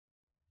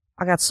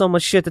I got so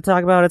much shit to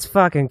talk about, it's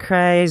fucking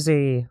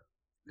crazy.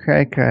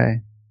 Cray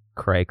cray.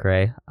 Cray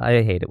cray.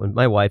 I hate it when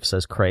my wife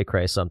says cray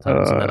cray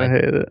sometimes. Oh, I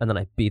hate it. And then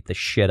I beat the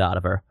shit out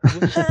of her.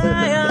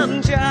 Hi,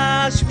 I'm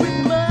Josh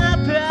with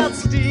my pal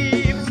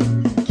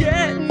Steve.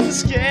 Getting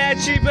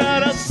sketchy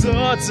about all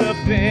sorts of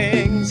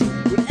things.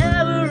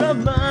 Whatever our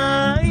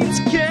minds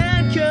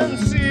can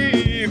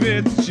conceive,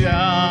 it's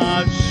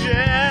Josh.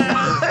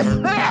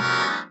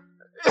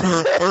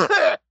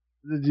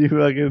 Did you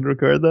fucking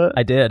record that?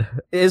 I did.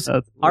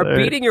 Are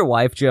beating your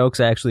wife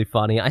jokes actually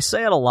funny? I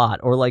say it a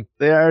lot. Or like...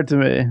 They are to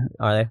me.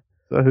 Are they?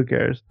 So who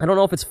cares? I don't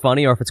know if it's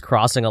funny or if it's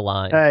crossing a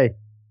line. Hey.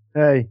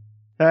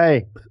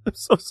 I'm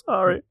so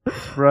sorry.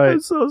 Right.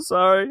 I'm so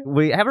sorry.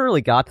 We haven't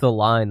really got to the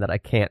line that I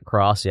can't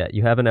cross yet.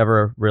 You haven't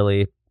ever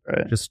really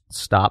just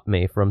stopped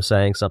me from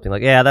saying something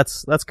like, yeah,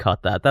 let's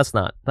cut that. That's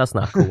not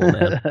cool,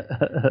 man.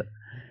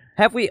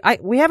 Have we?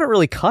 We haven't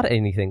really cut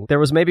anything. There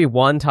was maybe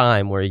one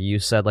time where you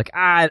said like,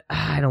 I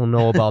don't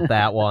know about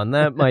that one.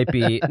 That might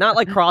be not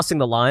like crossing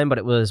the line, but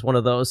it was one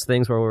of those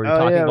things where we were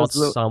talking about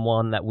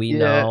someone that we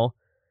know.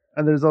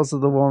 And there's also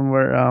the one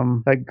where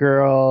that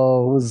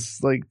girl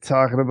was like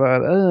talking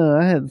about,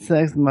 I had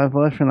sex with my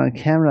boyfriend on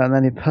camera and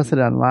then he posted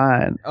it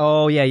online.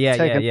 Oh yeah.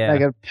 I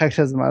got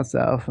pictures of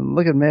myself and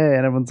look at me,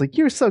 and everyone's like,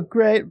 "You're so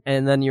great."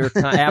 And then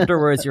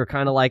afterwards, you're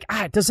kind of like,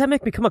 does that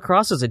make me come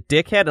across as a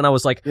dickhead? And I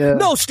was like,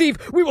 no, Steve,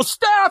 we will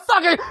stare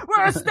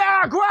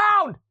our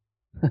ground.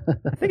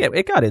 I think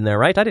it got in there,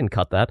 right? I didn't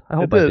cut that. I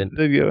hope I didn't.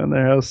 It did go in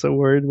there. I was so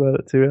worried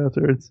about it too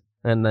afterwards.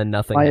 And then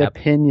nothing happened. My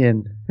happened.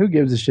 opinion. Who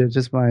gives a shit?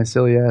 Just my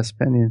silly ass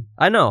opinion.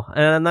 I know,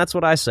 and that's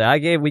what I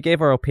say. We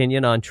gave our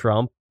opinion on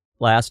Trump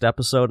last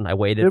episode, and I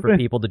waited for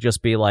people to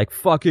just be like,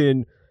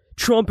 fucking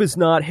Trump is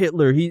not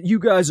Hitler. You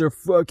guys are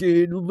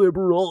fucking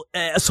liberal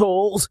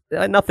assholes.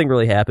 Nothing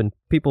really happened.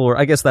 People were,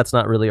 I guess that's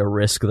not really a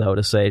risk though,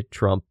 to say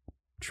Trump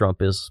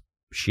is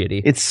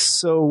shitty. It's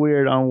so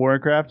weird on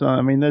Warcraft.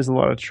 I mean, there's a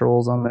lot of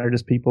trolls on there,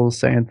 just people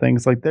saying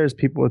things like, there's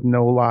people with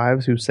no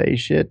lives who say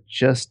shit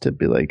just to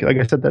be like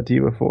I said that to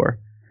you before.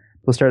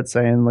 They'll start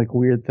saying like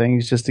weird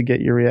things just to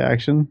get your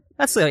reaction.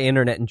 That's the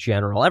internet in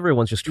general.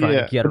 Everyone's just trying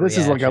to get a reaction. This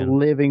is like a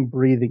living,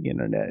 breathing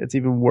internet. It's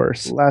even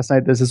worse. Last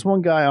night, there's this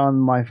one guy on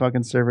my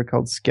fucking server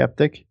called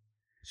Skeptic.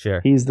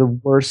 Sure. He's the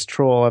worst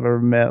troll I've ever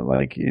met,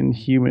 like in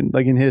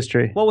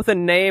history. Well, with a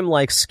name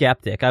like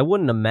Skeptic, I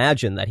wouldn't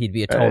imagine that he'd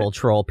be a total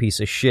troll piece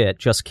of shit.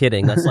 Just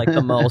kidding. That's like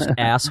the most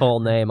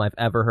asshole name I've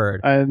ever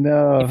heard. I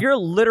know. If you're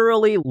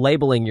literally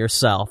labeling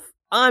yourself,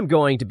 I'm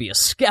going to be a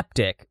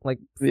skeptic. Like,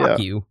 fuck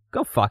you.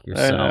 Go fuck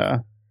yourself. I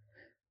know.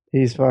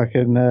 He's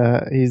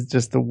fucking, he's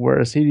just the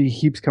worst. He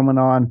keeps coming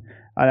on.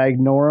 I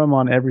ignore him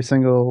on every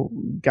single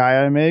guy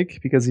I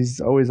make because he's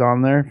always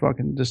on there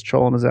fucking just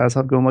trolling his ass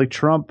off, going like,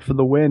 Trump for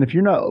the win. If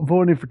you're not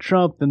voting for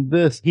Trump, then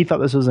this. He thought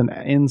this was an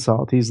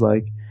insult. He's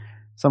like,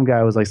 some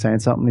guy was like saying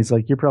something. He's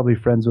like, you're probably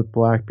friends with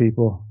black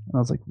people. And I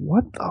was like,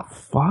 what the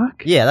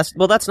fuck? Yeah,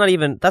 that's not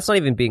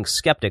even being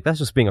skeptic. That's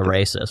just being a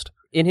racist.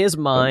 In his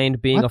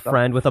mind, being a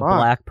friend with a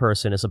black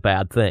person is a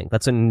bad thing.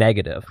 That's a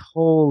negative.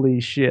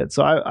 Holy shit.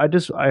 So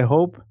I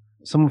hope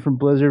someone from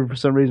Blizzard for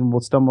some reason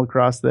will stumble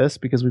across this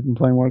because we've been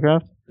playing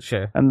Warcraft.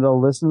 Sure. And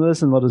they'll listen to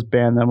this and they'll just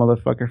ban that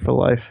motherfucker for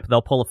life.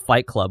 They'll pull a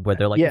Fight Club where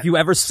they're like, if you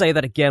ever say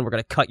that again, we're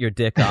going to cut your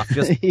dick off.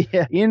 Just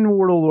In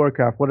World of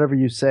Warcraft, whatever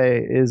you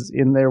say is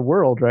in their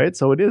world, right?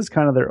 So it is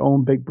kind of their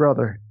own big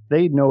brother.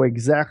 They know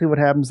exactly what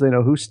happens. They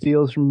know who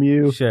steals from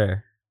you.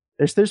 Sure.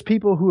 There's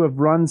people who have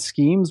run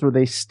schemes where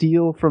they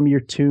steal from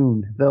your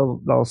tune.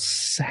 They'll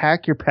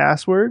hack your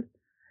password.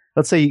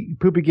 Let's say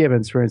Poopy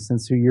Gibbons, for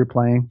instance, who you're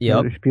playing.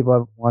 Yep. If people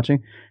are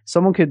watching,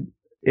 someone could,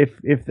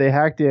 if they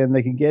hacked in,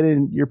 they can get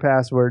in your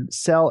password,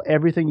 sell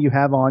everything you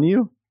have on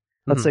you.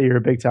 Let's say you're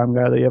a big time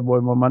guy that you have way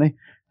more money,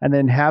 and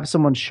then have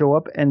someone show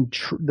up and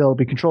they'll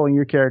be controlling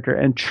your character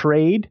and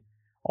trade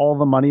all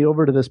the money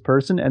over to this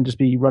person and just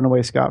be run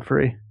away scot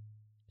free.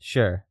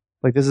 Sure.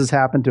 Like this has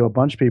happened to a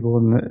bunch of people,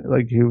 and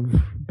like who've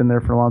been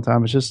there for a long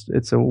time. It's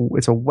a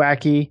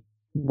wacky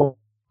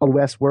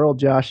West world,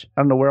 Josh.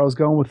 I don't know where I was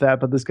going with that,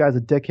 but this guy's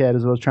a dickhead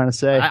is what I was trying to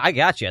say. I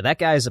got you. That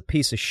guy's a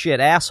piece of shit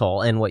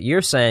asshole, and what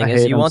you're saying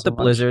is you want the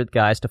Blizzard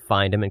guys to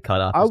find him and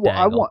cut off his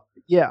dangle.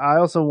 I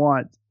also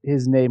want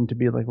his name to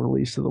be like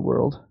released to the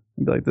world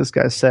and be like, this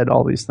guy said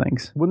all these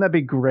things. Wouldn't that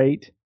be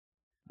great?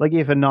 Like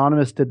if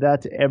Anonymous did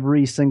that to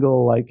every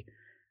single like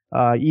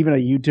even a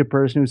YouTube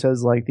person who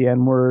says like the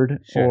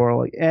N-word or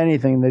like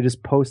anything, they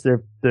just post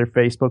their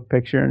Facebook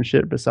picture and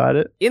shit beside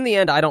it. In the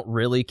end, I don't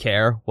really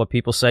care what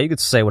people say. You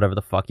could say whatever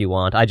the fuck you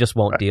want. I just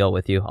won't deal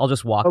with you. I'll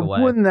just walk away.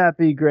 Wouldn't that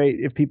be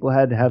great if people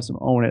had to have some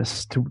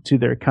onus to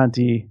their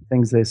cunty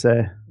things they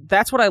say?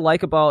 That's what I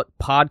like about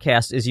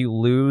podcasts is you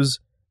lose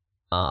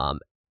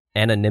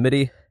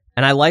anonymity.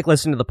 And I like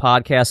listening to the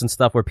podcasts and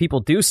stuff where people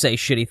do say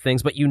shitty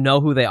things, but you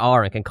know who they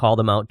are and can call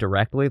them out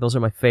directly. Those are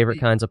my favorite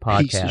kinds of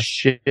podcasts. Piece of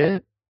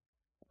shit.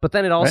 But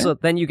then it also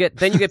then you get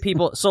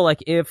people. So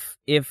like if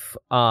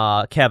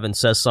Kevin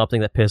says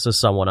something that pisses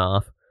someone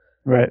off,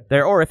 right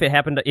there, or if it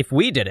happened, if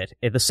we did it,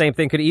 the same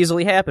thing could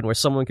easily happen where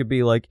someone could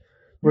be like,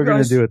 We're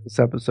going to do it this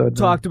episode.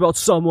 Talked about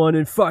someone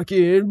and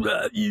fucking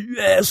you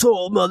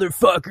asshole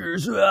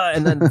motherfuckers.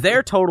 And then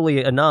they're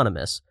totally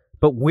anonymous,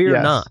 but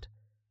we're not.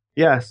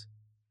 Yes.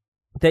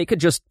 They could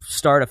just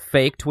start a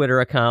fake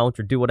Twitter account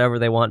or do whatever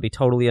they want, be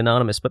totally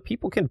anonymous, but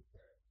people can,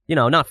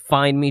 not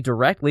find me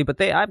directly,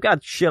 but I've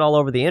got shit all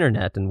over the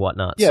internet and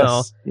whatnot. Yes.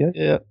 So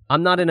yeah.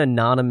 I'm not an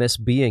anonymous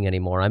being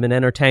anymore. I'm an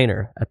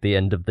entertainer at the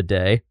end of the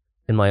day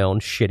in my own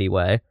shitty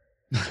way.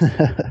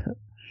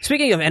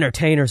 Speaking of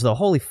entertainers, though,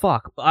 holy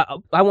fuck,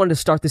 I wanted to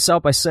start this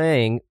out by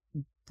saying,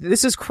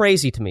 this is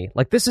crazy to me.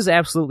 Like, this is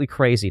absolutely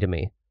crazy to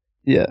me.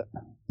 Yeah.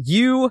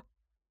 You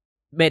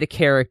made a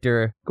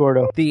character,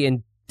 Gordo, the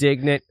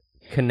indignant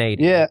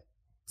Canadian. Yeah.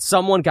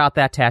 Someone got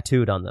that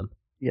tattooed on them.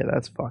 Yeah,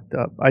 that's fucked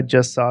up. I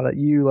just saw that.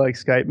 You,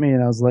 Skyped me,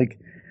 and I was like,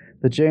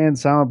 the Jay and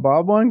Silent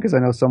Bob one? Because I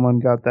know someone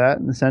got that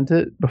and sent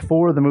it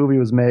before the movie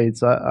was made,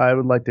 so I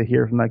would like to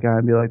hear from that guy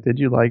and be like, did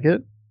you like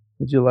it?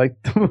 Did you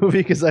like the movie?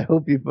 Because I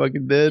hope you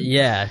fucking did.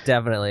 Yeah,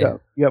 definitely.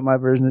 You got my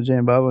version of Jay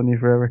and Bob on you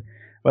forever.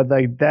 But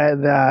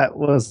that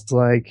was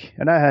like,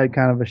 and I had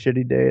kind of a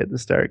shitty day at the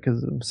start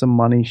because of some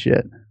money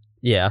shit.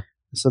 Yeah.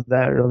 So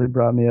that really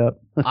brought me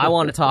up. I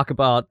want to talk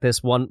about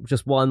this one,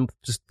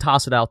 just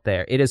toss it out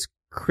there. It is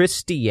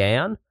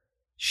Christiane.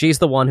 She's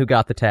the one who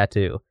got the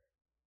tattoo.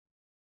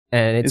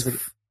 And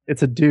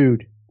it's a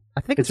dude.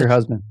 I think it's her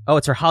husband. Oh,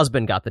 it's her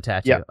husband got the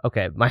tattoo. Yeah.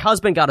 Okay. My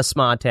husband got a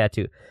Smod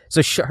tattoo.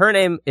 So her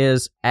name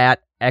is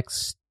at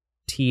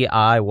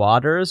XTI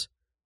Waters.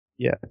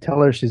 Yeah.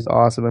 Tell her she's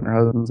awesome and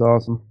her husband's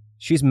awesome.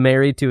 She's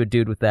married to a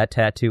dude with that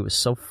tattoo. It was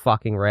so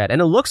fucking rad. And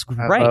it looks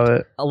great. I love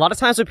it. A lot of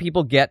times when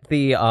people get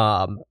the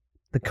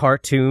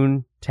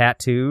cartoon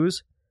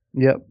tattoos.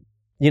 Yep.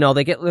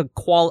 They get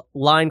the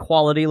line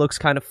quality looks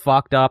kind of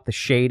fucked up. The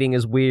shading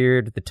is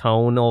weird. The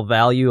tonal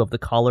value of the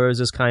colors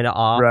is kind of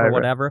off or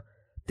whatever. Right.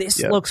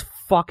 This looks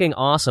fucking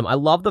awesome. I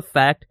love the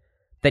fact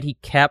that he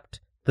kept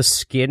the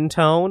skin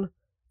tone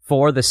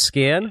for the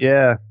skin.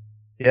 Yeah.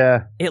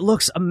 Yeah. It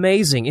looks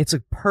amazing. It's a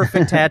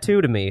perfect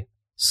tattoo to me.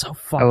 So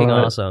fucking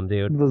awesome,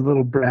 dude. Those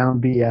little brown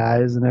bee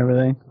eyes and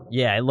everything.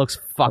 Yeah, it looks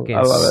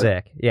fucking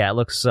sick. Yeah, it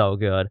looks so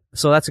good.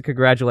 So that's a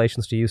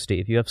congratulations to you,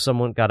 Steve. You have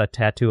someone got a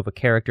tattoo of a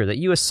character that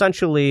you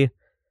essentially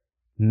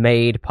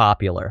made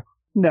popular.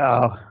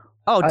 No.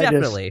 Oh,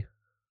 definitely.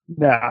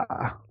 Nah.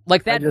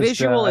 Like that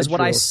visual is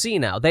what I see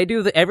now. They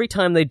do every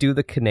time they do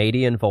the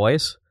Canadian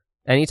voice,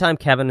 anytime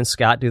Kevin and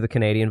Scott do the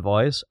Canadian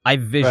voice, I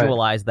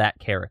visualize that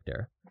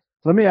character.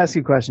 Let me ask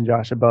you a question,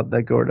 Josh, about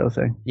that Gordo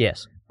thing.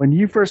 Yes. When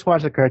you first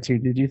watched the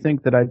cartoon, did you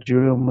think that I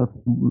drew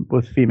him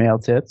with female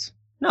tits?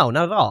 No,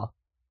 not at all.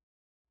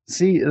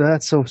 See,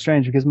 that's so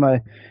strange because my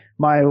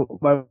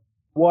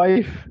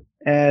wife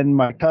and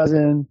my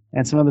cousin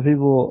and some other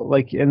people,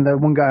 and that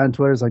one guy on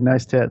Twitter is like,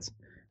 nice tits.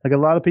 Like, a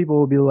lot of people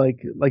will be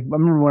like, I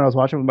remember when I was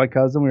watching with my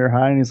cousin, we were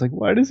high, and he's like,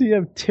 why does he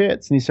have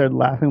tits? And he started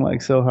laughing,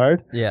 so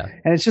hard. Yeah.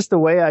 And it's just the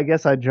way, I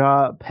guess, I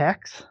draw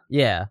pecs.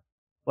 Yeah.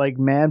 Like,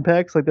 man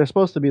pecs. Like, they're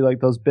supposed to be like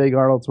those big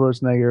Arnold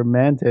Schwarzenegger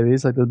man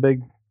titties, like the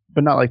big,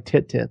 but not like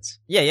tits.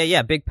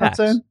 Yeah. Big pecs.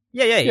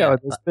 You know Yeah.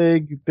 Like those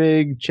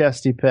big,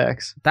 chesty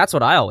pecs. That's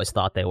what I always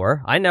thought they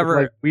were. I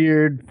never... With,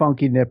 weird,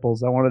 funky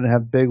nipples. I wanted to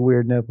have big,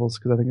 weird nipples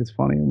because I think it's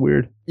funny and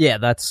weird. Yeah,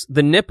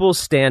 the nipples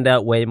stand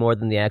out way more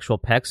than the actual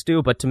pecs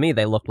do, but to me,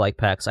 they look like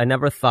pecs. I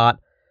never thought,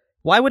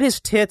 why would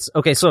his tits...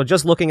 Okay, so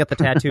just looking at the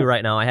tattoo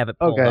right now, I have it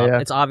pulled up. Yeah.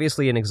 It's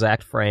obviously an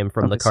exact frame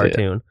from the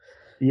cartoon.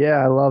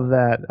 Yeah, I love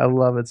that. I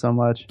love it so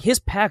much.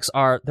 His pecs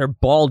they're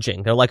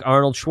bulging. They're like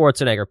Arnold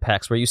Schwarzenegger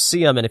pecs, where you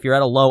see them, and if you're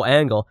at a low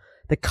angle...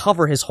 They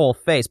cover his whole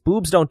face.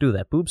 Boobs don't do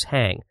that. Boobs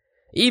hang.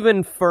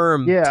 Even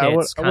firm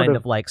tits kind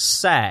of like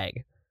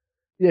sag.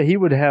 Yeah, he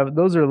would have.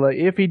 Those are like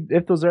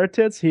if those are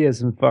tits, he has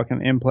some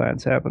fucking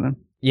implants happening.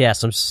 Yeah,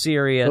 some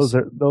serious.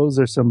 Those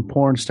are some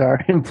porn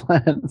star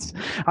implants.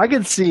 I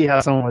could see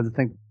how someone would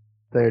think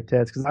they're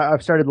tits because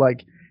I've started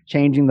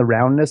changing the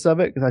roundness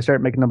of it because I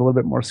started making them a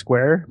little bit more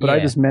square. But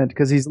I just meant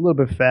because he's a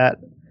little bit fat.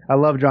 I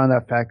love drawing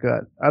that fat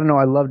gut. I don't know.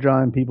 I love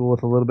drawing people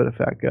with a little bit of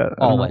fat gut.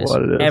 I don't know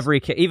what it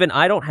is. Even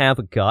I don't have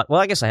a gut. Well,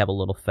 I guess I have a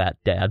little fat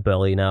dad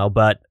belly now,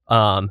 but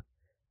I'm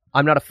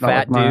not a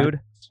fat dude,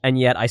 and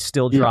yet I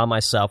still draw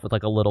myself with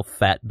a little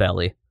fat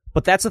belly.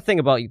 But that's the thing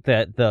about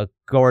the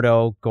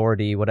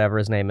Gordy, whatever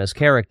his name is,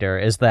 character,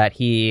 is that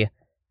he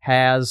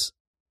has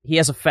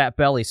a fat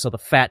belly, so the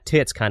fat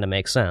tits kind of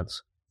make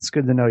sense. It's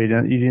good to know you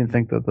didn't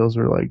think that those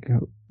were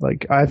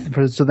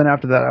so then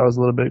after that I was a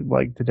little bit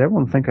did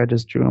everyone think I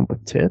just drew him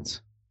with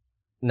tits?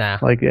 Nah.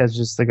 As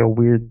just a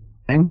weird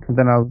thing. And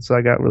then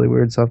I got really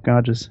weird,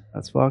 self-conscious.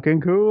 That's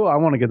fucking cool. I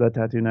want to get that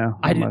tattoo now.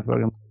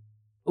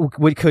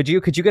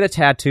 Could you get a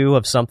tattoo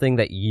of something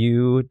that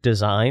you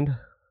designed?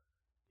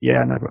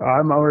 Yeah,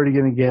 I'm already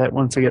gonna get,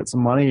 once I get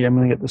some money, I'm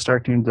gonna get the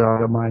Startoon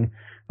dog on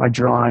my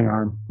drawing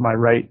arm, my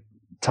right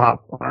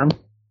top arm.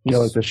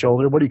 The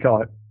shoulder. What do you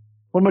call it?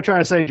 What am I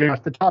trying to say, Josh?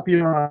 The top of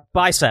your arm.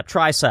 Bicep,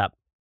 tricep.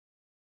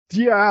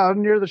 Yeah,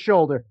 near the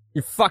shoulder.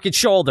 Your fucking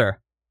shoulder.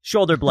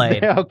 Shoulder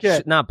blade. Yeah,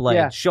 okay. Not blade.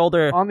 Yeah.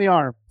 Shoulder. On the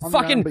arm.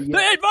 Fucking, but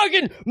yeah.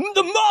 fucking,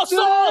 the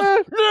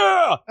muscles!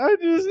 Yeah! I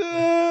just...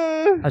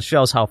 That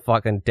shows how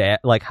fucking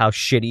how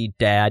shitty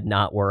dad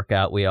not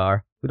workout we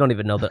are. We don't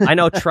even know that. I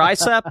know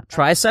tricep.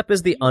 Tricep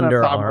is the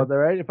underarm. That,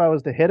 right? If I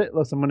was to hit it,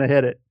 listen, I'm going to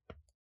hit it.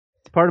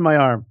 It's part of my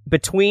arm. Are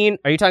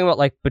you talking about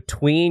like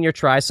between your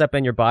tricep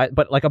and your bicep,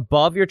 but like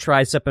above your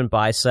tricep and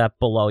bicep,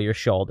 below your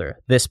shoulder?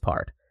 This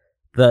part.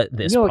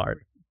 This part. Like,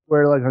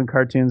 where like on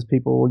cartoons,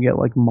 people will get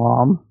like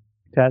mom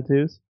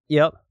tattoos.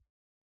 Yep.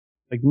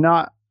 Like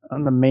not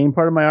on the main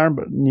part of my arm,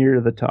 but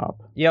near the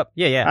top. Yep.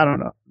 Yeah. I don't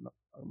know.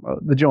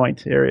 The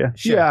joint area.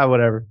 Sure. Yeah,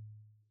 whatever.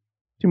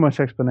 Too much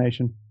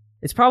explanation.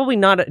 It's probably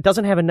not. It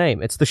doesn't have a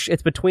name. It's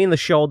it's between the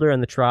shoulder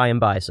and the tri and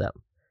bicep.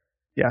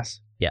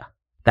 Yes. Yeah.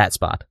 That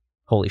spot.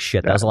 Holy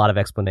shit. That was a lot of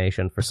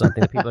explanation for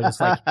something that people are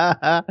just like.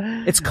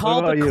 It's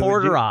called the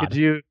quarter odd. Could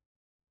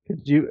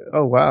you?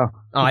 Oh wow.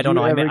 Oh, I don't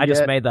know. I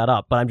just made that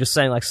up, but I'm just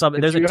saying like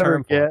there's a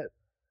term for it.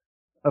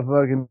 A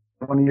fucking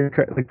one of your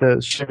like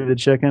the Chevy the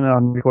chicken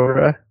on your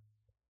quarter.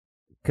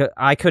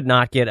 I could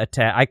not get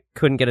I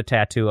couldn't get a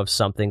tattoo of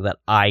something that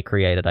I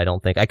created. I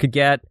don't think I could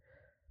get.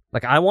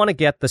 Like I want to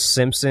get the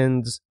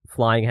Simpsons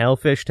flying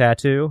hellfish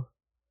tattoo.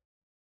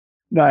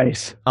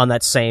 Nice. On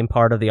that same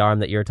part of the arm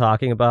that you're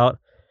talking about,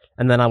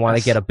 and then I want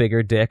to get a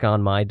bigger dick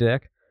on my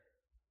dick.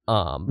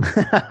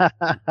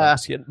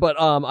 Just kidding. But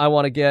I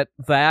want to get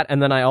that,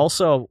 and then I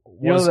also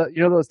you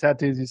know those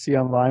tattoos you see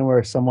online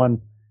where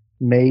someone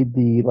made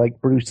the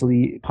like Bruce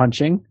Lee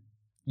punching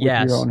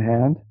with your own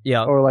hand,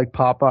 or like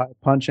Popeye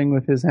punching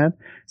with his hand.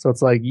 So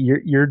it's like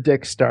your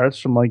dick starts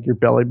from like your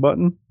belly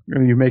button,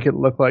 and you make it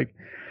look like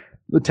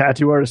the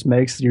tattoo artist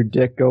makes your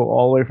dick go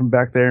all the way from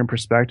back there in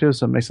perspective,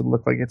 so it makes it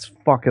look like it's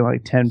fucking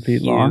like 10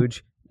 feet long.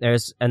 Huge.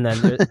 There's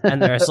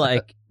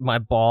like my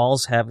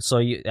balls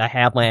I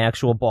have my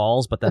actual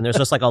balls, but then there's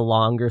just like a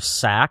longer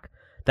sack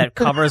that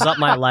covers up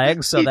my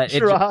legs so that it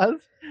draws.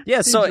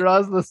 Yeah, so it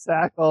draws the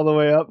sack all the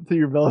way up to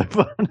your belly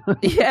button.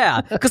 Yeah,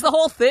 because the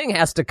whole thing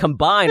has to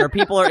combine, or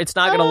it's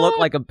not going to look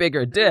like a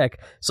bigger dick.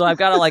 So I've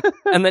got to like,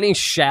 and then he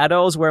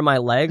shadows where my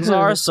legs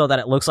are so that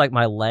it looks like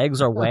my legs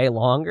are way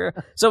longer.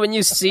 So when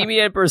you see me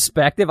in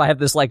perspective, I have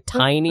this like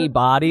tiny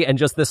body and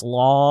just this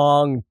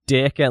long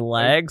dick and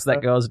legs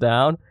that goes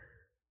down.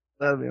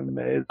 That'd be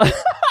amazing.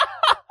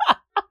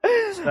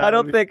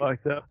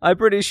 I'm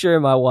pretty sure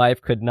my wife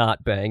could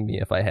not bang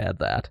me if I had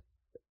that.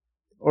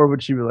 Or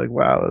would she be like,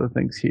 wow, the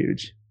thing's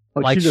huge?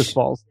 Like she just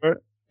falls for it?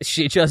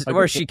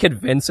 She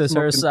convinces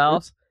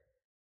herself.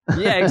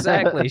 Yeah,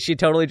 exactly. She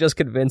totally just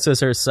convinces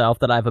herself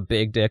that I have a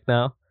big dick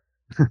now.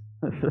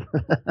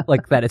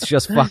 Like that it's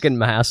just fucking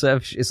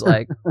massive. She's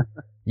like,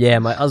 yeah,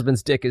 my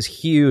husband's dick is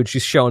huge.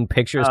 She's showing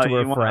pictures to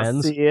her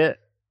friends. See it?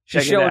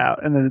 Check it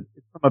out. And then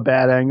it's from a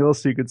bad angle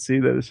so you could see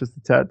that it's just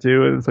a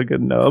tattoo and it's like a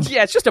nub.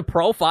 Yeah, it's just a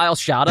profile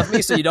shot of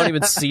me so you don't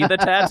even see the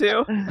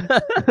tattoo.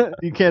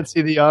 You can't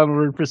see the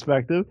onward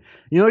perspective.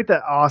 You know like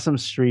that awesome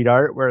street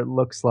art where it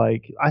looks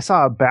like... I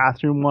saw a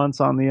bathroom once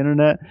on the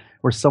internet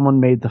where someone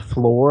made the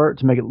floor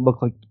to make it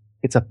look like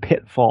it's a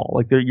pitfall.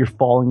 Like you're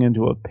falling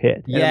into a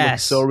pit. Yes. It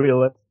looks so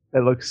realistic.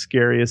 It looks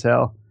scary as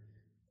hell.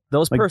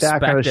 Those like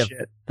perspective... That kind of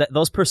shit.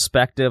 Those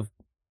perspective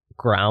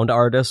ground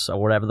artists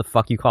or whatever the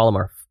fuck you call them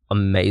are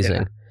amazing.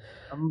 Yeah.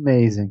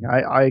 Amazing.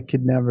 I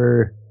could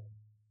never...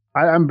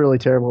 I'm really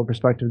terrible at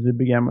perspective to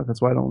begin with.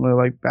 That's why I don't really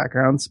like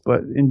backgrounds.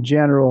 But in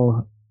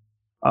general,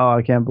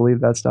 I can't believe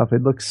that stuff.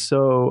 It looks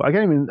so... I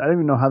don't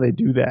even know how they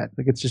do that.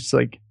 Like it's just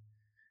like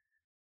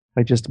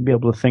just to be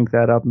able to think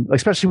that up,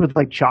 especially with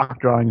like chalk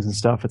drawings and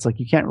stuff. It's like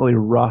you can't really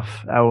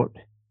rough out,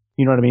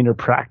 you know what I mean, or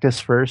practice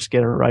first,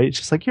 get it right. It's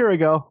just like, here we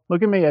go.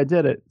 Look at me, I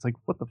did it. It's like,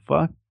 what the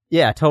fuck?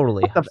 Yeah,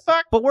 totally. What the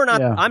fuck? But we're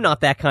not. Yeah. I'm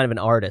not that kind of an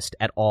artist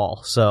at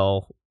all.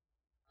 So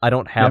I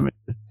don't have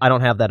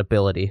that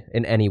ability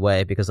in any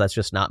way because that's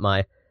just not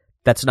my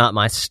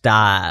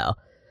style.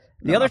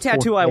 The other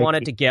tattoo I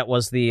wanted to get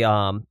was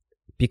the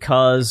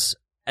because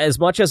as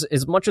much as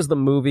the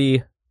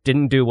movie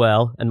didn't do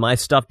well and my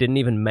stuff didn't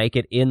even make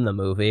it in the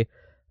movie,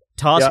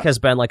 Tusk has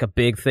been like a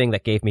big thing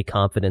that gave me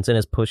confidence and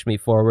has pushed me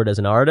forward as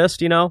an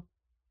artist, you know?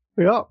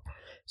 Yeah.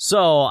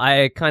 So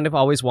I kind of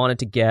always wanted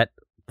to get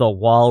the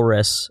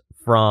walrus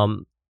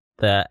from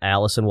the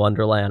Alice in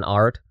Wonderland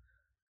art.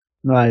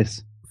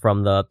 Nice.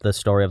 From the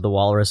story of the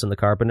walrus and the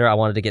carpenter. I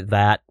wanted to get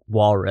that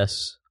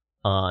walrus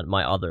on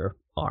my other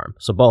arm.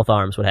 So both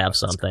arms would have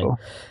something. Cool.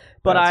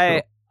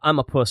 But I'm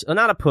a pussy.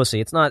 Not a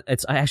pussy.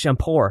 Actually, I'm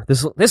poor.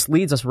 This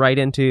leads us right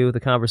into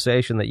the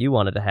conversation that you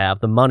wanted to have,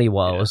 the money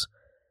woes. Yeah.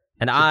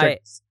 And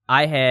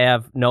I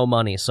have no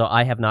money, so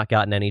I have not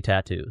gotten any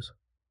tattoos.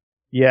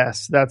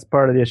 Yes, that's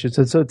part of the issue.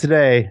 So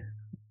today,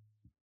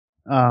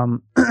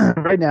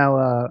 right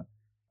now,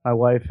 my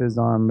wife is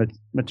on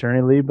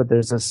maternity leave, but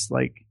there's this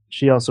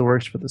she also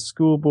works for the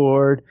school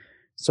board,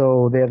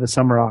 so they have the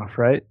summer off,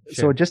 right?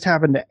 Sure. So it just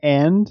happened to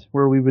end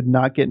where we would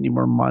not get any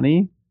more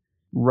money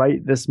right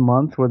this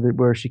month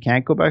where she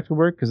can't go back to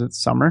work because it's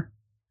summer.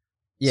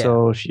 Yeah.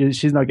 So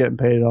she's not getting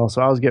paid at all.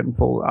 So I was getting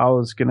full. I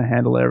was going to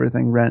handle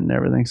everything, rent and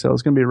everything. So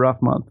it's going to be a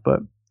rough month. But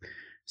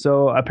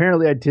So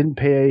apparently I didn't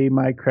pay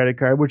my credit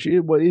card, which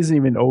isn't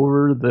even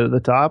over the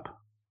top.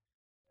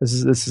 This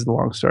is a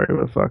long story,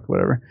 but fuck,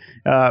 whatever.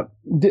 I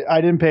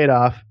didn't pay it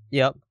off.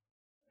 Yep.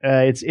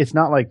 It's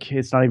not like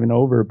it's not even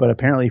over, but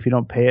apparently if you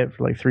don't pay it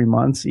for like 3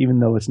 months, even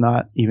though it's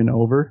not even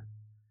over,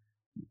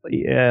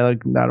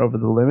 like not over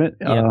the limit,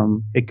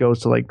 it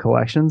goes to like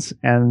collections,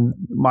 and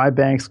my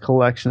bank's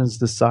collections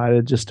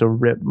decided just to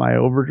rip my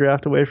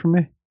overdraft away from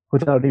me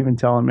without even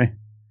telling me.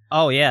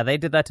 Oh yeah, they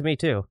did that to me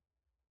too.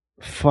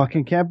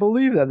 Fucking can't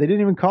believe that. They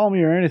didn't even call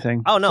me or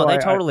anything. Oh no, so they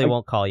totally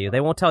won't call you.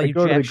 They won't tell you.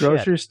 Go to the shit.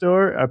 grocery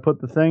store, I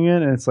put the thing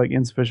in, and it's like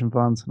insufficient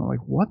funds, and I'm like,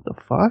 what the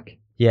fuck?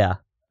 Yeah.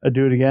 I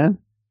do it again,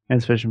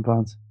 insufficient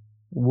funds.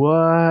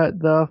 What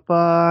the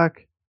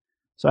fuck?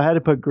 So I had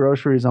to put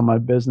groceries on my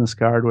business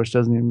card, which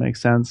doesn't even make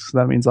sense. So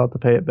that means I'll have to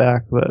pay it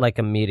back. But like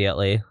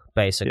immediately,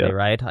 basically,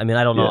 right? I mean,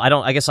 I don't know.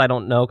 I guess I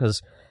don't know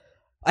because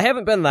I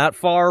haven't been that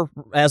far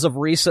as of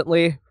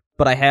recently,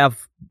 but I have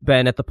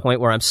been at the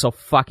point where I'm so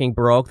fucking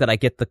broke that I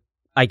get the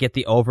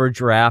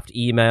overdraft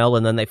email,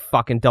 and then they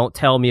fucking don't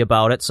tell me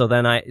about it. So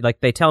then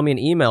they tell me an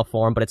email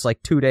form, but it's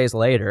like 2 days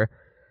later.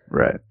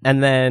 Right.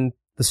 And then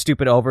the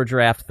stupid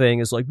overdraft thing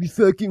is like, you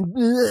fucking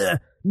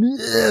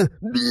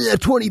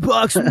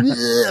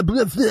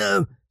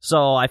 $20.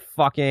 So I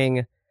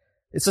fucking,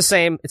 it's the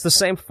same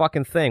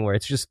fucking thing where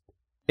it's just,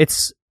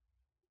 it's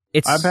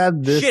I've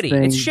had this shitty.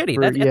 thing it's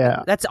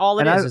shitty. That's all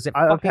it is it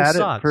fucking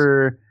sucks.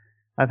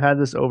 I've had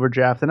this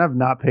overdraft, and I've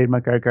not paid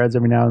my credit cards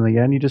every now and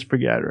again. You just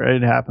forget, right?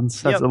 It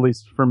happens. That's at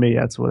least for me.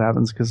 That's what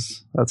happens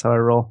because that's how I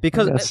roll.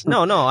 Because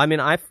no, I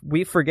mean,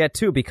 we forget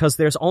too because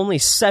there's only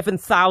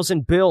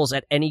 7,000 bills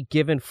at any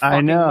given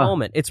fucking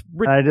moment. It's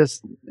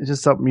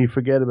just something you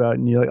forget about,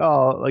 and you're like,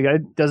 oh, like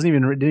it didn't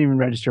even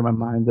register in my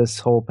mind this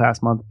whole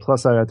past month.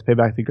 Plus, I have to pay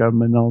back the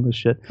government and all this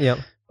shit. Yep.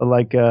 But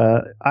like,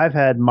 I've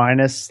had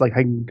minus, like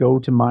I can go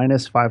to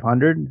minus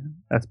 500.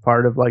 That's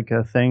part of like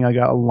a thing I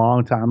got a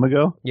long time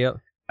ago. Yep.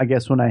 I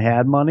guess when I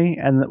had money,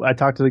 and I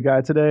talked to the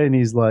guy today, and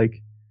he's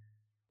like,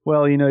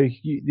 well, the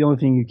only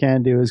thing you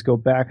can do is go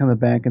back in the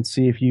bank and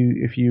see if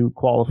you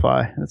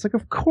qualify. And it's like,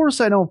 of course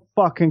I don't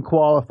fucking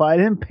qualify. I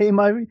didn't pay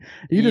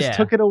you just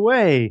took it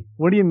away.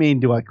 What do you mean,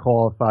 do I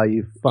qualify,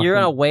 you fucking... You're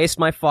going to waste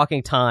my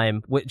fucking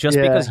time just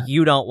because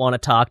you don't want to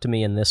talk to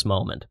me in this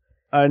moment.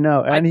 I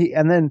know.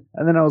 And then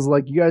I was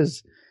like, you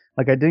guys,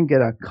 like, I didn't get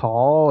a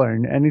call or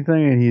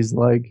anything. And he's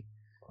like,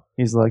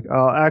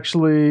 oh,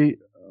 actually...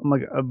 I'm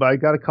like, I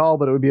got a call,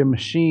 but it would be a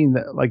machine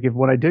that, like,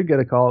 when I did get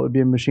a call, it would be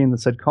a machine that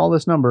said, call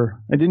this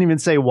number. I didn't even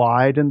say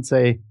why. I didn't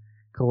say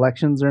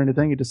collections or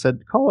anything. It just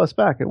said, call us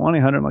back at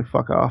 1-800. I'm like,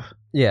 fuck off.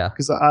 Yeah.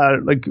 Because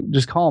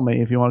just call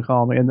me if you want to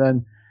call me. And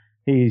then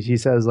he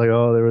says, like,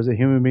 oh, there was a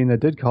human being that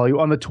did call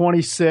you on the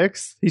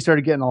 26th. He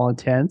started getting all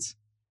intense.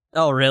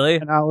 Oh, really?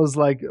 And I was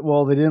like,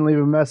 well, they didn't leave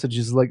a message.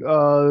 He's like,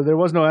 there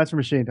was no answering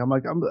machine. I'm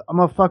like, I'm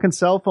a fucking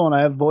cell phone.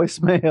 I have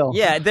voicemail.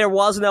 Yeah, there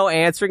was no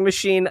answering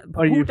machine.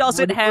 Who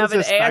doesn't have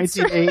an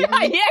answer? Yeah.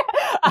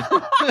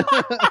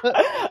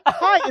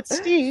 Hi, it's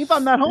Steve.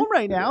 I'm not home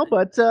right now,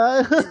 but...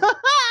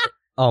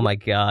 Oh, my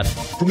God.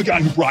 From the guy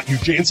who brought you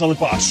Jay and Silent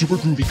Bob's super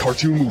groovy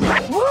cartoon movie.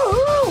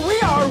 Woohoo! We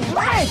are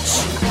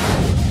rich!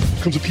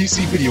 Comes a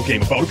PC video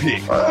game about a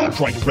pig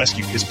trying to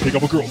rescue his pig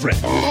of a girlfriend.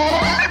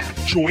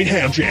 Join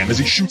Ham Jam as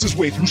he shoots his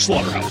way through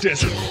slaughterhouse,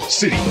 desert,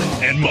 city,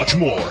 and much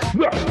more.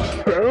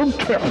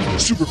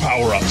 Super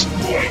power-ups,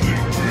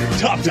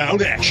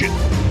 top-down action,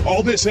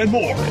 all this and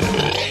more.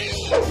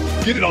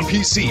 Get it on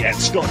PC at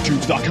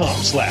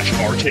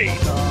startubes.com/arcade.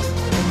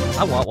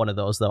 I want one of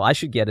those, though. I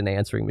should get an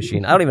answering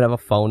machine. I don't even have a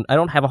phone. I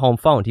don't have a home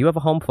phone. Do you have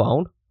a home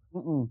phone?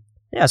 Mm-mm.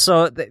 Yeah,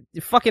 so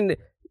fucking...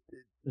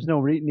 There's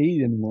no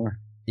need anymore.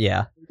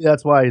 Yeah.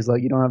 That's why he's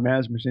like, you don't have an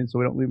answering machine, so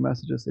we don't leave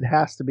messages. It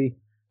has to be.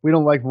 We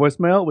don't like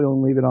voicemail. We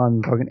only leave it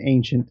on fucking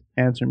ancient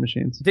answering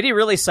machines. Did he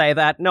really say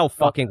that? No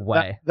fucking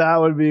way. That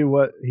would be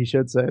what he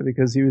should say,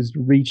 because he was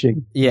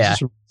reaching. Yeah. He was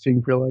just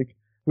reaching for like,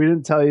 we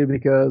didn't tell you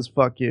because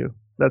fuck you.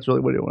 That's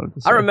really what he wanted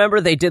to say. I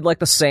remember they did like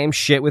the same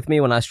shit with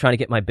me when I was trying to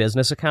get my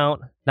business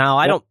account. Now,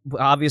 I don't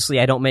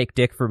make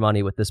dick for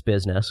money with this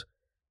business.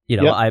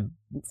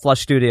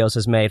 Flush Studios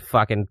has made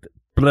fucking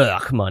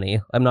money.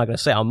 I'm not going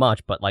to say how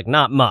much, but like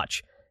not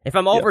much. If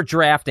I'm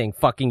overdrafting,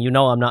 fucking,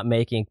 I'm not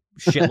making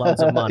shitloads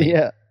of money.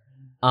 Yeah.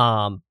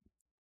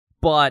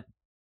 But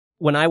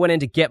when I went in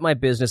to get my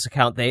business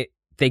account, they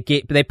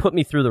put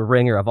me through the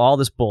ringer of all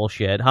this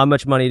bullshit. How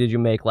much money did you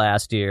make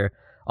last year?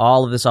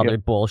 All of this other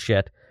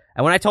bullshit.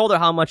 And when I told her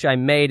how much I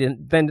made,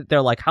 and then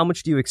they're like, how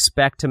much do you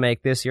expect to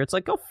make this year? It's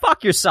like, go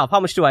fuck yourself.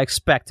 How much do I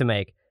expect to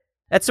make?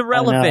 That's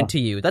irrelevant to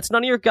you. That's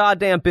none of your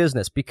goddamn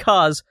business,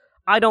 because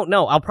I don't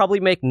know. I'll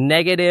probably make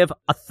negative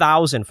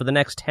 1,000 for the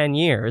next 10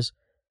 years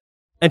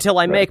until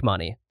I make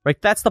money.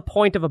 Right? That's the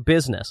point of a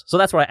business. So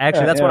that's what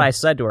what I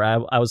said to her.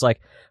 I was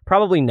like,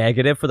 probably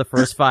negative for the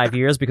first 5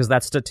 years, because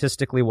that's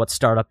statistically what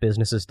startup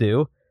businesses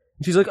do.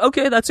 And she's like,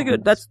 okay, that's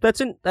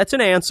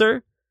an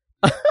answer.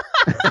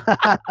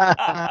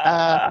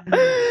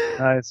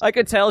 Nice. I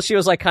could tell she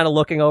was like kind of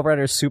looking over at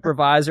her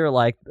supervisor,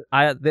 like,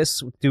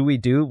 do we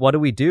do? What do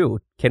we do?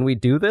 Can we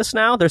do this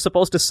now? They're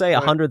supposed to say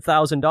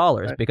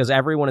 $100,000 because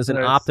everyone is an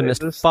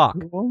optimist fuck.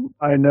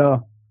 I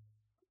know.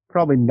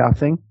 Probably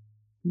nothing.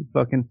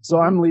 Fucking. So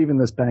I'm leaving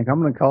this bank.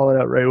 I'm going to call it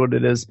out right what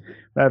it is.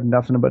 I have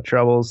nothing but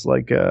troubles.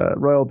 Like,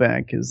 Royal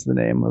Bank is the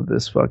name of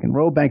this fucking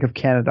Royal Bank of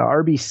Canada,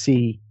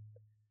 RBC.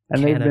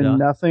 And they've been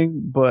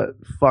nothing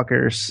but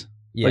fuckers.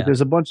 Yeah. Like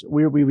there's a bunch.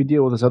 We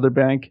deal with this other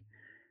bank,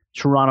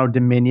 Toronto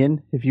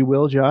Dominion, if you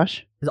will,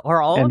 Josh.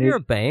 Are all of your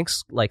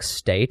banks like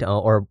state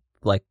or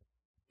like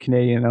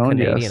Canadian owned?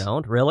 Canadian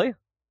owned, really?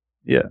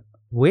 Yeah.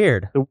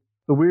 Weird. The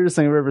weirdest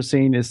thing I've ever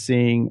seen is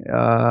seeing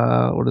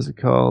what is it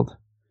called?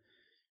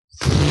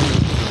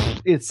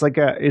 It's like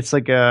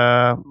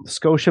a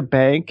Scotia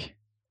Bank.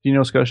 Do you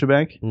know Scotia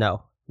Bank?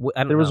 No,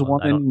 I don't there was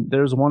know.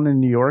 There was one in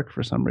New York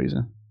for some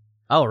reason.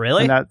 Oh,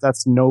 really? And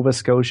that's Nova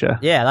Scotia.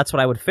 Yeah, that's what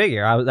I would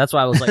figure. That's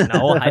why I was like,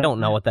 no, I don't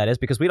know what that is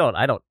because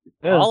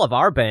all of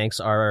our banks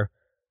are.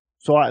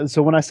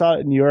 So when I saw it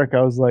in New York,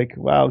 I was like,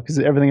 wow, because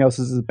everything else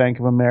is Bank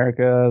of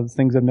America,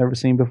 things I've never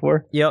seen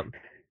before. Yep.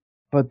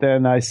 But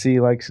then I see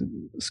like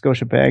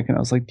Scotia Bank, and I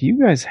was like, do you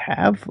guys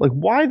have like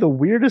why the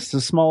weirdest, the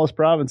smallest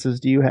provinces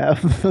do you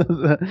have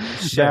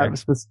that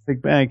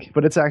specific bank?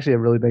 But it's actually a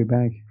really big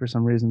bank for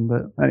some reason.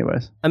 But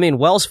anyways, I mean,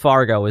 Wells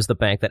Fargo is the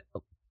bank that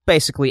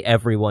basically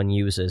everyone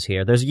uses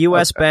here. There's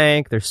US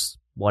Bank, there's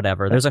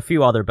whatever. There's a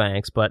few other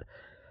banks, but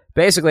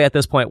basically at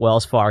this point,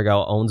 Wells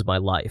Fargo owns my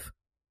life.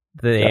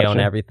 They own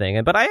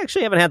everything. But I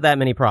actually haven't had that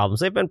many problems.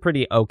 They've been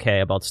pretty okay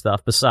about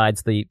stuff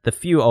besides the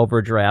few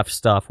overdraft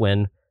stuff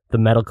when the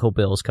medical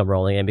bills come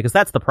rolling in, because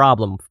that's the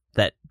problem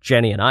that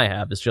Jenny and I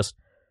have is just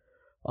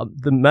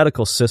the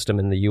medical system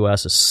in the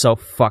US is so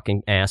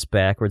fucking ass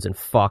backwards and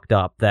fucked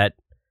up that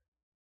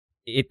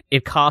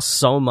it costs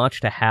so much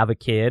to have a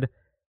kid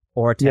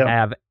or to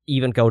have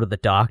even go to the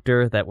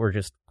doctor that we're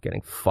just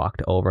getting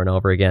fucked over and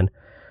over again.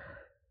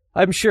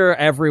 I'm sure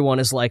everyone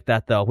is like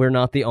that, though. We're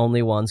not the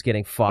only ones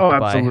getting fucked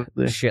by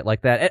shit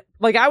like that.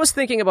 Like, I was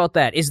thinking about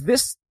that. Is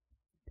this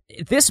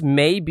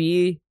may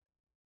be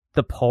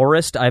the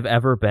poorest I've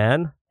ever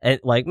been?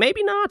 Like,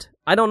 maybe not.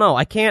 I don't know.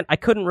 I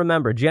couldn't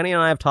remember. Jenny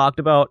and I have talked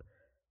about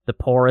the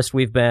poorest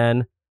we've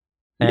been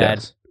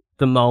and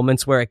the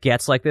moments where it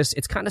gets like this.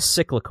 It's kind of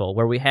cyclical,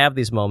 where we have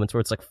these moments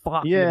where it's like,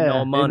 fuck, we have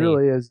no money. It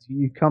really is.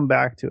 You come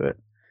back to it.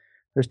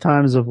 There's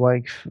times of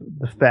like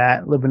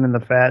living in the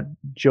fat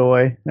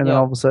joy, and then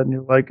all of a sudden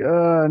you're like,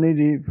 I need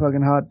to eat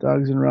fucking hot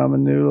dogs and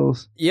ramen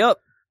noodles. Yep.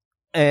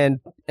 And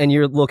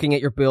you're looking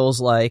at your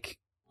bills like,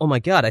 oh my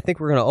God, I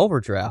think we're going to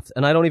overdraft,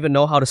 and I don't even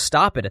know how to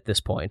stop it at this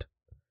point.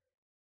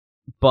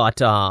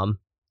 But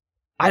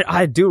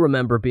I do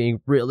remember being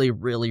really,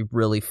 really,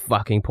 really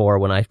fucking poor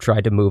when I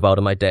tried to move out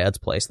of my dad's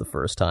place the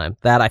first time.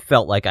 That I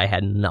felt like I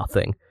had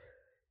nothing.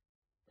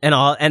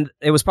 And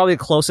it was probably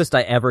the closest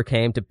I ever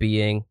came to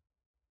being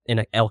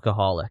an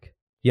alcoholic.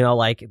 You know,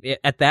 like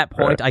at that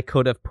point I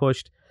could have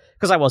pushed,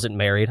 because I wasn't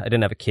married, I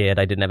didn't have a kid,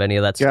 I didn't have any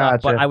of that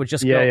stuff, but I would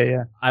just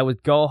I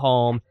would go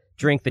home,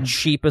 drink the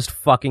cheapest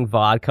fucking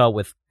vodka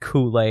with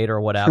Kool-Aid or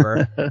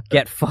whatever,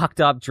 get fucked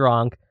up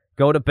drunk,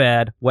 go to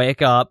bed,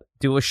 wake up,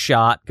 do a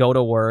shot, go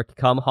to work,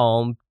 come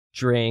home,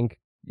 drink,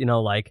 you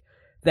know, like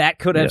that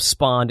could have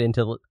spawned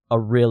into a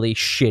really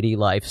shitty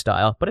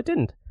lifestyle, but it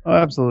didn't. Oh,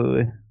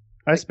 absolutely.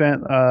 I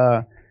spent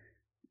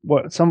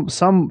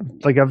some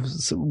like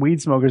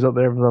weed smokers out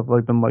there have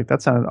like been like,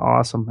 that sounded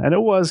awesome, and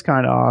it was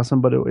kind of awesome,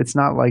 but it's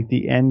not like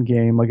the end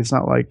game. Like, it's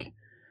not like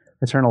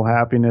eternal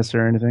happiness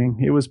or anything.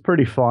 It was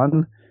pretty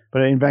fun,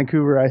 but in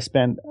Vancouver I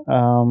spent a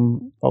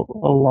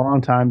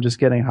long time just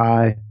getting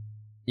high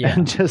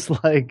and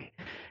just like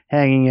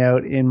hanging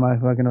out in my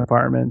fucking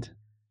apartment,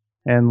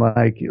 and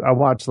like I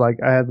watched, like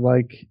I had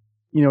like,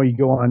 you know, you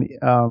go on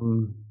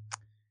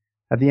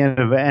at the end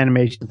of an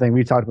animation thing,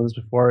 we talked about this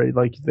before,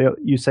 like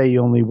you say you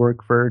only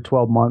work for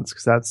 12 months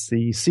because that's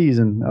the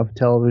season of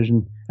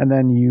television, and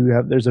then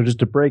there's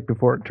just a break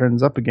before it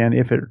turns up again,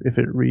 if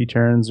it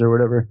returns or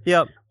whatever.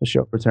 Yep. The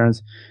show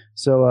returns.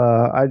 So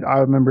I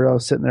remember I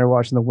was sitting there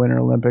watching the Winter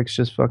Olympics,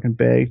 just fucking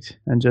baked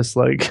and just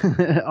like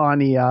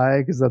on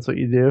EI, because that's what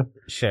you do.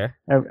 Sure.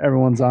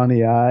 Everyone's on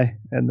EI,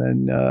 and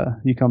then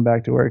you come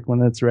back to work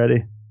when it's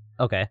ready.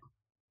 Okay.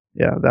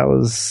 Yeah, it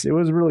was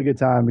a really good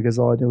time, because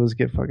all I did was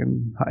get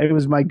fucking high. It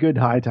was my good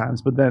high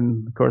times, but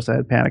then of course I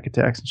had panic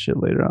attacks and shit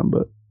later on,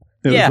 but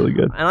it was really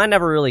good. And I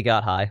never really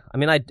got high. I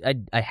mean,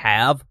 I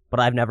have,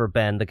 but I've never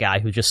been the guy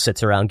who just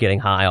sits around getting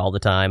high all the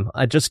time.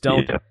 I just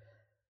don't. Yeah.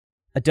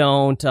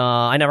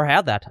 I never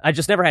had that. I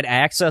just never had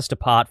access to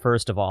pot,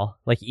 first of all.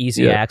 Like,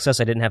 easy access.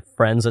 I didn't have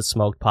friends that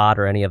smoked pot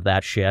or any of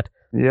that shit.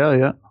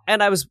 Yeah.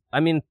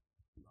 And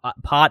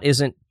pot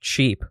isn't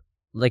cheap.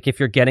 Like, if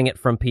you're getting it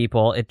from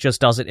people, it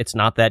just doesn't, it's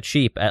not that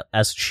cheap,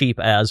 as cheap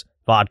as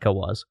vodka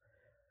was.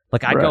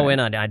 Like, I'd go in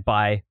and I'd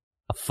buy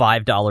a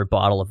 $5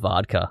 bottle of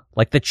vodka.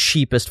 Like, the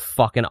cheapest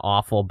fucking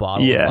awful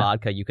bottle of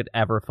vodka you could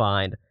ever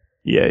find.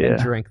 And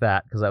drink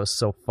that, because I was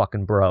so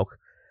fucking broke.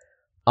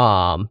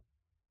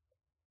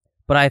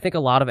 But I think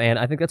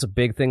I think that's a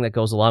big thing that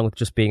goes along with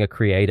just being a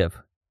creative.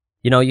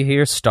 You know, you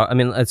hear I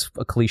mean, it's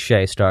a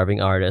cliche,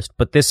 starving artist,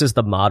 but this is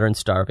the modern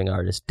starving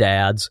artist.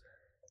 Dads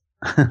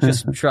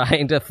just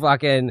trying to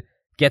fucking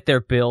get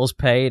their bills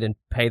paid and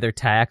pay their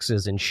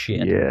taxes and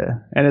shit. Yeah,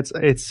 and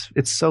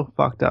it's so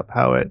fucked up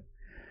how it.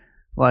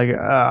 Like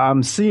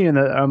I'm seeing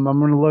that I'm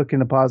going to look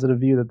in a positive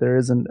view that there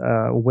isn't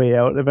a way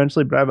out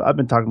eventually. But I've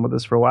been talking about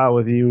this for a while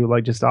with you,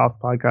 like just off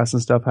podcasts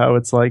and stuff. How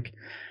it's like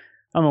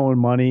I'm owing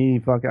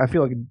money. I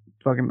feel like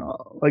fucking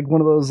like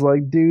one of those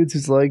like dudes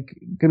who's like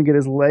gonna get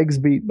his legs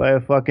beat by a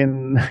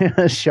fucking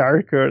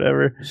shark or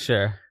whatever.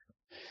 Sure.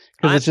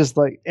 Because it's just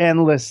like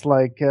endless,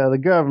 like the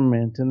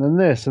government, and then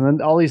this, and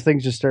then all these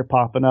things just start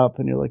popping up,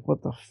 and you're like,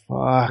 "What the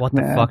fuck? What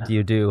man? the fuck do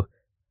you do?"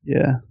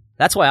 Yeah.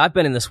 That's why I've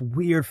been in this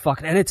weird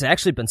fucking, and it's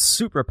actually been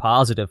super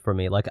positive for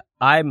me. Like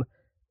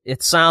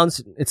it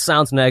sounds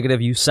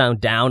negative. You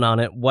sound down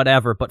on it,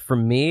 whatever. But for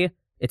me,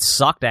 it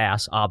sucked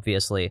ass,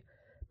 obviously.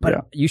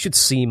 But you should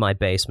see my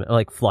basement,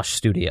 like Flush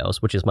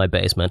Studios, which is my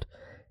basement.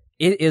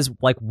 It is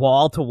like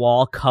wall to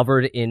wall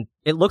covered in,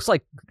 it looks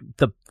like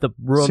the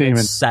room in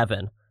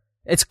Seven.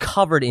 It's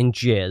covered in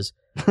jizz.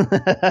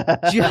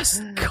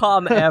 Just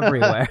come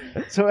everywhere.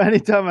 So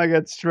anytime I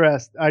get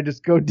stressed, I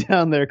just go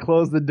down there,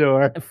 close the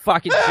door, and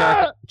fucking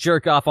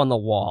jerk off on the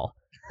wall.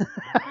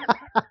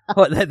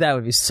 Oh, that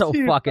would be so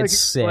fucking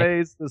sick.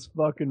 Plays this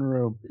fucking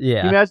room.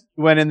 Yeah. You imagine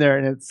you went in there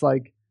and it's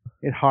like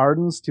it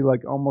hardens to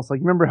like almost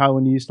like, remember how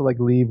when you used to like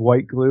leave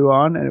white glue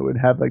on and it would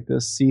have like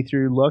this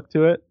see-through look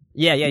to it?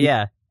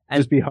 Yeah. And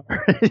just be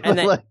hard. And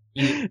then like,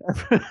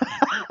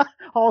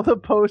 all the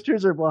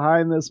posters are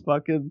behind this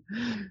fucking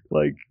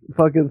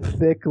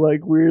thick,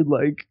 like weird,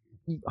 like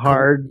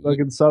hard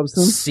fucking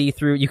substance.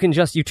 See-through.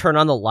 You turn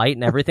on the light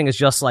and everything is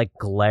just like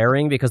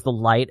glaring because the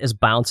light is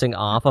bouncing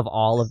off of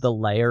all of the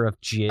layer of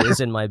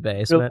jizz in my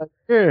basement. Like,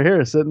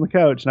 here, sit on the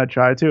couch. And I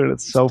try to, and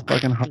it's so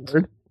fucking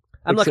hard.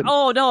 I'm like,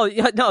 oh, no,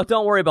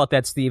 don't worry about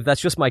that, Steve. That's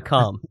just my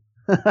cum.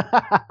 I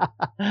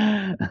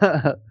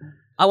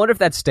wonder if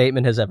that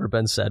statement has ever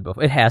been said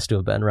before. It has to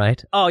have been,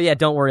 right? Oh, yeah,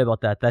 don't worry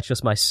about that. That's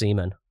just my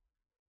semen.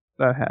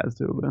 That has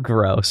to have been.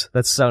 Gross.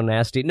 That's so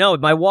nasty. No,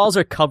 my walls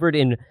are covered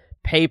in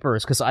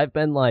papers because I've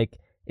been like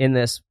in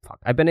this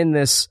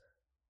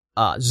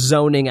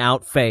zoning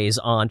out phase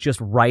on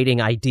just writing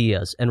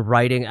ideas and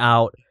writing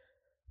out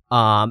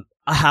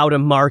how to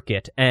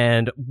market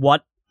and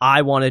what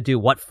I want to do,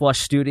 what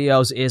Flush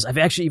Studios is. I've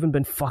actually even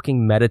been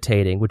fucking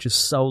meditating, which is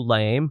so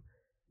lame.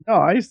 Oh,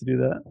 I used to do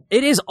that.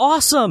 It is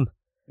awesome.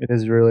 It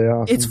is really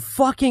awesome. It's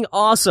fucking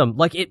awesome.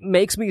 Like, it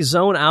makes me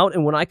zone out,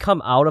 and when I come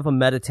out of a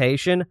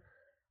meditation,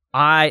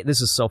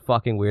 this is so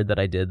fucking weird that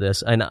I did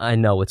this, and I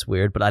know it's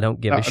weird, but I don't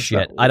give a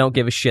shit. I don't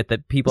give a shit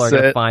that people are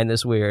going to find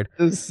this weird.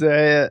 Just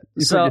say it.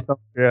 You put your thumb up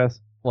your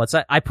ass. What's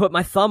that? I put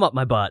my thumb up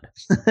my butt.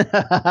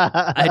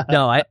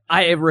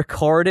 I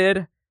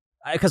recorded,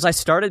 because I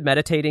started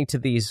meditating to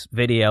these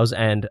videos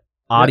and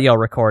audio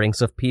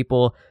recordings of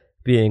people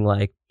being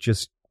like,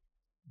 just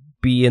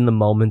be in the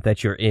moment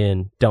that you're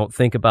in. Don't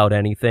think about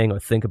anything or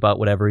think about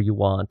whatever you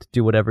want.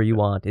 Do whatever you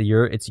want.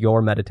 It's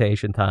your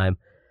meditation time.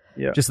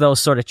 Yeah. Just those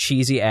sort of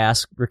cheesy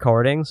ass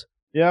recordings.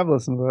 Yeah, I've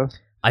listened to those.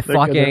 I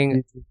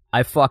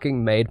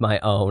fucking made my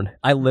own.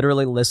 I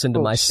literally listened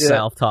to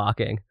myself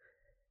talking.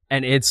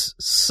 And it's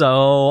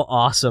so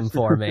awesome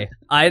for me.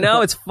 I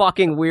know it's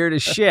fucking weird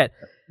as shit.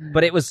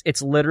 But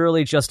it's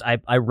literally just,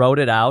 I wrote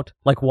it out,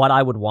 like what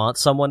I would want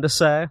someone to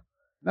say.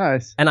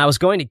 Nice. And I was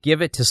going to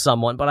give it to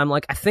someone, but I'm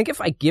like, I think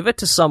if I give it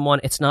to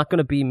someone, it's not going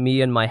to be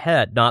me in my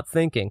head, not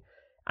thinking.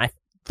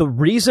 The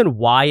reason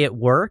why it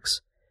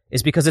works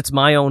is because it's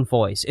my own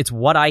voice. It's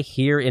what I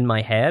hear in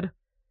my head.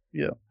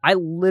 Yeah. I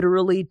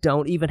literally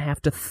don't even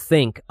have to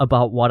think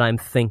about what I'm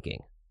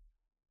thinking.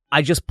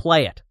 I just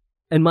play it.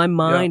 And my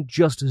mind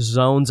just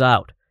zones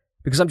out.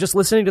 Because I'm just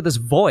listening to this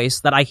voice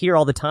that I hear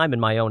all the time in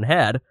my own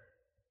head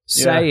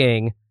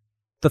saying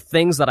the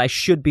things that I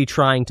should be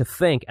trying to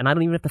think, and I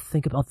don't even have to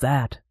think about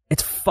that.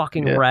 It's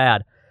fucking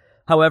rad.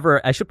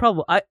 However, I should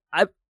probably,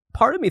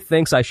 part of me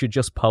thinks I should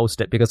just post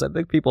it because I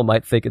think people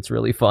might think it's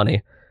really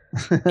funny.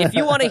 If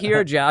you want to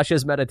hear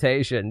Josh's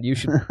meditation, you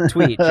should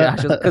tweet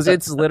Josh's, because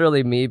it's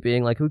literally me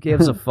being like, who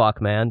gives a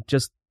fuck, man?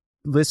 Just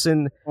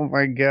listen. Oh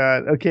my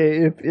god.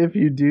 Okay, if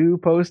you do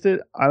post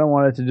it, I don't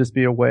want it to just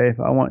be a wave.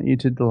 I want you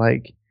to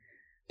like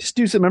just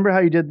do some. Remember how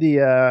you did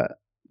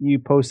you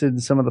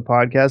posted some of the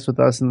podcasts with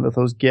us and with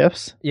those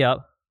GIFs? Yep.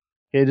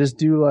 Okay, just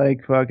do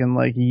like fucking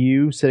like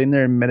you sitting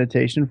there in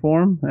meditation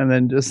form, and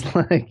then just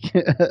like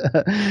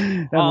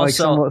and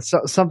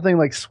something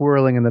like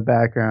swirling in the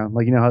background,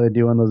 like you know how they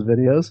do on those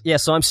videos. Yeah,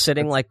 so I'm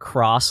sitting like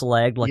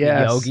cross-legged, like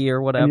a yogi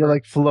or whatever. And you're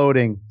like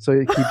floating, so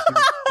it keeps you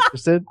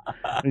interested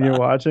when you're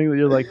watching.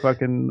 You're like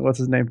fucking what's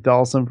his name,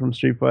 Dhalsim from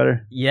Street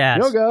Fighter. Yes.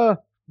 Yoga.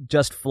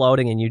 Just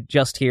floating, and you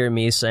just hear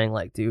me saying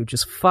like, dude,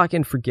 just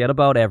fucking forget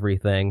about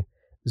everything.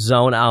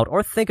 Zone out,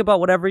 or think about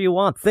whatever you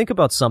want. Think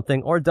about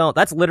something, or don't.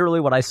 That's literally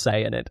what I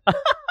say in it.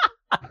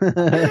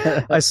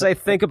 I say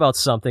think about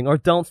something, or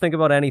don't think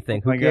about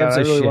anything. Who gives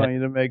a shit? I really want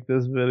you to make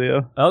this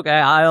video. Okay,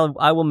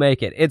 I will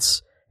make it.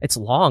 It's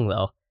long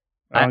though.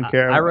 I don't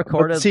care. I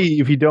recorded. But see,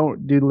 if you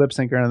don't do lip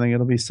sync or anything,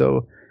 it'll be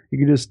so you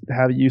can just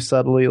have you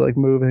subtly like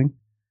moving.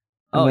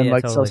 And then,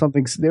 like totally. so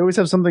something. They always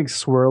have something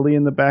swirly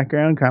in the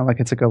background, kind of like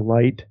it's like a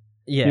light.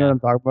 Yeah, You know what I'm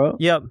talking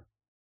about? Yep.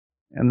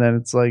 And then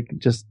it's like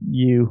just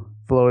you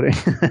floating.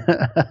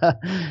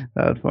 That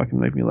would fucking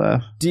make me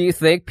laugh. Do you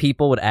think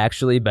people would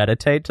actually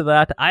meditate to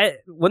that?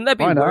 Wouldn't that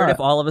be Why weird not? if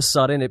all of a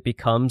sudden it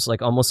becomes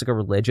like almost like a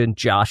religion,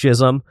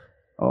 Joshism,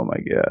 Oh my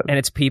god. and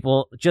it's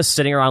people just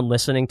sitting around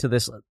listening to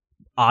this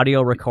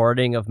audio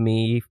recording of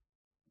me?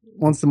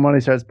 Once the money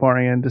starts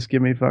pouring in, just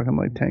give me fucking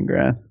like 10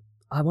 grand.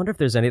 I wonder if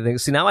there's anything.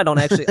 See, now I don't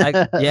actually.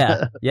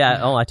 Yeah.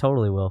 Oh, I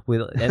totally will.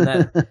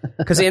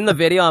 Because in the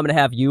video, I'm gonna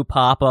have you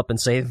pop up and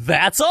say,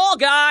 "That's all,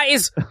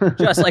 guys,"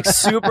 just like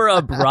super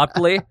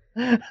abruptly.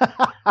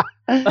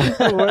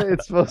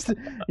 It's supposed to,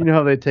 you know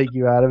how they take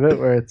you out of it,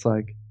 where it's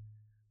like,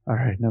 all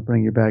right, now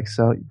bring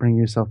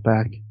yourself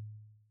back,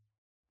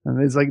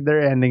 and it's like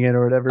they're ending it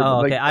or whatever.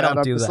 Oh, but okay, like, I don't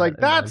I'm do just that. like,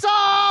 that's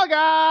all,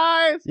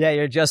 guys. Yeah,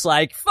 you're just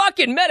like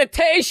fucking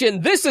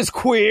meditation. This is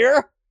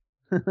queer.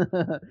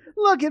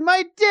 Look at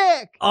my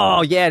dick.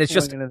 Oh yeah, and it's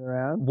just Swinging it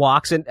around.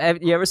 walks in.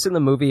 Have you ever seen the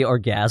movie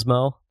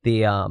Orgasmo?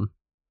 I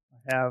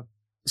have.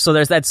 So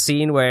there's that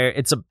scene where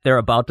they're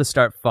about to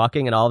start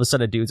fucking, and all of a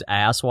sudden a dude's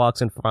ass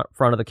walks in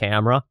front of the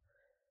camera.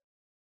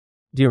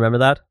 Do you remember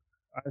that?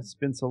 It's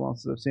been so long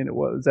since I've seen it.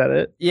 What is that?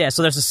 It? Yeah.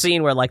 So there's a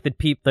scene where like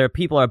their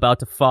people are about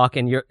to fuck,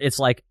 and it's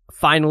like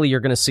finally you're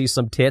gonna see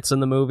some tits in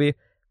the movie,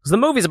 because the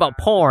movie's about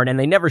porn, and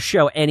they never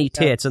show any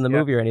tits in the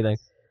movie or anything.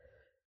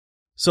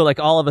 So like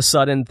all of a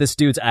sudden this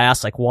dude's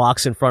ass like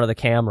walks in front of the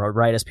camera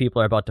right as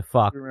people are about to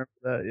fuck. I remember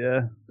that?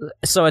 Yeah.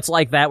 So it's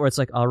like that where it's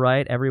like, all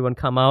right, everyone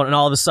come out, and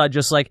all of a sudden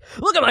just like,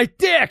 look at my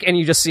dick, and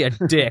you just see a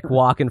dick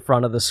walk in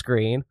front of the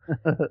screen.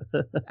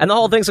 And the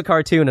whole thing's a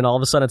cartoon, and all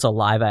of a sudden it's a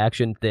live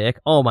action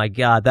dick. Oh my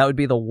god, that would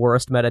be the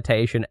worst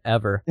meditation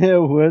ever.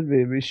 It would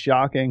be. It'd be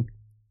shocking.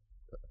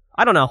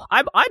 I don't know.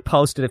 I'd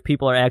post it if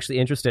people are actually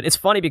interested. It's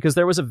funny because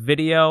there was a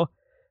video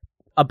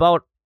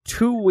about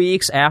 2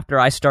 weeks after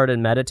I started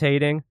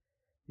meditating.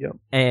 Yep.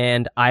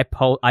 And I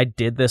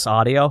did this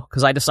audio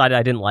because I decided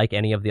I didn't like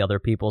any of the other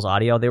people's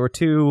audio. They were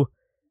too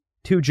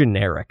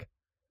generic.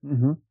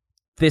 Mm-hmm.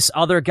 This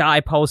other guy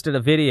posted a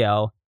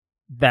video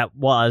that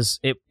was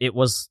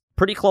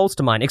pretty close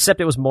to mine, except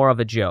it was more of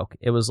a joke.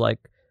 It was like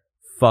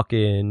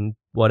fucking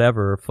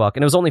whatever, fuck,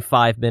 and it was only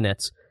 5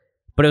 minutes,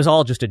 but it was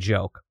all just a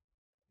joke.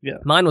 Yeah.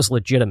 Mine was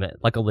legitimate,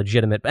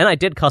 and I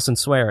did cuss and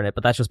swear in it,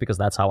 but that's just because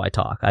that's how I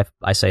talk.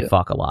 I say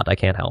fuck a lot. I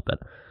can't help it.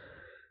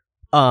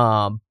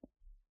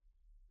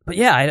 But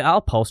yeah,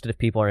 I'll post it if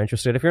people are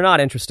interested. If you're not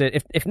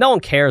interested, if no one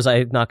cares,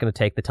 I'm not going to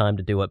take the time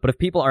to do it. But if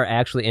people are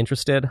actually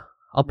interested,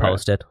 I'll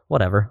post it.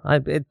 Whatever.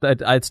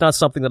 It's not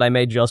something that I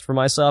made just for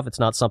myself.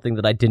 It's not something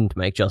that I didn't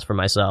make just for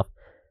myself.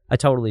 I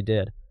totally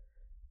did.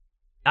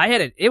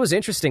 It was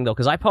interesting though,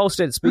 because I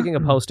posted, speaking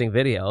of posting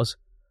videos,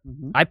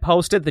 I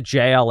posted the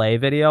JLA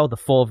video, the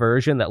full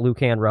version that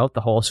Lucan wrote,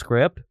 the whole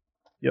script.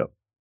 Yep.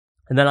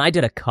 And then I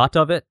did a cut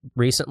of it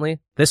recently,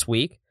 this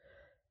week,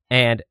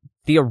 and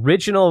the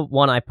original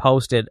one I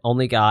posted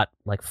only got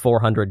like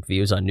 400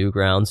 views on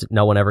Newgrounds.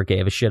 No one ever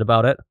gave a shit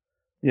about it.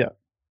 Yeah.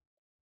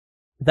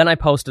 Then I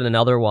posted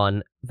another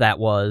one that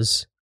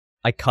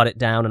I cut it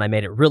down and I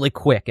made it really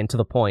quick and to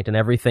the point, and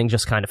everything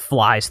just kind of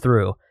flies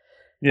through.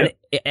 Yeah.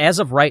 As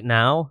of right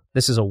now,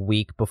 this is a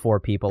week before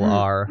people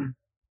are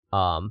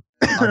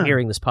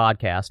hearing this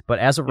podcast, but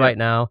as of right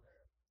now,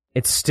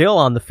 it's still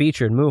on the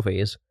featured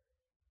movies,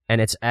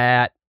 and it's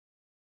at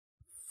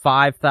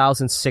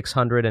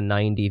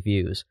 5,690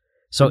 views.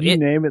 So did you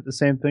name it the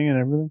same thing and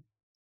everything?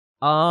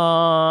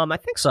 I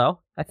think so.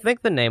 I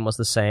think the name was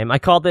the same. I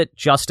called it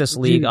Justice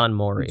League on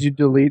Maury. Did you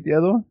delete the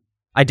other one?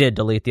 I did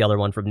delete the other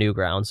one from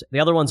Newgrounds. The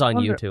other one's on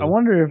YouTube. I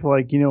wonder if,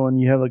 like, you know, when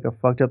you have like a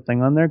fucked up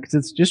thing on there, because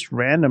it's just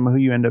random who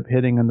you end up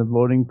hitting in the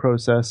voting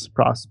process.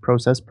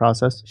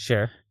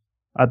 Sure.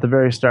 At the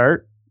very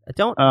start.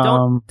 Don't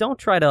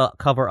try to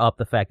cover up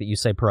the fact that you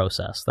say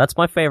process. That's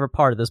my favorite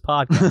part of this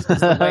podcast.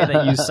 Is the way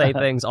that you say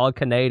things all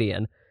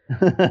Canadian.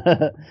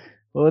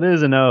 Well, it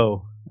is an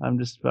O. I'm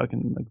just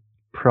fucking like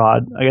I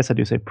guess I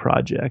do say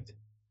project.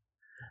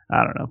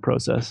 I don't know,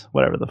 process,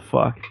 whatever the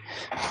fuck.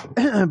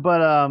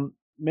 But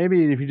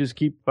maybe if you just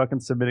keep fucking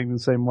submitting the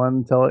same one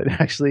until it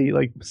actually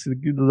like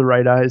the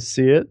right eyes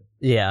see it.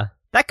 Yeah,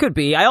 that could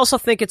be. I also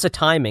think it's a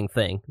timing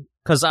thing,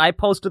 because I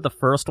posted the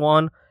first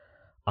one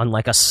on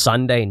like a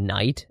Sunday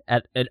night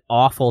at an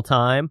awful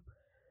time.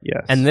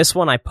 Yes. And this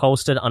one I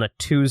posted on a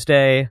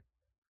Tuesday,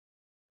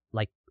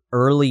 like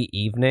early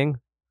evening.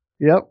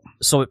 Yep.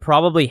 So it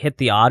probably hit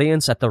the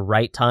audience at the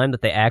right time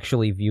that they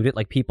actually viewed it.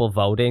 Like people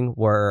voting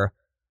were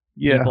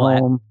at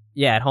home.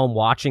 At home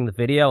watching the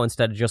video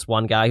instead of just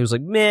one guy who's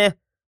like, meh.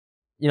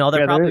 You know,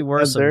 there probably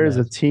were some. There's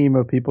a team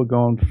of people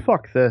going,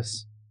 fuck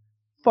this.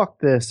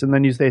 And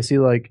then they see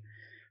like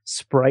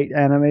sprite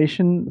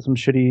animation, some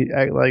shitty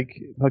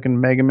like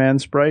fucking Mega Man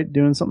sprite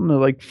doing something. They're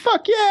like,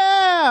 fuck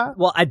yeah!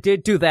 Well, I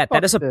did do that.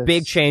 That is a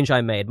big change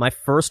I made. My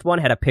first one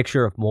had a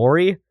picture of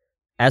Maury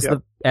as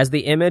the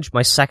image.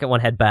 My second one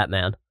had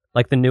Batman.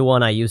 Like the new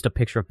one, I used a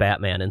picture of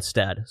Batman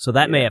instead, so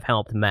that may have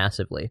helped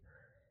massively.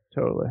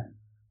 Totally.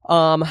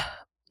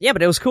 Yeah,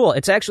 but it was cool.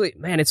 It's actually,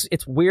 man,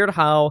 it's weird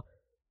how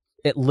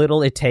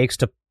little it takes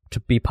to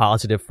be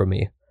positive for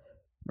me.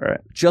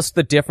 Right. Just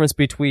the difference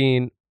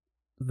between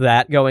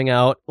that going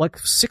out, like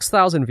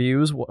 6,000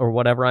 views or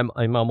whatever.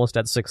 I'm almost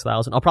at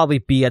 6,000. I'll probably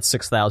be at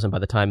 6,000 by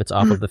the time it's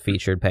off of the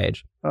featured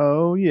page.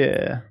 Oh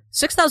yeah.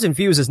 6,000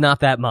 views is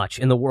not that much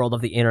in the world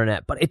of the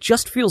internet, but it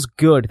just feels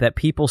good that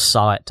people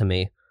saw it to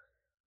me.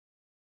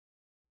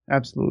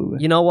 Absolutely.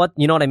 You know what?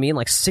 You know what I mean?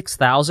 Like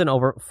 6,000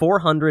 over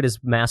 400 is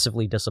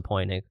massively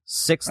disappointing.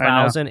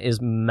 6,000 is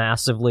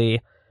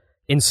massively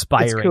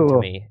inspiring to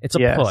me. It's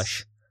a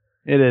push.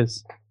 It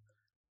is.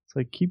 It's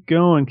like, keep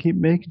going, keep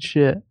making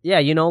shit. Yeah,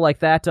 you know, like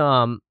that,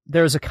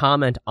 there's a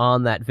comment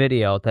on that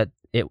video that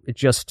it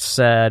just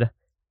said,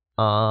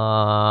 funny,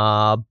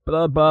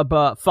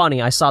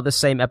 I saw the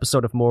same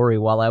episode of Maury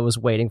while I was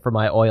waiting for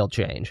my oil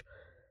change.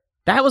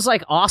 That was,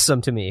 like,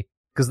 awesome to me,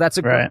 because that's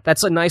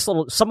a nice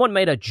little, someone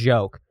made a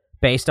joke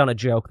based on a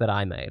joke that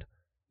I made.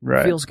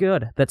 Right. It feels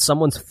good that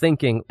someone's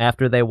thinking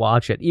after they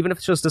watch it, even if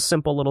it's just a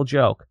simple little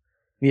joke.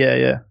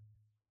 Yeah.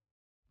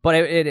 But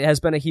it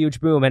has been a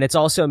huge boom, and it's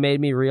also made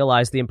me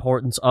realize the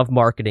importance of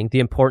marketing, the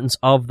importance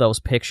of those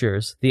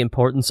pictures, the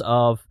importance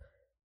of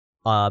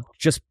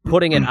just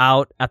putting it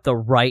out at the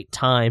right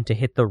time to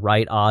hit the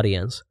right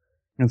audience.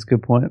 That's a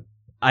good point.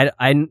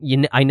 I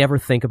never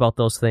think about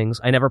those things.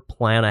 I never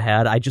plan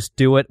ahead. I just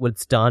do it when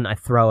it's done. I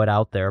throw it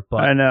out there.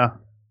 But I know,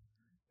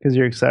 because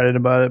you're excited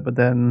about it, but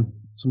then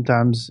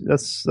sometimes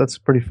that's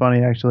pretty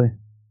funny, actually.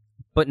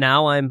 But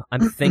now I'm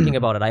thinking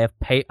about it. I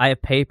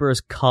have papers,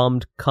 come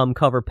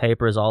cover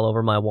papers all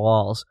over my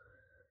walls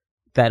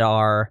that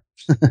are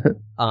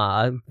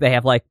they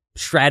have like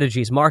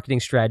strategies, marketing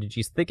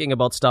strategies, thinking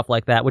about stuff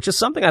like that, which is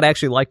something I'd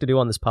actually like to do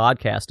on this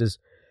podcast, is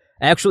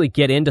actually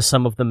get into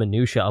some of the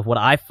minutia of what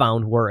I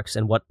found works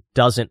and what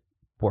doesn't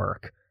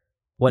work.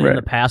 What in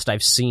the past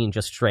I've seen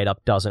just straight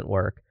up doesn't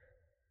work.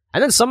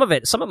 And then some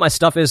of my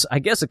stuff is, I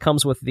guess it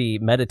comes with the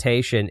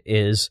meditation,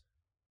 is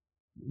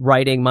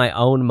writing my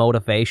own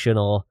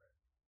motivational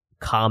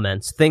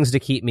comments, things to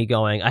keep me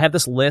going. I have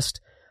this list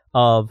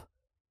of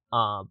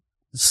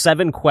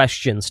 7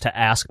 questions to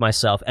ask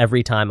myself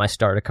every time I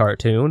start a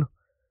cartoon.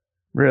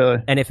 Really?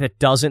 And if it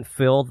doesn't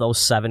fill those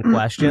 7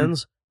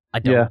 questions,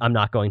 I'm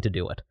not going to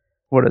do it.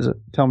 What is it?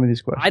 Tell me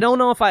these questions. I don't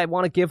know if I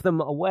want to give them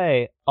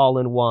away all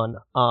in one.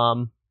 Let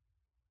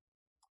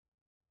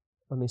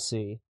me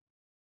see.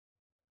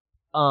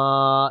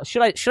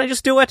 Should I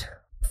just do it?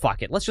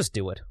 Fuck it, let's just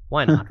do it.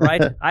 Why not,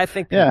 right? I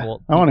think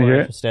people I want to hear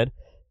interested.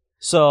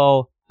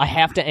 So I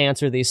have to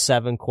answer these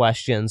 7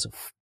 questions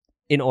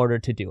in order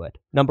to do it.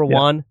 Number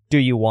 1, do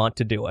you want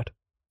to do it?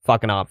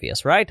 Fucking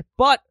obvious, right?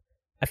 But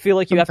I feel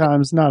like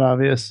sometimes not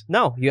obvious.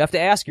 No, you have to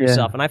ask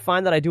yourself, and I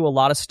find that I do a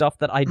lot of stuff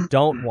that I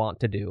don't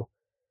want to do.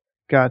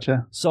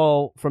 Gotcha.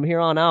 So from here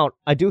on out,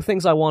 I do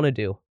things I want to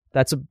do.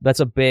 That's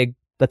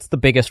the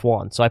biggest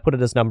one. So I put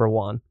it as number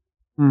 1.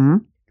 Mm-hmm.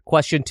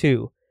 Question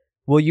 2.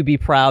 Will you be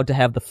proud to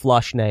have the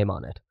Flush name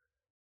on it?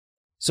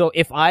 So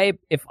if I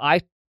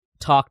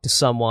talk to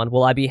someone,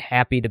 will I be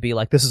happy to be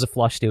like, this is a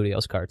Flush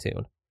Studios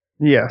cartoon?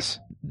 Yes.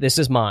 This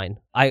is mine.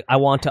 I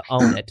want to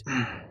own it.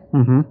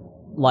 Mm-hmm.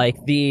 Like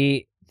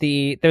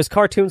there's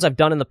cartoons I've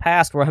done in the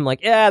past where I'm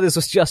like, yeah, this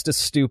was just a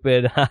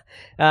stupid,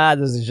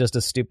 this is just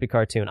a stupid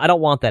cartoon. I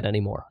don't want that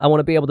anymore. I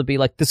want to be able to be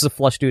like, this is a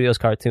Flush Studios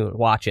cartoon.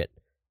 Watch it.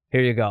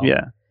 Here you go.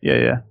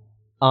 Yeah.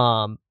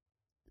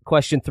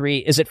 Question 3,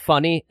 is it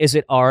funny? Is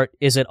it art?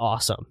 Is it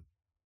awesome?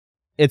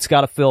 It's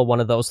got to fill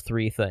one of those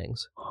 3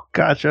 things.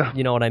 Gotcha.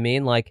 You know what I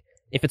mean? Like,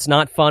 if it's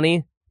not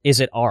funny, is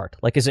it art?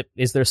 Like,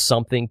 is there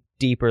something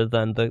deeper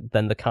than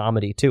the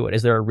comedy to it?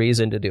 Is there a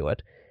reason to do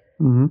it?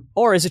 Mm-hmm.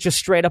 Or is it just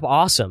straight up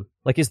awesome?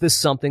 Like, is this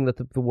something that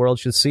the world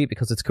should see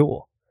because it's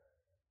cool?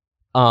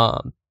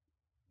 Do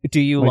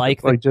you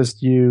like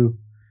just you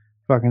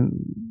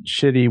fucking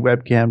shitty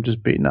webcam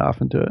just beating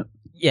off into it?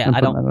 Yeah,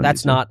 I don't.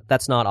 That's not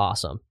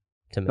awesome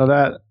to me.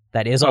 No,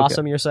 that is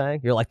awesome. You're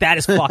saying? You're like, that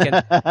is fucking,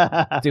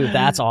 dude.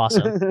 That's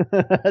awesome,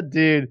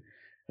 dude.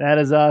 That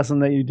is awesome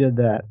that you did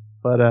that.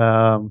 But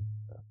I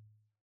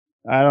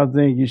don't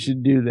think you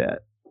should do that.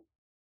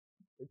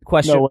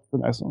 What's the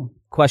next one?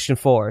 Question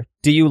 4.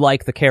 Do you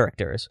like the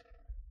characters?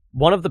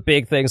 One of the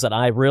big things that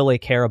I really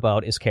care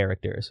about is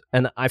characters.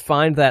 And I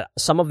find that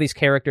some of these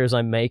characters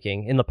I'm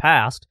making in the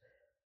past,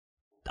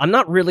 I'm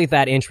not really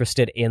that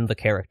interested in the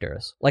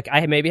characters. Like,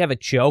 I maybe have a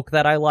joke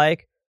that I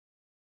like,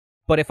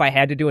 but if I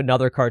had to do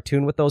another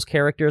cartoon with those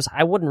characters,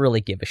 I wouldn't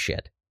really give a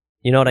shit.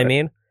 You know what I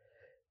mean?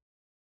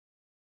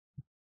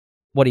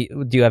 What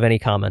do you have any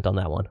comment on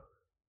that one?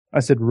 I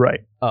said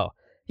right. Oh.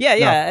 Yeah.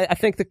 No.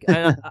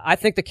 I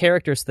think the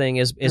characters thing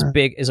is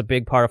a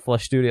big part of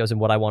Flush Studios and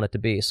what I want it to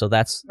be. So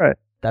that's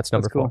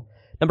number 4. Cool.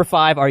 Number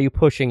 5, are you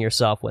pushing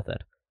yourself with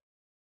it?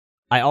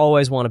 I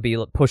always want to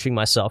be pushing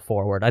myself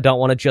forward. I don't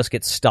want to just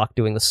get stuck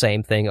doing the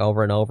same thing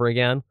over and over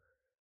again.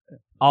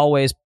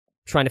 Always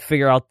trying to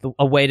figure out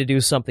a way to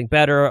do something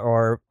better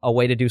or a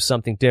way to do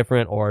something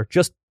different or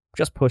just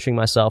pushing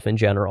myself in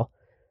general.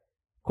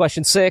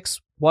 Question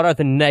 6, what are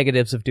the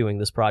negatives of doing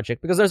this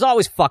project? Because there's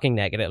always fucking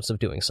negatives of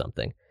doing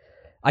something.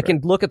 I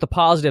can look at the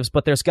positives,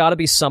 but there's got to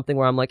be something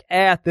where I'm like,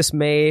 this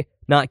may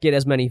not get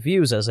as many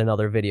views as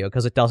another video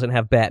because it doesn't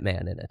have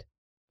Batman in it.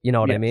 You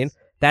know what I mean?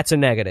 That's a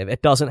negative.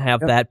 It doesn't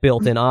have that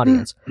built-in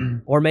audience.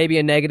 Or maybe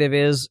a negative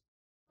is,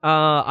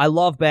 I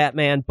love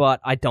Batman,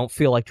 but I don't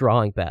feel like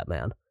drawing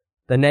Batman.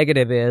 The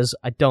negative is,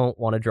 I don't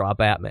want to draw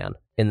Batman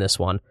in this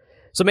one.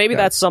 So maybe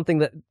that's something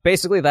that,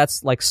 basically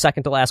that's like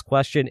second to last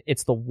question.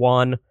 It's the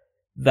one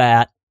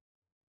that,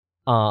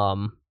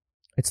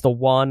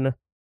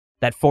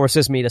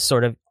 forces me to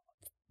sort of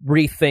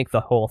rethink the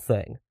whole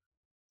thing.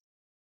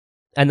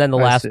 And then the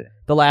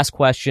last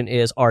question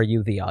is, are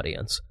you the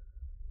audience?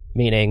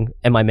 Meaning,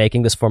 am I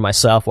making this for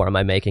myself or am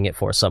I making it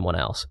for someone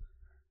else?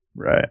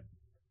 Right.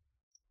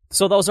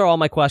 So those are all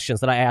my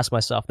questions that I ask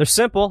myself. They're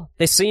simple.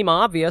 They seem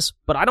obvious,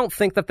 but I don't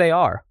think that they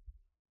are.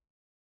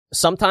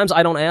 Sometimes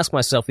I don't ask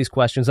myself these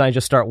questions. I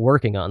just start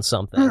working on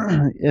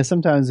something. Yeah,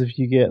 sometimes if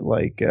you get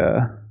like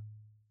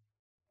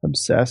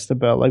obsessed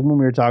about, like when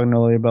we were talking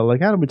earlier about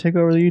like how do we take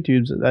over the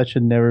YouTubes, that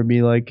should never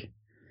be like,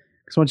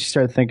 because once you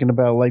start thinking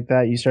about like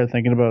that, you start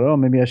thinking about, oh,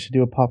 maybe I should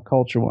do a pop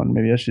culture one.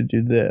 Maybe I should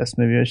do this.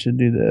 Maybe I should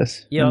do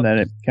this. Yep. And then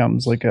it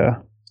becomes like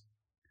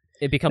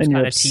it becomes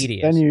kind of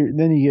tedious.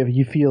 Then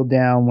you feel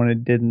down when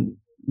it didn't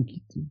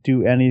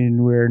do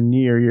anywhere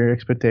near your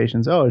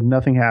expectations. Oh,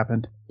 nothing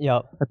happened.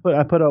 Yep.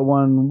 I put out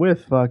one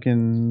with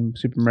fucking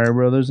Super Mario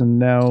Brothers, and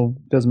now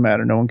it doesn't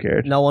matter. No one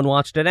cared. No one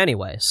watched it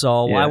anyway.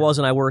 So why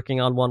wasn't I working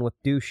on one with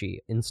Douchey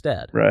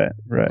instead? Right.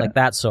 Like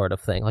that sort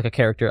of thing. Like a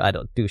character.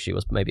 Douchey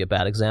was maybe a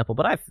bad example,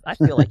 but I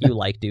feel like you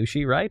like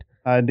Douchey, right?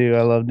 I do.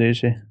 I love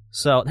Douchey.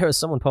 So there was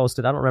someone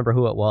posted. I don't remember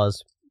who it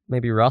was.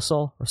 Maybe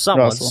Russell or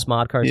someone.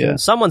 Smod Cartoon. Yeah.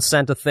 Someone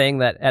sent a thing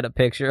that had a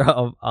picture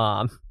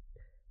of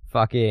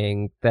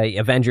fucking the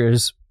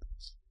Avengers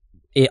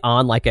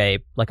on like a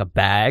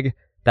bag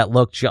that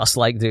looked just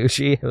like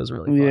Douchey. It was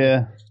really funny.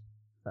 Yeah.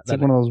 It's like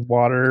one of those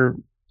water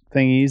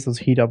thingies, those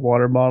heat up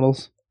water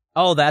bottles.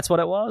 Oh, that's what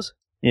it was?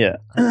 Yeah.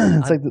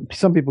 It's like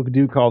some people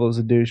do call those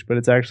a douche, but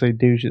it's actually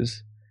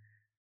douches.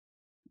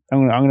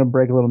 I'm gonna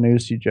break a little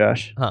news to you,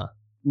 Josh. Huh.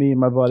 Me and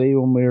my buddy,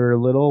 when we were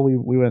little, we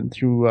went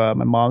through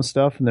my mom's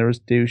stuff, and there was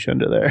douche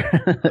under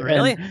there.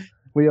 Really?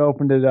 We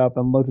opened it up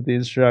and looked at the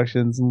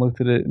instructions and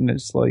looked at it, and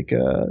it's like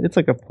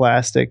a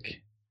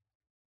plastic.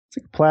 It's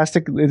like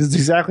plastic. It's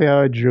exactly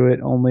how I drew it.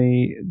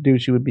 Only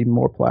douche would be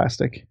more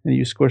plastic, and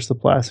you squish the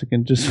plastic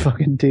and just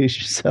fucking douche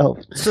yourself.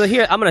 So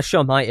here, I'm gonna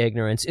show my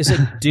ignorance. Is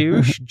it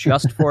douche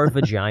just for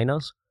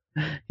vaginas?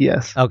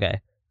 Yes.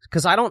 Okay.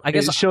 Because I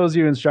guess it shows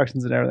you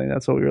instructions and everything.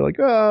 That's what we were like.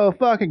 Oh,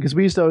 fucking! Because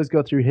we used to always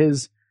go through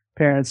his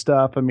parents'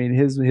 stuff. I mean,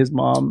 his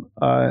mom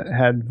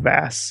had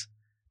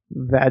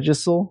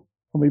vagisil.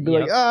 And we'd be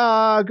like,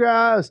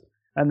 gross.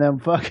 And then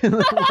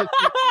fucking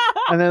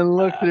and then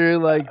look through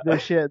like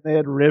this shit. They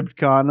had ribbed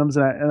condoms.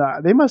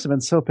 And they must have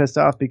been so pissed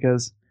off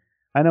because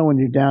I know when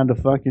you're down to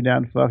fuck, you're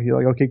down to fuck. You're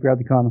like, okay, grab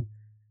the condom.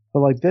 But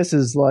like, this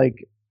is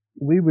like,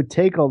 we would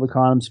take all the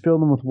condoms, fill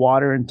them with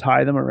water, and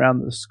tie them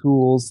around the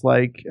schools,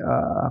 like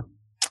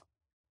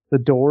the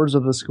doors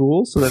of the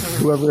school, so that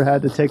whoever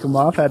had to take them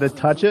off had to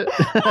touch it.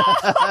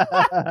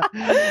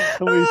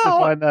 We used to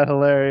find that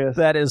hilarious.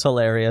 That is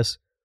hilarious.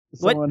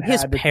 What,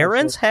 his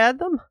parents had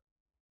them?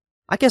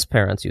 I guess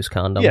parents use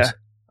condoms. Yeah.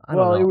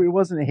 Well, it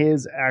wasn't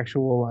his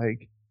actual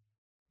like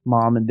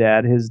mom and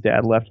dad. His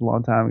dad left a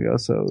long time ago,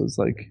 so it was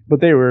like.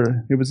 But it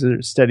was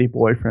a steady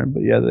boyfriend.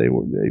 But yeah, they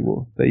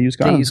use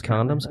condoms. They use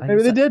condoms.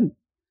 Maybe they didn't.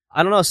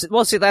 I don't know.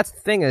 Well, see, that's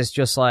the thing is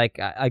just like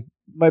I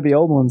might be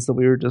old ones that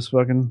we were just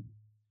fucking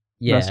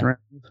messing around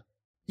with.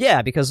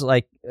 Yeah, because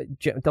like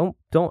don't.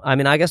 I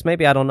mean, I guess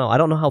maybe I don't know. I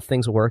don't know how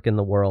things work in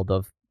the world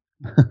of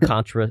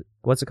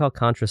what's it called?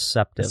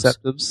 Contraceptives.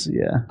 Contraceptives,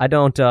 yeah. I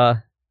don't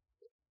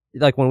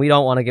like when we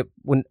don't want to get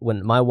when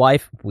my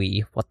wife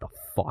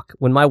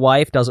when my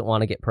wife doesn't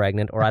want to get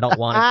pregnant or I don't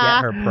want to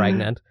get her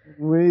pregnant.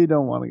 We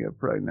don't want to get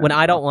pregnant. When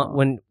I don't want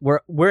when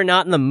we're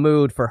not in the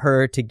mood for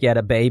her to get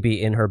a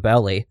baby in her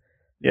belly.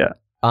 Yeah.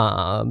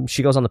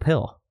 She goes on the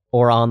pill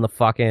or on the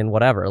fucking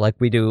whatever. Like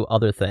we do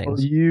other things. Well,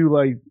 you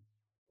like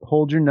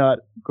hold your nut,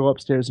 go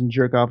upstairs and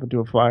jerk off into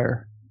a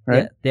fire,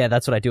 right? Yeah,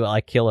 that's what I do.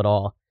 I kill it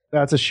all.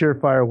 That's a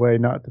surefire way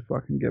not to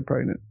fucking get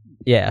pregnant.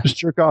 Yeah. Just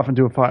jerk off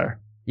into a fire.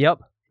 Yep.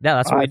 Yeah,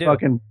 that's what we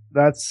do.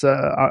 That's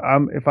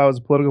if I was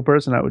a political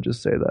person, I would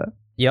just say that.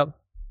 Yep.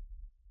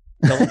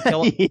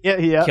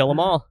 Kill them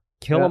all.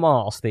 Kill them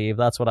all, Steve.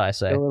 That's what I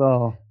say. Kill it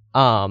all.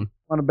 Want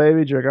a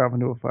baby, jerk off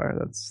into a fire.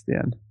 That's the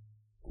end.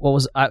 What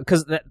was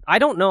because I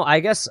don't know. I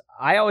guess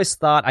I always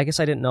thought. I guess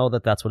I didn't know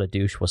that that's what a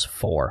douche was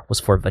for. Was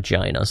for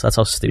vaginas. That's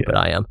how stupid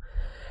I am.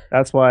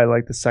 That's why I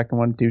like the second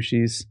one,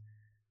 Douchey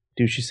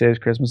Saves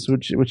Christmas,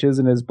 which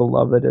isn't as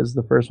beloved as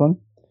the first one.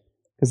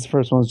 Because the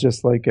first one's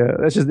just like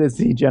it's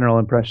the general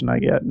impression I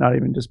get, not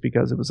even just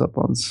because it was up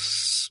on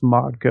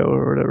Smodco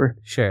or whatever.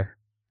 Sure.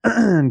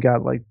 And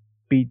got like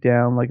beat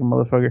down like a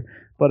motherfucker.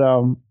 But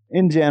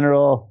in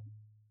general,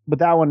 but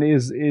that one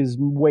is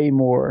way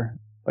more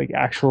like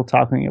actual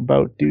talking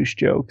about douche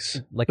jokes.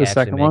 Like the actually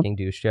second one, making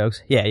douche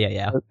jokes.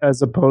 Yeah.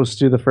 as opposed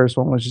to the first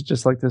one, which is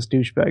just like this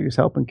douchebag who's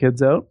helping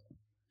kids out.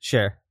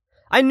 Sure.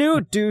 I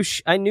knew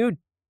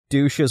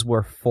douches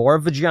were for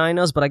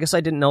vaginas, but I guess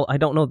I didn't know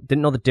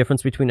the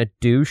difference between a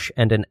douche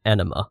and an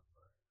enema.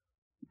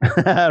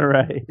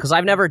 Right. Because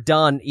I've never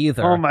done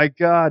either. Oh my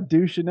god,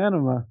 douche and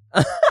enema.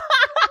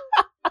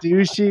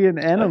 Douchey and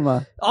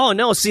enema. Oh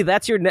no, see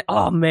that's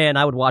oh man,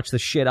 I would watch the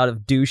shit out of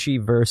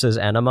douchey versus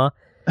enema.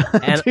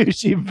 And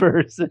Douchey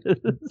versus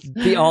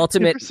the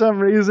ultimate. For some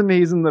reason,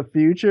 he's in the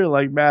future,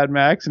 like Mad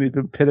Max, and he's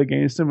been pit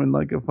against him in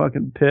like a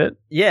fucking pit.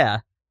 Yeah.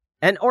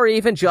 And or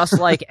even just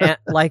like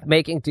like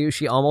making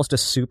douchey almost a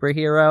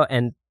superhero,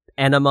 and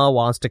enema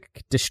wants to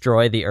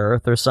destroy the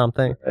earth or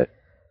something. Right.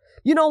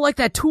 You know, like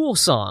that Tool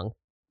song.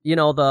 You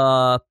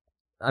know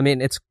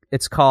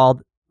it's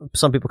called.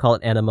 Some people call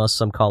it enema,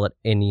 some call it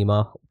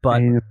enema,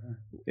 but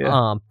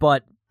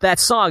but that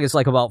song is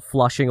like about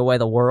flushing away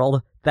the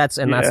world. That's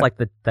like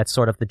that's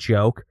sort of the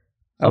joke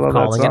of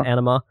calling it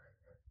enema.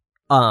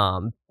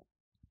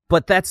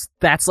 But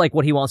that's like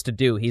what he wants to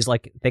do. He's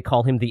like, they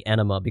call him the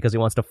enema because he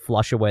wants to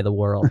flush away the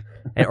world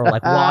or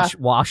like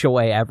wash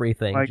away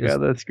everything. My God,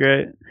 that's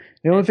great.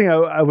 The only thing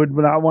I would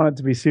not want it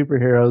to be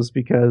superheroes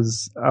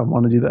because I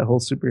want to do that whole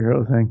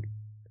superhero thing.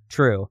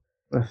 True.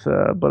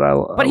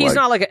 But he's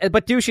not like,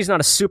 but Douchey's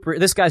not a super,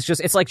 this guy's just,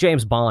 it's like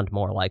James Bond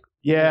more like.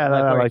 Yeah,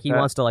 where he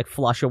wants to like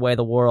flush away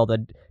the world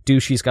and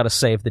Douchey's got to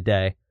save the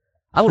day.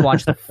 I would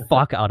watch the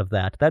fuck out of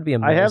that. That'd be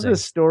amazing. I have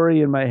this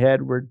story in my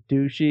head where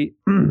Douchey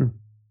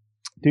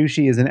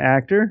is an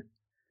actor,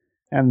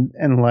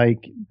 and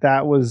like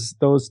that was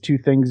those two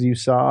things you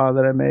saw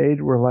that I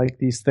made were like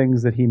these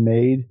things that he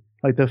made,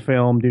 like the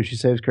film Douchey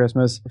Saves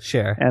Christmas.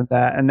 Sure.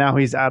 And now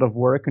he's out of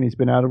work, and he's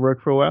been out of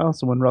work for a while.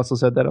 So when Russell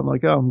said that, I'm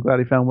like, oh, I'm glad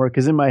he found work.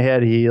 Because in my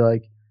head, he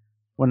like,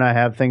 when I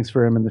have things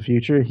for him in the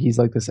future, he's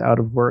like this out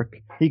of work.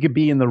 He could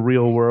be in the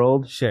real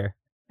world. Sure.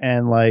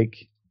 And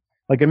like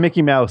a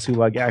Mickey Mouse who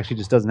like actually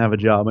just doesn't have a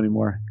job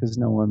anymore because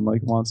no one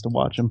like wants to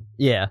watch him.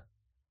 Yeah.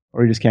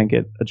 Or he just can't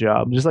get a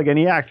job. Just like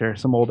any actor.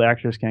 Some old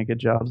actors can't get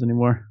jobs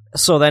anymore.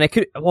 So then it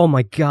could, oh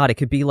my God, it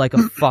could be like a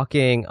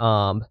fucking,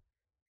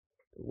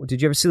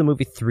 did you ever see the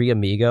movie Three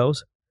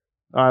Amigos?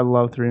 I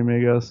love Three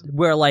Amigos.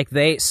 Where like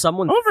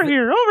over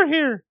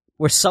here.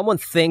 Where someone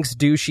thinks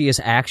Douchey is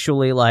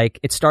actually like,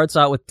 it starts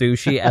out with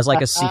Douchey as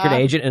like a secret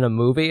agent in a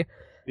movie.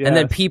 Yes. And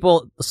then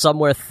people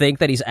somewhere think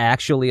that he's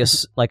actually a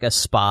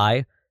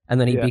spy. And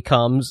then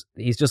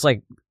he's just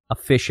like a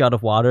fish out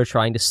of water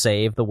trying to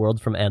save the world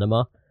from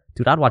enema.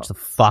 Dude, I'd watch the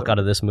fuck out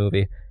of this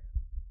movie.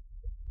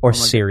 Or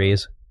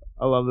series.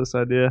 God. I love this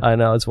idea. I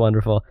know, it's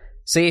wonderful.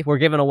 See, we're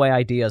giving away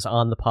ideas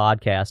on the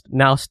podcast.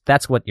 Now,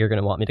 that's what you're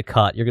going to want me to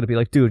cut. You're going to be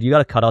like, dude, you got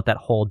to cut out that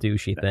whole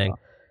Douchey thing.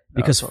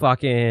 Because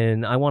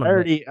fucking, I want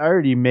to... I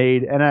already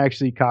made, and I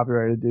actually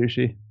copyrighted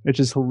Douchey, which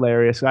is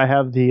hilarious. I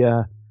have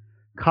the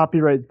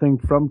copyright thing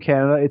from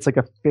Canada. It's like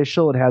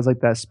official. It has like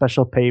that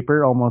special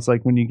paper, almost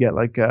like when you get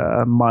like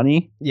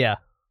money. Yeah.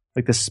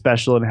 Like the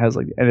special, and it has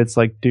like, and it's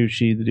like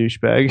Douchey the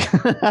Douchebag.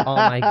 Oh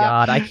my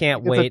God, I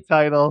can't wait. It's a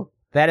title.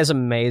 That is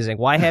amazing.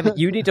 Why haven't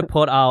you need to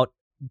put out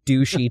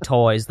Douchey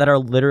toys that are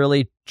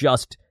literally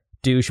just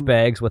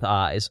douchebags with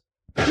eyes?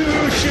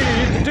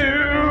 Douchey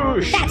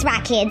douche. That's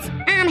right, kids.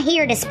 I'm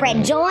here to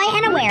spread joy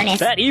and awareness.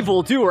 That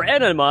evildoer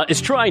enema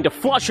is trying to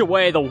flush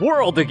away the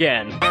world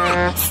again. Son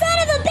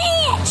of a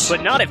bitch!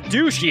 But not if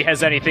Douchey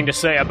has anything to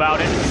say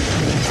about it.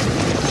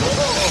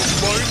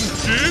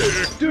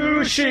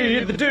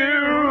 Douchey the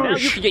douche. Now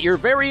you can get your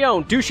very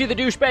own Douchey the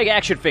Douchebag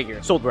action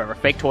figure, sold wherever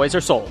fake toys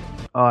are sold.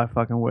 Oh, I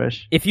fucking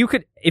wish. If you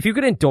could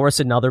endorse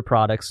another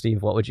product,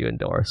 Steve, what would you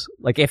endorse?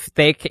 Like if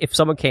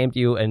someone came to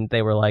you and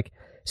they were like,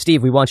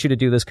 Steve, we want you to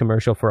do this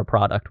commercial for a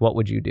product, what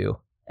would you do?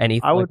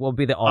 Anything? What would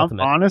be the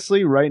ultimate?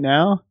 Honestly, right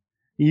now,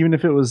 even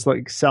if it was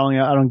like selling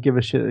out, I don't give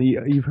a shit.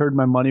 You've heard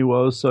my money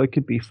woes, so it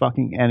could be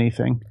fucking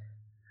anything.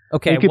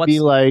 Okay, it could be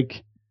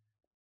like,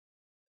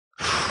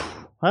 I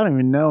don't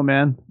even know,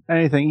 man.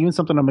 Anything, even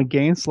something I'm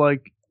against.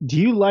 Like, do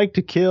you like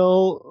to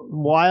kill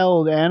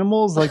wild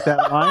animals like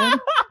that lion?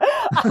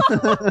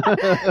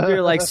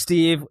 You're like,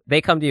 Steve.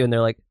 They come to you and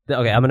they're like,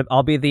 okay,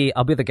 I'll be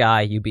the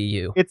guy. You be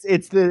you.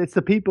 It's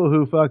the people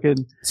who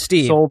fucking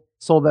Steve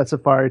sold that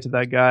safari to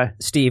that guy.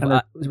 Steve,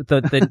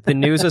 the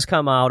news has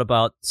come out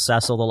about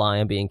Cecil the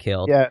lion being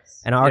killed.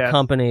 Yes, and our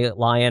company,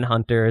 Lion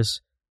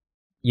Hunters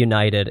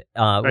United.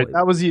 Right,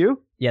 that was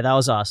you. Yeah, that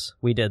was us.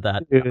 We did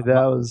that. Dude,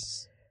 that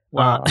was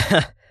wow.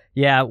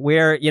 Yeah,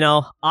 we're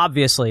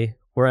obviously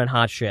we're in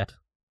hot shit.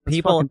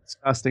 People,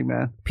 disgusting,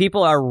 man.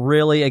 People are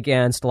really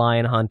against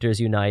Lion Hunters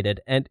United,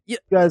 and you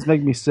guys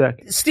make me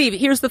sick. Steve,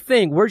 here's the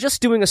thing: we're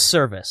just doing a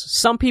service.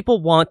 Some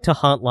people want to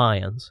hunt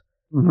lions,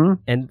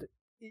 and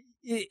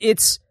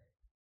it's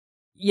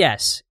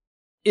yes.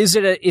 Is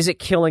it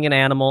killing an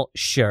animal?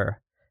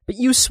 Sure, but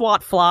you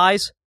swat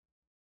flies,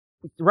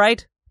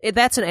 right?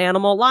 That's an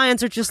animal.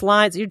 Lions are just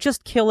lions. You're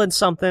just killing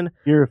something.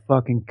 You're a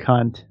fucking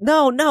cunt.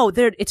 No,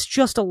 it's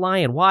just a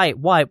lion. Why?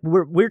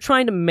 We're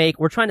trying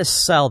to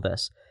sell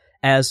this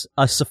as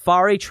a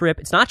safari trip.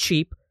 It's not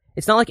cheap.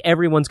 It's not like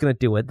everyone's going to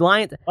do it.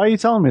 Why are you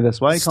telling me this?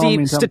 Why are you calling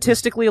me?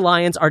 Statistically,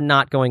 lions are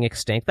not going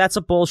extinct. That's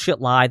a bullshit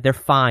lie. They're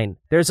fine.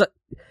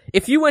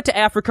 If you went to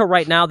Africa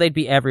right now, they'd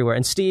be everywhere.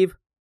 And Steve,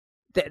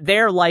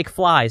 they're like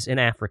flies in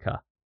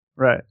Africa.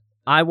 Right.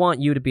 I want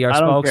you to be our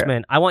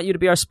spokesman. I want you to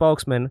be our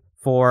spokesman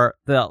for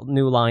the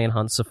new lion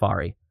hunt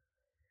safari.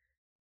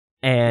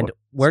 And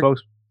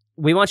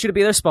we want you to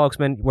be their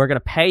spokesman. We're going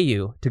to pay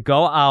you to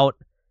go out,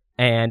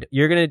 and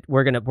we're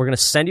going to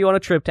send you on a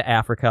trip to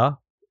Africa.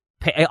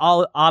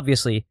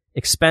 Obviously,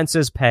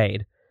 expenses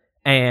paid,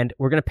 and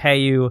we're going to pay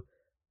you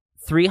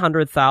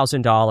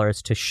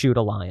 $300,000 to shoot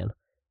a lion.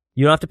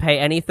 You don't have to pay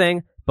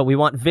anything, but we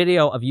want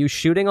video of you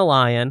shooting a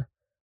lion,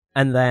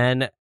 and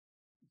then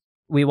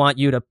we want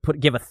you to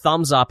give a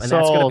thumbs up, and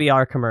that's going to be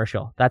our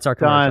commercial. That's our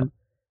commercial.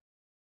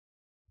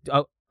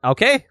 Done. Oh,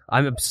 okay,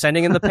 I'm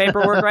sending in the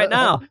paperwork right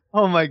now.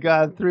 Oh my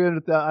God,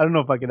 $300,000! I don't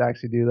know if I could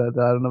actually do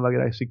that. I don't know if I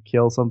could actually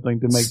kill something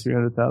to make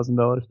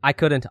 $300,000. I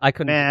couldn't.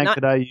 Man,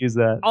 could I use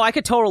that? Oh, I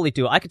could totally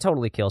do it. I could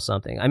totally kill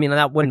something. I mean,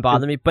 that wouldn't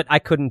bother me, but I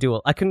couldn't do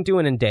it. I couldn't do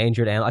an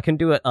endangered animal. I couldn't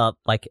do it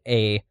like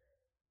an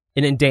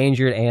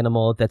endangered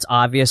animal that's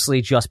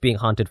obviously just being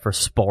hunted for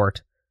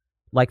sport.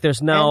 Like,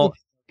 there's no.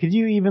 Could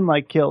you even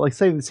like kill? Like,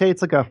 say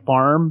it's like a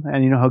farm,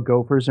 and you know how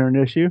gophers are an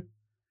issue.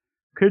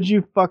 Could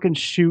you fucking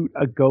shoot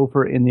a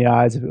gopher in the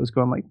eyes if it was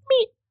going like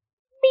meep,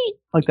 meep,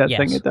 like that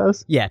thing it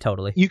does? Yeah,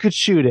 totally. You could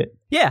shoot it.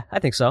 Yeah, I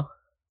think so.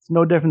 It's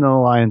no different than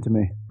a lion to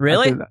me.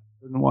 Really? I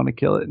wouldn't want to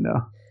kill it,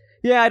 no.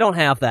 Yeah, I don't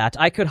have that.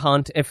 I could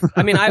hunt if...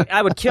 I mean,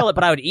 I would kill it,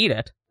 but I would eat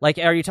it. Like,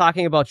 are you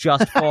talking about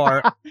just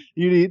for...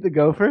 You'd eat the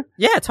gopher?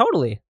 Yeah,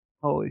 totally.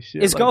 Holy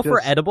shit. Is gopher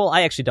edible?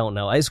 I actually don't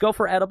know. Is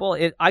gopher edible?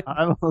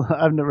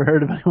 I've never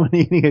heard of anyone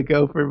eating a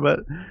gopher, but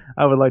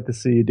I would like to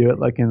see you do it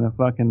like in a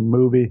fucking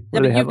movie. Yeah,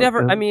 but you've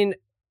never... I mean...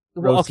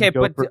 Well, okay,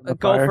 but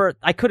gopher,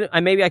 I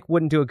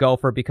wouldn't do a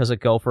gopher because a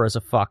gopher is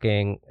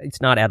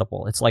it's not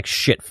edible. It's like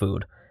shit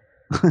food.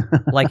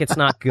 Like, it's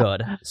not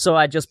good. So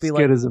I'd just be it's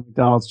like... good as a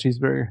McDonald's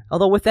cheeseburger.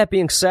 Although, with that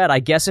being said, I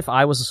guess if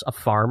I was a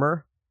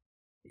farmer...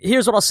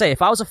 Here's what I'll say.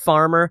 If I was a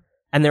farmer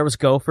and there was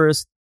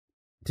gophers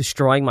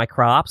destroying my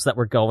crops that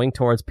were going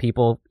towards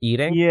people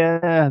eating...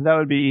 Yeah, that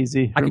would be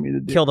easy for me to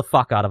do. Kill the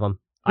fuck out of them.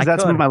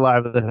 That's my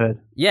livelihood.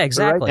 Yeah,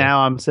 exactly. But right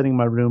now, I'm sitting in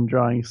my room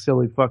drawing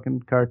silly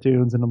fucking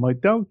cartoons, and I'm like,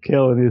 don't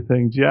kill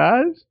anything,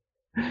 Josh.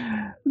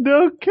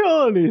 Don't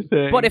kill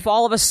anything. But if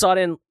all of a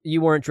sudden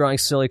you weren't drawing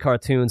silly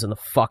cartoons and the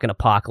fucking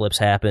apocalypse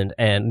happened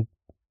and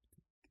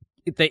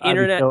the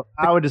internet...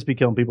 I would just be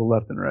killing people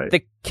left and right.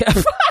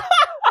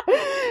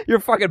 Your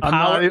fucking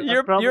power,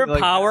 your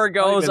power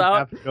goes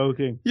out.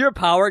 Your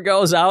power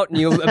goes out, and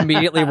you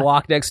immediately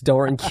walk next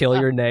door and kill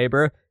your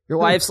neighbor. Your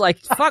wife's like,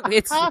 "Fuck!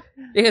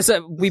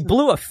 We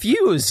blew a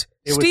fuse,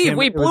 Steve.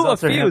 We blew a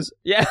fuse."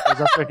 Yeah, it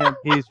was also him.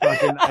 He's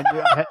fucking.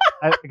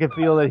 I could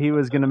feel that he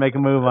was going to make a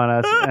move on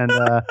us, and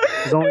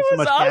there's only so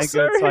much canned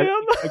goods. So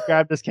I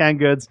grabbed his canned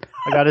goods.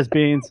 I got his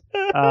beans.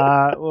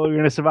 We're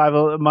going to survive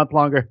a month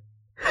longer.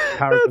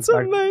 That's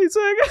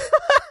amazing.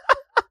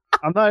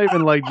 I'm not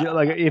even like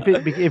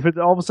if it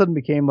all of a sudden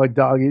became like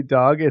dog eat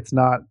dog, it's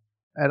not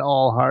at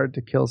all hard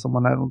to kill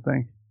someone. I don't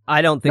think.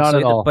 I don't think not so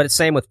at either. all. But it's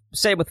same with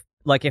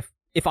like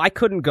if I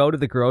couldn't go to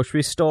the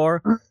grocery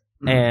store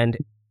and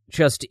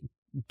just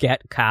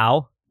get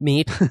cow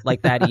meat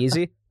like that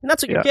easy, and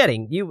that's what you're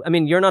getting.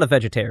 You're not a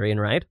vegetarian,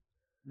 right?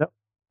 No.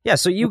 Yeah,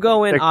 so you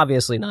go in,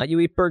 obviously not.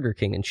 You eat Burger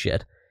King and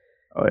shit.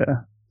 Oh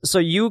yeah. So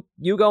you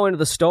go into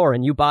the store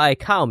and you buy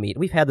cow meat.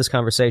 We've had this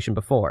conversation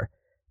before.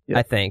 Yep.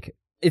 I think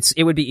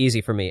it would be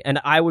easy for me, and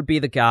I would be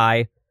the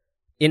guy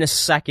in a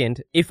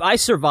second if I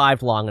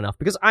survived long enough,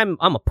 because I'm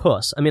a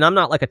puss. I mean, I'm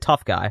not like a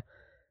tough guy.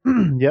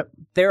 Yep.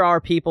 There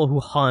are people who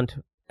hunt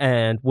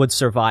and would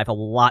survive a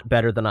lot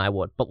better than I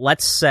would. But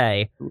let's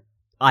say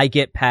I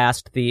get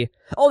past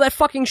that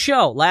fucking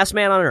show, Last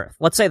Man on Earth.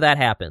 Let's say that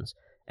happens.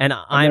 And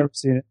I've never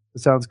seen it.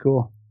 It sounds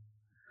cool.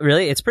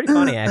 Really? It's pretty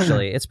funny,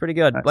 actually. It's pretty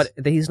good. Nice.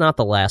 But he's not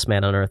the last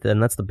man on Earth,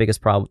 and that's the biggest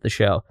problem with the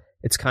show.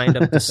 It's kind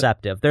of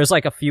deceptive. There's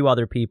like a few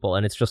other people,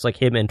 and it's just like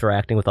him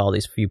interacting with all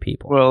these few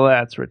people. Well,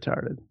 that's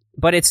retarded.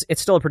 But it's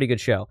still a pretty good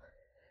show.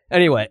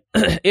 Anyway,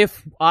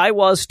 if I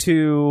was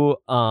to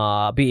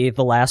be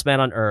the last man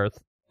on Earth,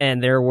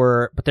 and there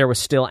were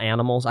still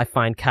animals, I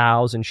find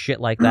cows and shit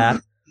like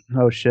that.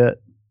 Oh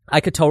shit! I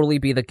could totally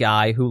be the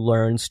guy who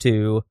learns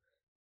to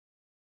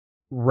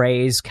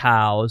raise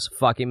cows,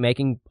 fucking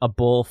making a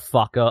bull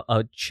fuck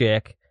a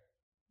chick,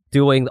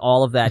 doing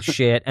all of that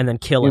shit, and then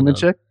killing Human them.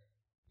 Chick?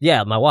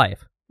 Yeah, my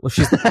wife. Well,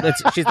 she's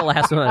the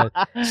last one.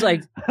 She's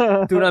like,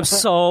 dude, I'm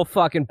so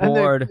fucking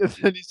bored. And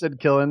then you said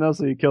killing them,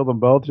 so you killed them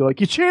both. You're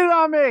like, you cheated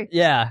on me.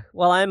 Yeah.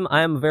 Well, I'm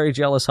a very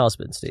jealous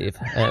husband, Steve.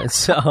 And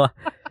so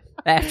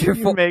after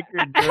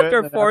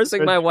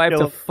forcing my wife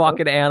to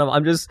fuck an animal,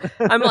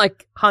 I'm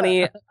like,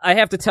 honey, I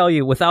have to tell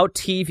you, without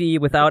TV,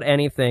 without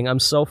anything, I'm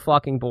so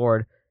fucking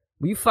bored.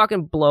 Will you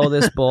fucking blow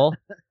this bull?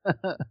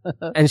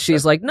 And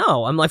she's like,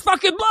 no. I'm like,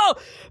 fucking blow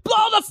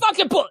the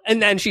fucking bull.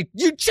 And then you cheated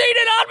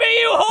on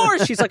me, you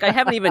whore. She's like, I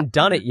haven't even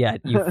done it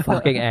yet, you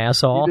fucking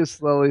asshole. You just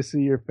slowly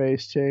see your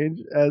face change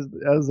as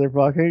they're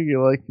fucking.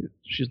 You're like,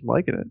 she's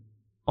liking it.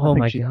 Oh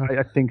my God.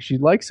 I think she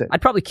likes it.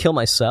 I'd probably kill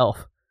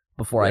myself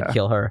before I'd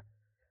kill her.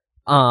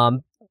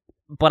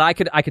 But I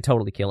could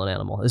totally kill an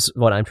animal, is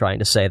what I'm trying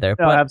to say there.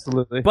 No,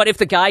 absolutely. But if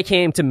the guy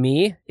came to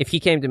me,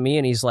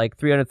 and he's like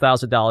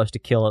 $300,000 to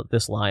kill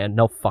this lion,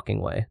 no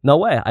fucking way. No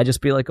way. I'd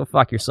just be like, go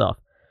fuck yourself.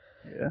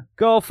 Yeah.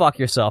 Go fuck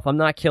yourself. I'm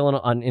not killing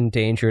an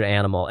endangered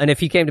animal. And if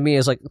he came to me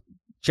as like,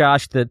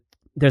 Josh,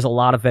 there's a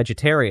lot of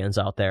vegetarians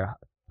out there.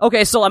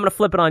 Okay, so I'm going to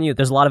flip it on you.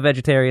 There's a lot of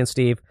vegetarians,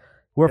 Steve.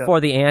 We're for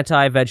the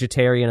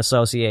Anti-Vegetarian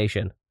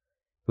Association.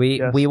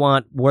 We're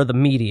the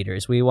meat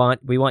eaters. We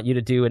want you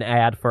to do an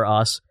ad for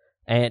us.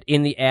 And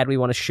in the ad, we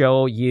want to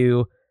show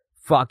you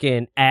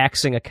fucking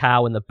axing a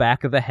cow in the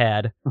back of the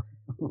head,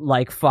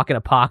 like fucking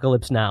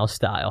Apocalypse Now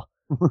style.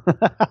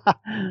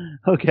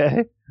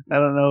 Okay. I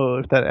don't know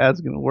if that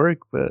ad's going to work,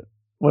 but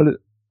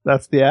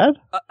that's the ad?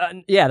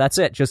 Yeah, that's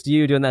it. Just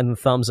you doing that and the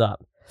thumbs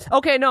up.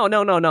 Okay, no.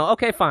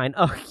 Okay, fine.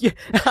 Oh, yeah.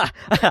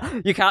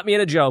 You caught me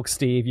in a joke,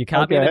 Steve. You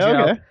caught me in a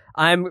joke. Okay.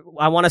 I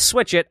want to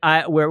switch it.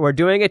 We're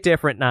doing it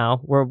different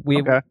now.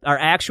 Our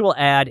actual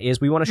ad is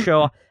we want to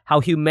show how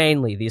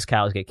humanely these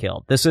cows get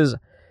killed. It's a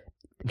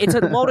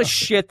load of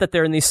shit that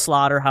they're in these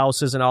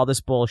slaughterhouses and all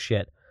this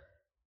bullshit.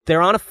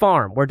 They're on a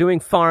farm. We're doing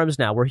farms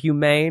now. We're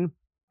humane.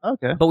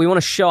 Okay. But we want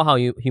to show how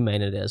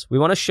humane it is. We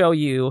want to show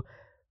you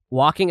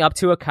walking up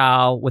to a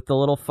cow with the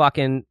little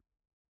fucking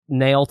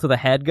nail to the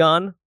head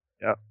gun.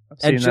 Yeah. I've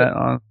seen that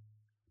on.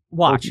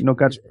 Watch. No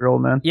guts for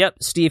old man. Yep,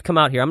 Steve, come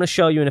out here. I'm going to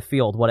show you in a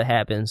field what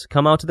happens.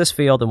 Come out to this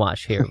field and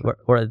watch. Here.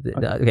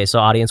 Okay, so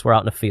audience, we're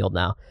out in a field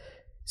now.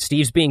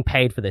 Steve's being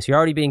paid for this. You're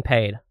already being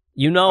paid.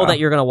 You know that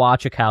you're going to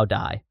watch a cow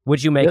die.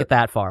 Would you make it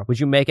that far? Would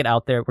you make it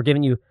out there? We're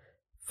giving you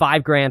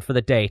 $5,000 for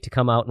the day to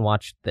come out and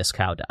watch this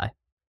cow die.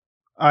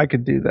 I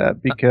could do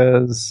that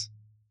because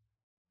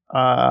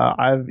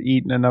I've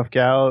eaten enough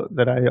cow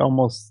that I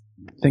almost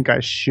think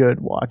I should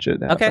watch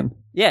it happen. Okay.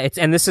 Yeah,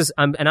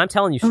 I'm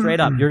telling you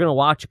straight up, you're going to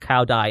watch a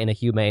cow die in a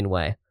humane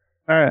way.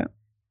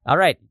 All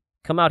right.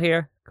 Come out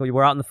here.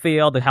 We're out in the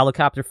field. The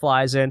helicopter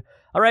flies in.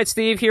 All right,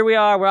 Steve, here we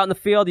are. We're out in the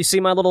field. You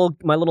see my little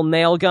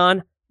nail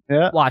gun?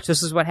 Yeah. Watch,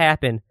 this is what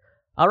happened.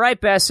 All right,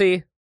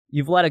 Bessie,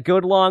 you've led a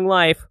good long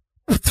life.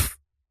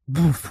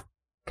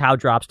 Cow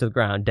drops to the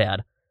ground,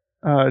 dead.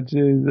 Oh,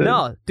 Jesus.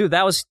 No, dude,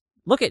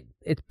 look at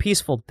it's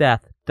peaceful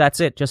death. That's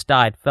it, just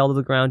died. Fell to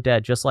the ground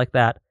dead, just like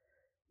that.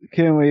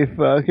 Can we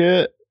fuck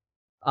it?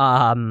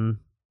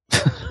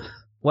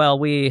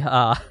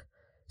 Well,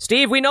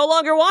 Steve, we no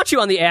longer want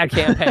you on the ad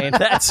campaign.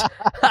 That's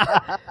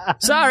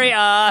sorry.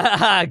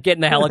 Get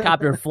in the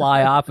helicopter and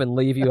fly off and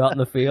leave you out in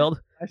the field.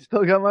 I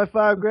still got my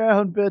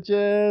 $5,000,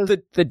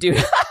 bitches. The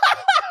dude.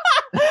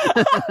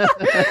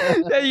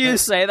 You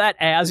say that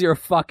as you're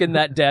fucking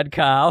that dead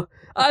cow.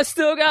 I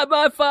still got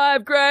my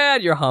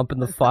 $5,000. You're humping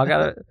the fuck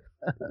out of it.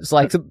 It's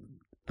like the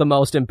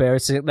most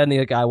embarrassing. Then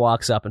the guy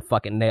walks up and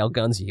fucking nail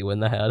guns you in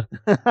the head.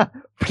 It has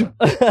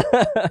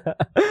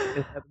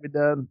to be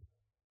done.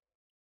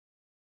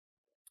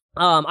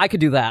 I could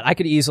do that. I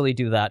could easily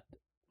do that.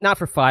 Not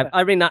for $5.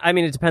 I mean,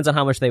 it depends on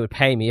how much they would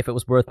pay me if it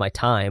was worth my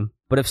time.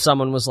 But if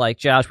someone was like,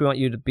 Josh, we want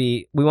you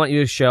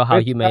to show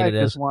how humane it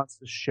is. Just wants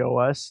to show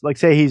us, like,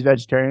 say he's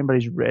vegetarian, but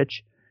he's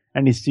rich,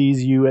 and he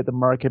sees you at the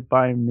market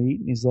buying meat,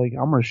 and he's like,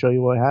 I'm going to show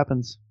you what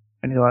happens.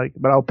 And you're like,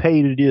 but I'll pay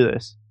you to do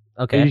this.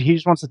 Okay. He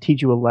just wants to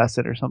teach you a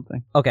lesson or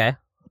something. Okay.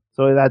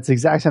 So that's the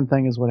exact same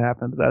thing as what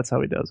happened, but that's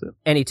how he does it.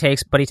 And he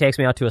takes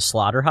me out to a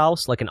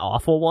slaughterhouse, like an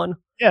awful one.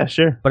 Yeah,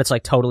 sure. But it's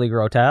like totally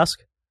grotesque.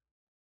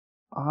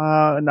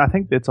 And I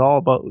think it's all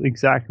about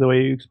exactly the way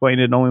you explained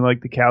it. Only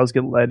like the cows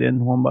get led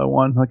in one by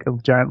one, like a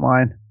giant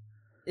line.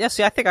 Yeah,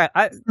 see, I think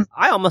I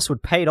almost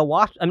would pay to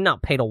watch. I'm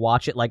not pay to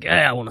watch it. Like,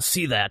 I want to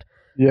see that.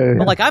 Yeah.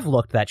 But like, I've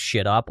looked that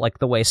shit up, like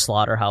the way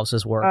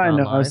slaughterhouses work. I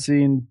know. Online. I've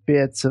seen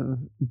bits of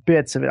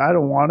it. I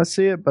don't want to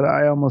see it, but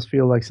I almost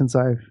feel like since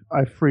I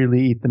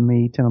freely eat the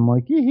meat, and I'm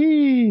like,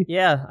 hee.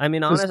 Yeah, I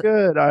mean, honestly, it's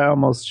good. I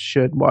almost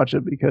should watch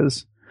it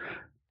because.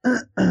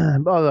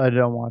 Although I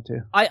don't want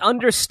to. I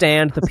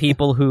understand the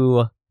people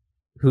who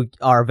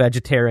are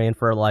vegetarian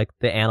for like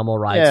the animal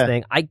rights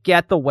thing. I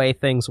get the way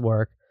things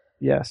work.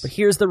 Yes. But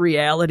here's the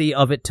reality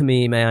of it to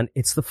me, man.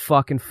 It's the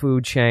fucking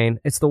food chain.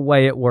 It's the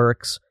way it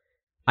works.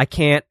 I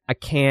can't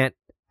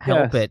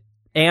help it.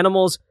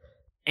 Animals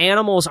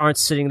aren't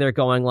sitting there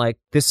going like,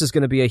 this is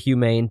going to be a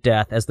humane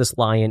death as this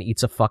lion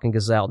eats a fucking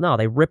gazelle. No,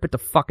 they rip it to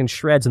fucking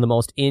shreds in the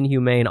most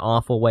inhumane,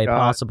 awful way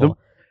possible.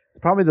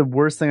 Probably the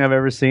worst thing I've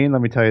ever seen.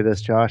 Let me tell you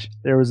this, Josh.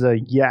 There was a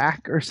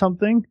yak or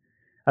something.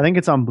 I think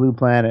it's on Blue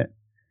Planet.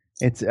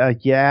 It's a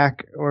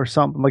yak or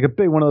something, like a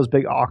big one of those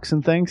big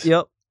oxen things.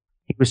 Yep.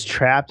 He was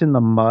trapped in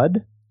the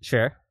mud.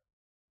 Sure.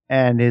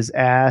 And his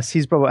ass,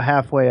 he's probably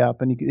halfway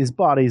up, and his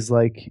body's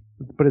like,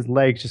 but his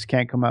legs just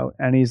can't come out.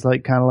 And he's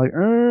like, kind of like,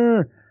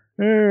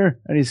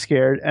 and he's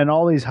scared, and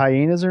all these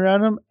hyenas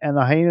around him, and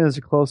the hyenas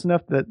are close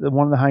enough that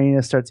one of the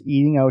hyenas starts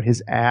eating out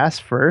his ass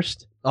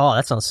first. Oh,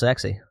 that sounds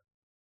sexy.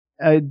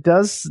 It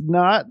does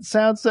not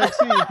sound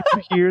sexy. You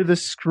can hear the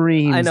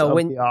screams. I know of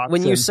when the oxen.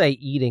 when you say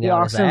eating the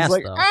out his oxen's ass,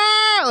 like though.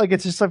 like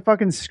it's just like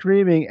fucking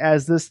screaming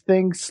as this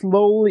thing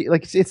slowly,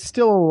 like it's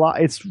still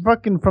alive. It's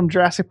fucking from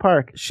Jurassic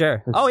Park.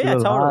 Sure. It's Oh yeah,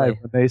 still alive totally.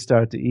 when they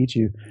start to eat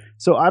you.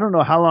 So I don't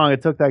know how long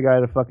it took that guy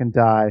to fucking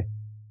die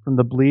from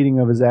the bleeding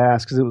of his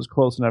ass because it was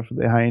close enough for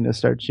the hyena to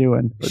start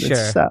chewing. But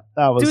Sure. that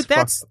was Dude,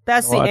 that's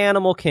the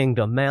animal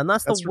kingdom, man.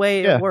 That's the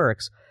way it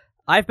works.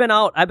 I've been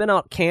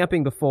out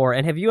camping before,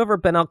 and have you ever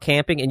been out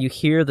camping and you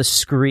hear the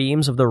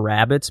screams of the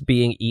rabbits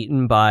being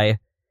eaten by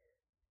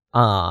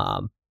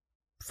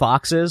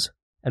foxes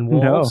and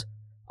wolves? No.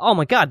 Oh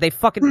my god, they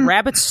fucking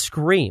rabbits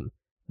scream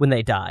when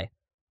they die.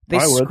 They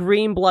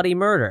scream bloody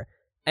murder.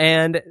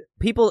 And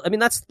people, I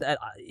mean,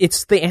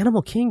 it's the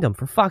animal kingdom,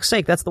 for fuck's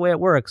sake. That's the way it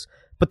works.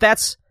 But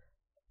that's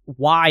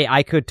why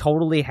I could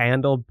totally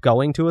handle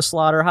going to a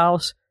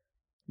slaughterhouse.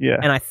 Yeah.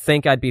 And I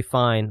think I'd be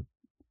fine.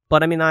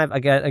 But I mean, I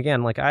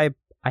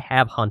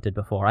have hunted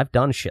before. I've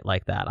done shit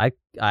like that.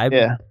 I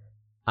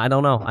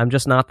don't know. I'm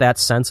just not that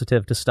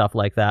sensitive to stuff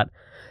like that.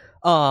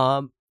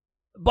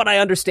 But I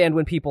understand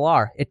when people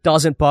are. It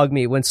doesn't bug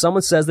me. When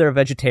someone says they're a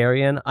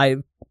vegetarian, I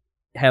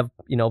have,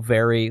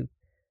 very,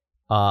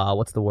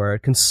 what's the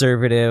word?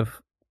 Conservative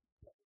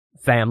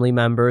family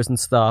members and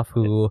stuff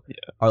who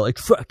are like,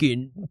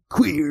 fucking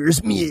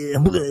queers, yeah.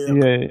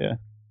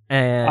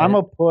 And I'm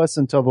a puss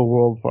until the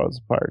world falls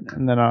apart,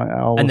 and then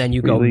I'll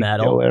you go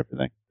metal. Kill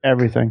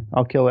everything.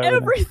 I'll kill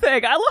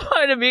everything. I love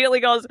how it immediately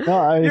goes.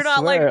 No, you're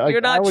not swear.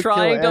 you're not I would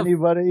trying kill to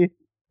anybody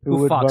who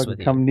would fucks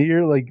with come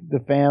near like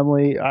the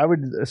family. I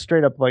would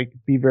straight up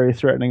be very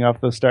threatening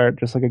off the start,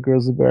 just like a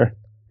grizzly bear.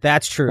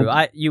 That's true.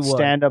 You would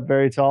stand up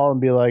very tall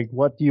and be like,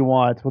 "What do you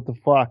want? What the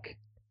fuck?"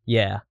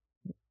 Yeah.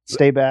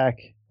 Stay back.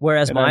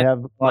 Whereas I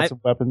have lots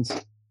of weapons.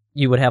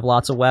 You would have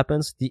lots of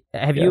weapons. Do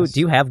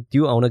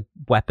you own a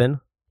weapon?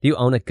 Do you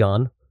own a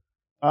gun?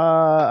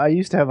 I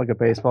used to have like a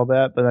baseball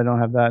bat, but I don't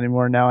have that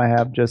anymore. Now I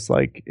have just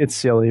it's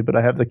silly, but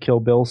I have the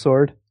Kill Bill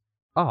sword.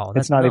 Oh,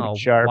 it's not even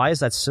sharp. Why is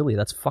that silly?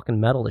 That's fucking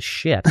metal as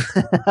shit.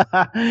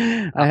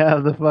 I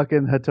have the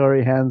fucking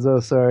Hattori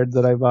Hanzo sword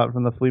that I bought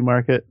from the flea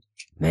market.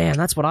 Man,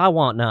 that's what I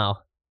want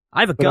now.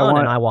 I have a gun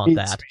and I want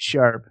that.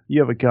 Sharp.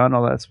 You have a gun?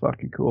 Oh, that's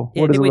fucking cool.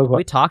 Yeah, what does it look like?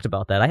 We talked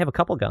about that. I have a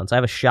couple guns. I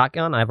have a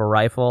shotgun. I have a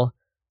rifle.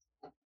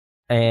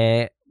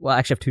 I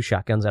actually have 2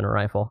 shotguns and a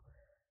rifle.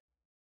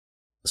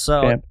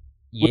 So,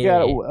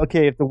 yeah.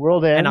 If the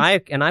world ends,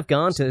 and I've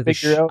gone to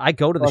I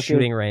go to the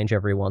shooting range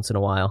every once in a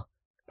while.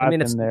 I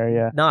mean, it's there,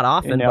 yeah. Not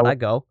often, but I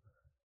go.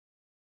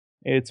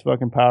 It's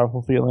fucking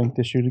powerful feeling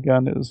to shoot a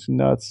gun. It was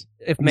nuts.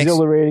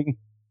 Exhilarating,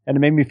 and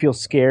it made me feel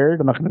scared.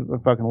 I'm not going to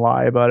fucking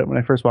lie about it. When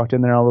I first walked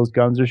in there, all those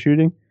guns are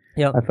shooting.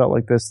 Yeah, I felt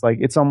like this.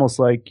 It's almost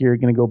like you're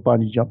going to go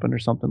bungee jumping or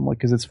something.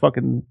 Because it's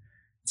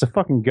a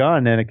fucking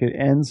gun, and it could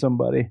end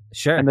somebody.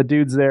 Sure. And the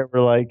dudes there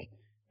were like,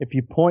 if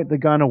you point the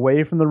gun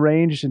away from the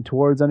range and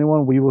towards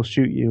anyone, we will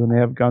shoot you. And they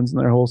have guns in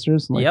their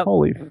holsters. I'm like,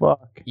 holy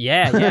fuck.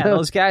 Yeah,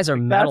 those guys are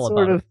metal that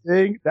sort about of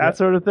thing. That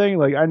sort of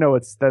thing. I know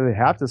it's that they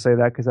have to say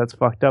that because that's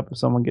fucked up if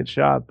someone gets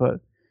shot.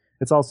 But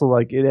it's also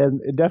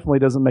it definitely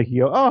doesn't make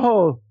you go,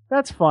 oh,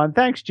 that's fun.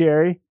 Thanks,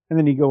 Jerry. And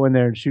then you go in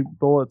there and shoot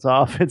bullets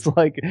off. It's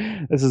like,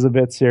 this is a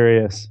bit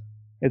serious.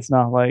 It's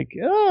not like,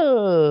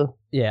 oh.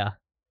 Yeah.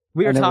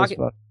 We were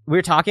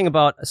talking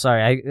about.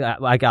 Sorry,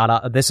 I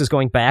got. This is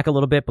going back a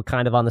little bit, but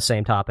kind of on the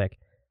same topic.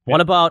 Yeah. What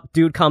about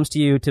dude comes to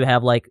you to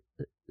have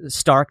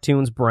Stark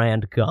Tunes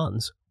brand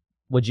guns?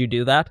 Would you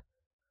do that?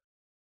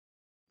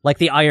 Like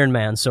the Iron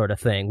Man sort of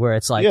thing, where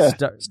it's like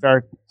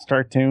Stark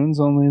Tunes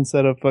only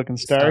instead of fucking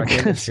Stark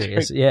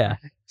Industries. Yeah,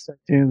 Stark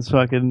Tunes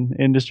fucking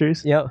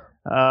Industries. Yep.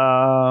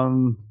 I've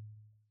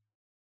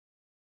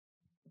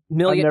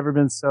never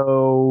been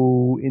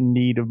so in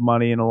need of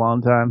money in a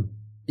long time.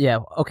 Yeah,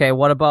 okay,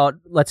 what about,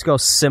 let's go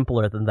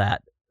simpler than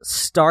that.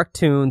 Stark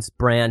Tunes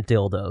brand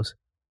dildos.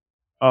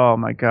 Oh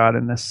my god,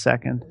 in a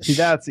second. See,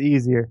 that's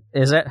easier.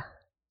 Is it?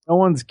 No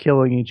one's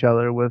killing each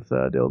other with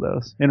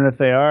dildos. And if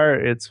they are,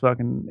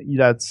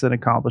 that's an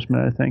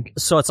accomplishment, I think.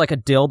 So it's like a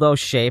dildo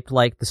shaped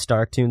like the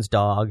Stark Tunes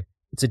dog.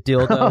 It's a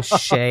dildo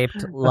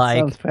shaped like...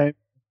 Sounds painful.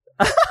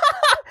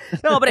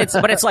 No, but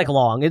it's like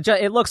long.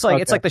 It looks like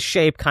it's like the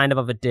shape kind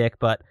of a dick,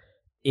 but...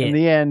 In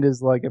the end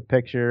is like a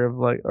picture of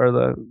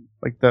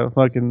the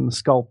fucking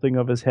sculpting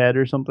of his head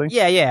or something.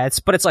 Yeah.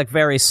 It's like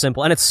very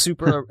simple, and it's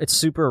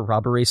super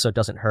rubbery, so it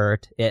doesn't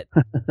hurt. It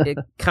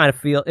kind of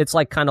it's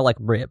like kind of like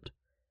ribbed,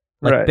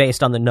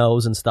 based on the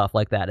nose and stuff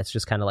like that. It's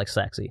just kind of like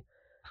sexy.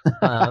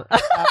 And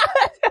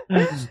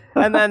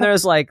then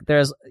there's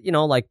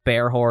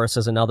Bear Horse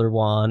is another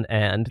one,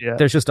 and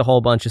there's just a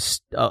whole bunch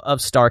of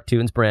Stark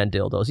Tunes brand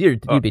dildos.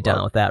 You'd be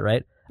down with that,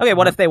 right? Okay,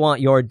 what if they want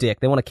your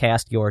dick? They want to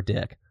cast your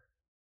dick.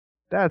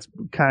 That's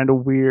kind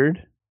of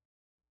weird.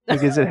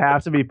 Does it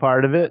have to be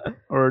part of it,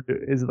 or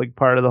is it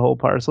part of the whole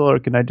parcel, or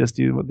can I just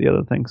do the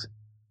other things?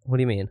 What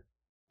do you mean?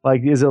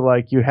 Is it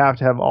you have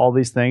to have all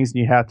these things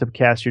and you have to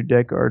cast your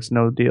dick, or it's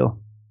no deal?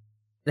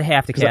 They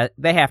have to cast.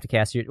 They have to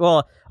cast you.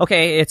 Well,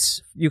 okay,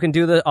 you can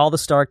do all the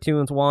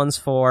Starktoons ones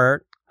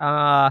for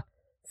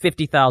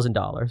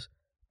 $50,000,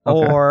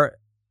 or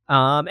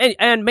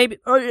and maybe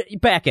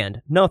back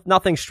end. No,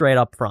 nothing straight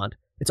up front.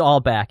 It's all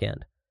back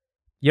end.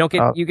 You don't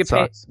get. You get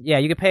paid. Yeah,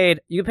 you get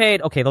paid. You get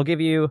paid. Okay, they'll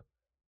give you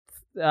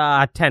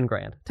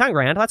 $10,000.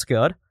 $10,000. That's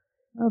good.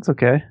 That's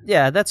okay.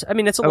 Yeah, that's. I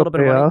mean, it's a little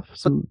bit of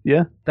money.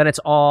 Yeah. Then it's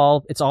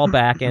all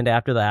back end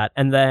after that,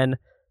 and then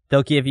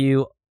they'll give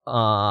you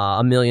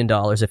 $1 million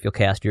if you'll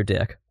cast your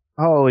dick.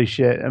 Holy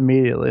shit!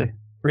 Immediately.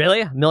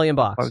 Really? $1 million.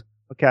 I'll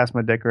cast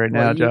my dick right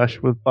now, Josh,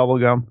 with bubble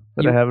gum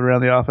that I have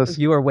around the office.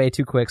 You were way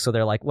too quick, so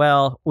they're like,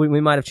 "Well,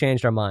 we might have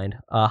changed our mind.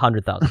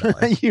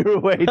 $100,000." You were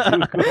way too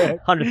quick.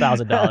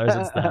 $100,000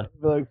 instead.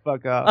 Be like,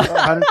 fuck off.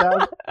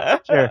 100,000?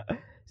 Sure.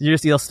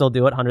 You'll still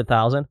do it.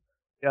 100,000.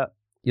 Yeah.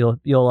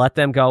 You'll let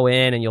them go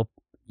in, and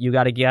you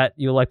got to get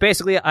like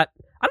basically. How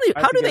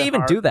do they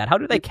even do that? How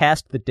do they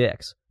cast the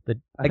dicks?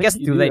 I guess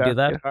do they do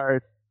that?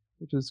 Hard,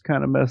 which is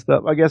kind of messed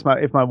up. I guess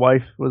if my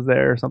wife was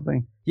there or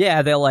something.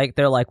 Yeah, they're like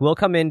we'll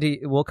come in.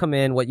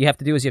 What you have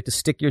to do is you have to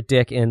stick your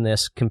dick in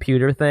this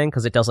computer thing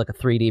because it does like a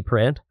 3D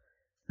print.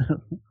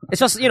 It's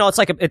just it's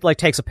like it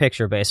takes a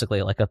picture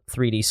basically, like a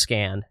 3D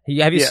scan.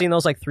 Have you seen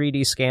those like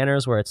 3D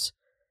scanners where it's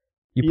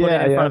you put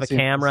it in front of a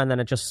camera and then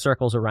it just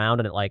circles around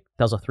and it like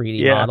does a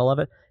 3D model of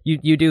it?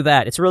 You do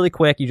that. It's really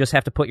quick. You just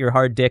have to put your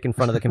hard dick in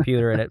front of the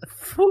computer and it.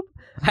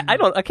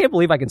 I can't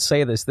believe I can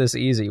say this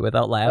easy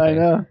without laughing. I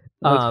know.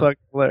 That's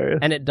fucking hilarious.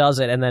 And it does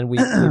it, and then we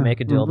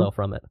make a dildo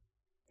from it.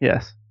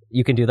 Yes.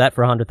 You can do that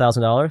for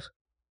 $100,000?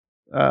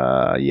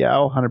 Yeah,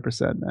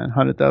 100%, man.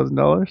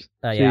 $100,000?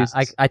 Yeah,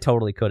 I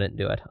totally couldn't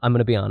do it. I'm going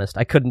to be honest.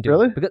 I couldn't do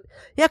it. Really?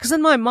 Because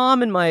then my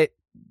mom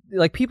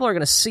and people are going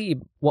to see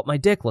what my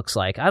dick looks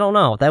like. I don't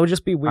know. That would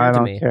just be weird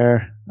to me. I don't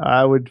care.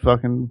 I would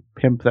fucking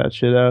pimp that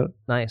shit out.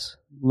 Nice.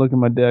 Look at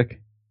my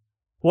dick.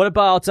 What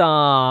about,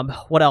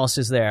 what else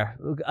is there?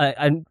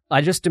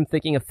 I just am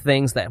thinking of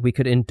things that we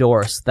could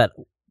endorse that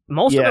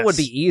most of it would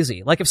be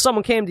easy. Like if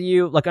someone came to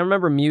you, like I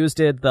remember Muse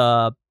did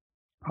the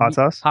hot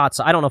sauce.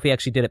 I don't know if he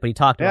actually did it, but he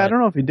talked about it. Yeah, I don't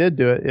know if he did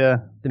do it. Yeah.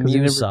 The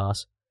Muse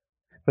sauce.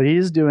 But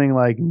he's doing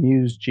like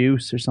Muse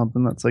juice or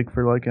something that's like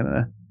for like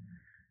an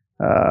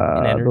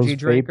energy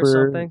drink or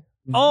something.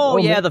 Oh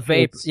yeah, the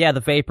vape. Yeah, the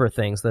vapor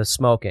things, the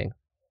smoking.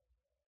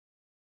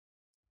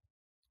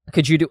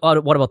 Could you do, what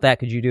about that?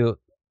 Could you do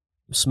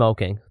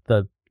smoking,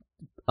 the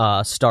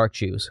starch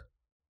juice?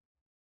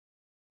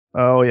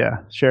 Oh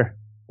yeah, sure.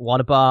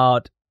 What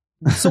about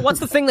so what's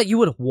the thing that you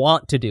would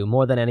want to do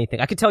more than anything?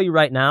 I could tell you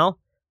right now,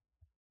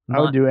 I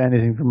would do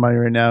anything for money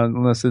right now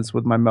unless it's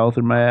with my mouth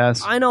or my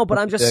ass. I know, but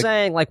I'm just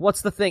saying, like,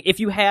 what's the thing?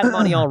 If you had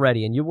money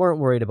already and you weren't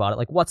worried about it,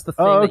 like, what's the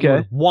thing that you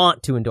would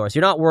want to endorse?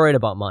 You're not worried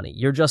about money.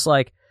 You're just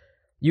like,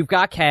 you've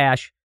got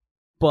cash,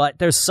 but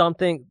there's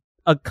something,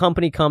 a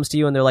company comes to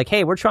you and they're like,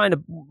 hey, we're trying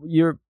to,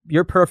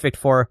 you're perfect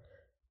for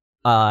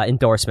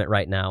endorsement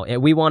right now,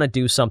 and we want to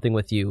do something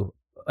with you,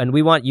 and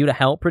we want you to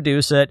help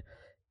produce it.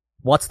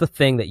 What's the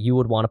thing that you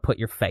would want to put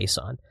your face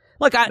on?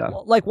 Like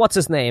like what's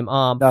his name?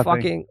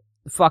 Fucking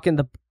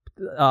the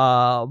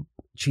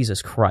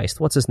Jesus Christ,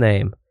 what's his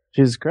name?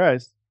 Jesus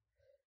Christ.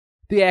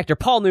 The actor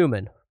Paul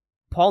Newman.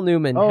 Paul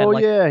Newman. Oh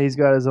yeah, he's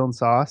got his own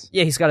sauce.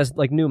 Yeah, he's got his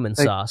like Newman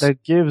sauce.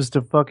 That gives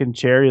to fucking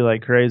charity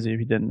like crazy. If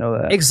you didn't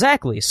know that.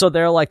 Exactly. So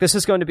they're like, this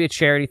is going to be a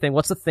charity thing.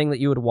 What's the thing that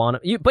you would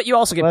want? But you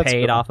also get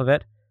paid off of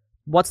it.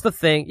 What's the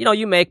thing? You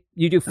do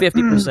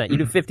 50%. You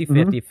do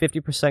 50-50.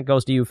 50%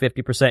 goes to you,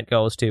 50%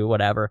 goes to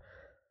whatever.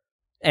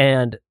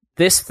 And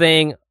this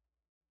thing,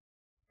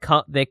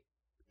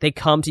 they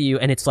come to you,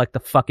 and it's like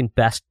the fucking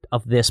best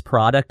of this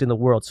product in the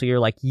world. So you're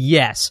like,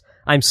 yes,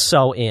 I'm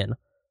so in.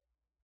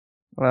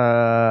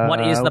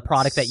 What is the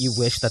product that you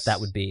wish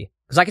that would be?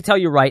 Because I can tell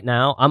you right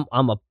now,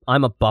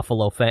 I'm a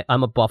Buffalo fan.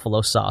 I'm a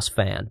Buffalo sauce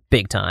fan,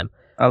 big time.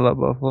 I love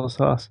Buffalo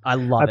sauce. I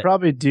love it. I'd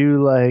probably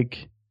do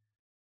like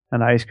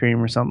an ice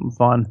cream or something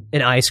fun.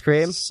 An ice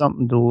cream?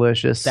 Something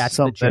delicious. That's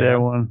something that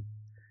everyone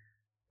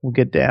will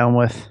get down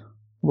with.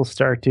 Little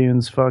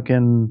Starktoons,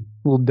 fucking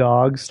little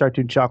dogs,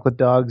 Starktoon chocolate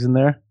dogs in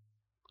there.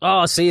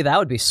 Oh, see, that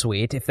would be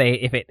sweet if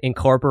it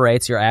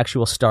incorporates your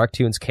actual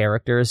Starktoons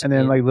characters. And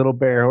then like little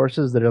bear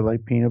horses that are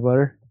like peanut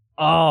butter.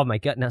 Oh my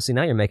god!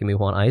 Now you're making me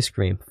want ice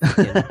cream.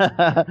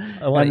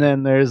 And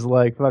then there's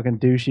like fucking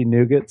douchey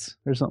nougats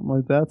or something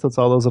like that. So it's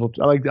all those little.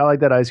 I like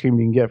that ice cream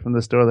you can get from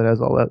the store that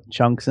has all that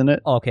chunks in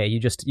it. Okay, you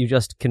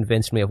just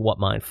convinced me of what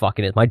mine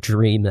fucking is. My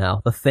dream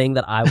now, the thing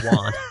that I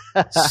want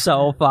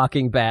so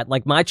fucking bad.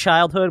 Like my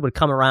childhood would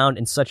come around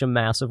in such a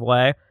massive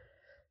way.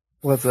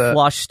 What's that?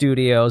 Flush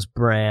Studios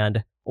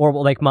brand, or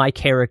like my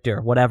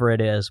character, whatever it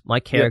is, my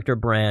character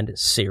brand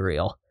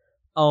cereal.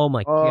 Oh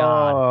my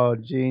god! Oh,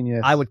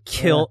 genius! I would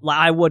kill. Yeah.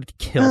 I would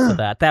kill for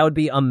that. That would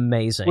be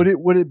amazing.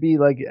 Would it be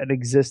like an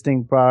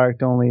existing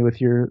product only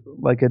with your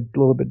like a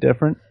little bit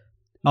different?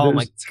 Oh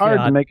my god! It's hard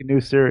to make a new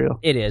cereal.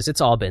 It is.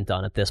 It's all been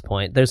done at this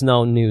point. There's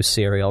no new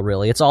cereal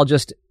really. It's all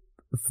just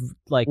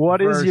like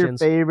What is your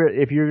versions. favorite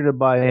if you're gonna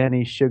buy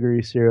any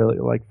sugary cereal?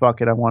 You're like,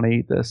 fuck it, I want to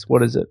eat this.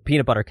 What is it?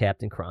 Peanut butter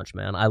Captain Crunch,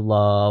 man. I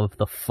love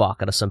the fuck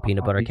out of some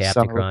peanut butter You Captain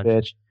son of a Crunch.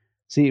 bitch.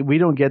 See, we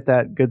don't get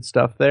that good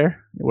stuff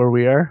there where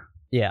we are.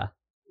 Yeah.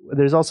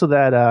 There's also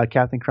that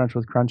Captain Crunch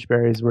with crunch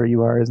berries where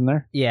you are, isn't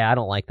there? Yeah, I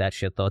don't like that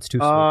shit though. It's too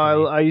sweet.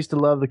 Oh, for me. I used to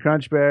love the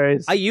crunch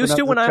berries. I used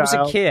to when I was a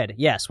child. kid.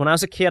 Yes, when I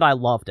was a kid, I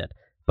loved it.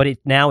 But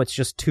now it's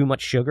just too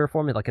much sugar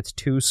for me. Like, it's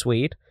too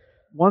sweet.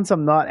 Once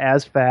I'm not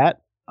as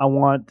fat, I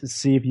want to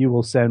see if you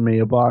will send me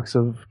a box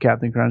of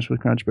Captain Crunch with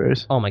crunch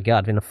berries. Oh my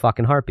god, in a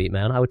fucking heartbeat,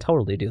 man. I would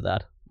totally do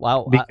that.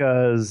 Wow.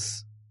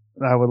 Because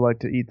I would like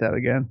to eat that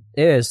again.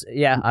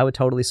 Yeah, I would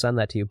totally send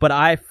that to you. But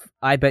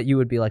I bet you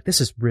would be like,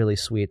 this is really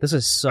sweet. This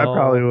is so I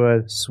probably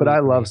would. sweet But I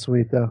for love me.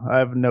 sweet,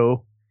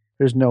 though.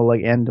 There's no,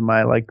 like, end to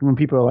my, like, when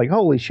people are like,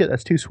 holy shit,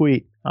 that's too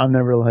sweet. I'm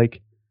never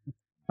like,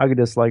 I could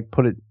just, like,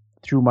 put it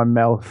through my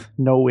mouth.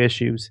 No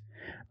issues.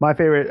 My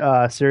favorite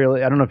cereal,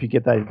 I don't know if you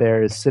get that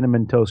there, is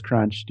Cinnamon Toast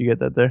Crunch. Do you get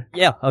that there?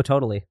 Yeah, oh,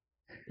 totally.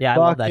 Yeah, I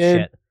love that Fucking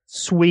shit.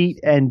 Sweet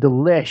and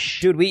delish.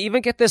 Dude, we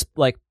even get this,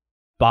 like,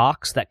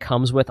 box that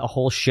comes with a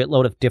whole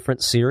shitload of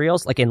different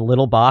cereals, like in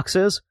little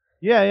boxes.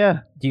 Yeah.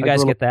 Do you Like a guys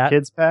little get that?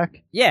 Kids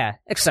pack? Yeah,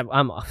 except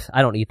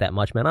I don't eat that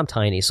much, man. I'm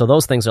tiny, so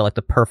those things are like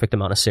the perfect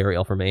amount of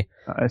cereal for me.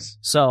 Nice.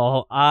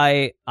 So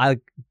I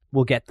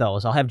will get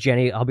those. I'll have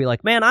Jenny. I'll be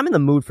like, man, I'm in the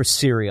mood for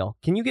cereal.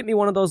 Can you get me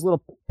one of those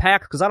little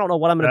packs? Because I don't know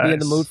what I'm going to be in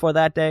the Nice. mood for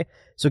that day.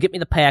 So get me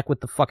the pack with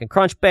the fucking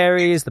crunch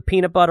berries, the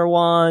peanut butter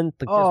one.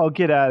 Get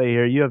out of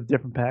here. You have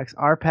different packs.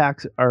 Our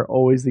packs are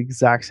always the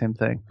exact same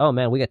thing. Oh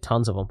man, we got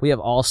tons of them. We have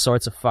all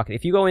sorts of fucking.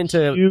 If you go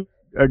into You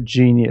are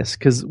genius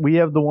because we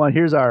have the one.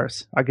 Here's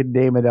ours. I could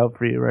name it out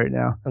for you right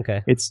now.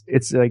 okay, It's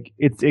like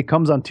it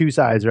comes on two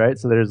sides, right?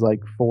 So there's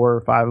like 4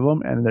 or 5 of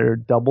them, and they're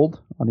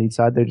doubled on each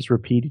side. They just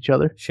repeat each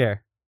other.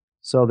 sure.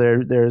 So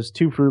there's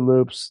 2 Fruit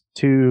Loops,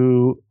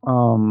 2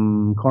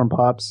 Corn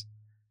Pops,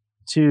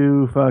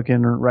 2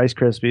 fucking Rice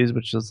Krispies,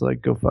 which is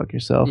like go fuck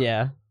yourself.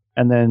 Yeah.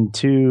 And then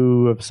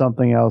 2 of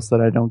something else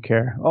that I don't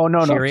care. Oh no,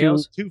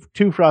 Cheerios?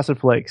 two Frosted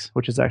Flakes,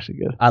 which is actually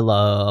good. I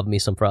love me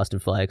some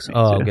Frosted Flakes. Me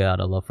Oh too. god,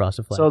 I love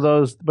Frosted Flakes.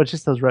 So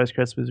just those Rice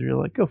Krispies, where you're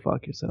like, go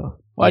fuck yourself.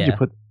 Why'd you Yeah.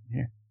 put them in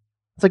here?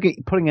 It's like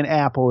putting an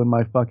apple in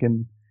my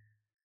fucking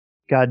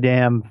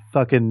goddamn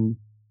fucking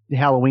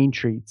Halloween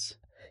treats.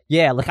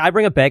 yeah, like I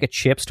bring a bag of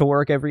chips to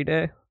work every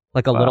day,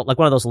 like a Wow. little, like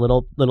one of those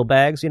little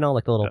bags, you know,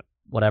 like the little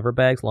whatever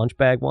bags, lunch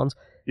bag ones.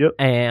 Yep.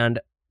 And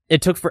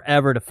it took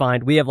forever to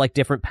find. We have like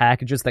different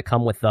packages that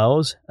come with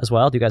those as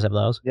well. Do you guys have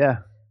those? Yeah.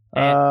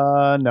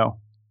 And- No,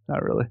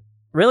 not really.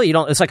 Really? You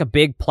don't? It's like a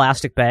big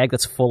plastic bag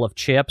that's full of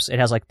chips. It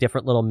has like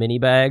different little mini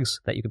bags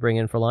that you could bring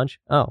in for lunch.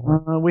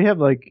 Oh, We have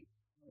like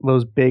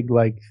those big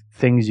like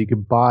things you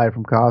could buy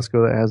from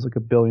Costco that has like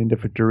 1 billion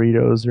different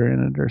Doritos or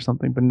in it or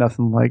something, but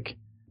nothing like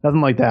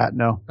that.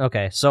 No.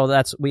 okay.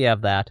 So we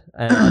have that,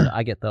 and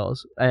I get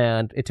those.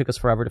 And it took us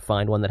forever to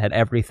find one that had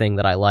everything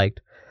that I liked.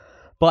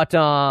 But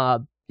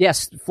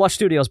yes, Flush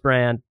Studios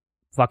brand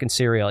fucking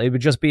cereal. It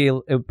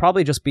would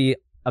probably just be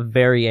a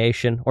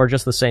variation or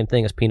just the same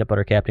thing as peanut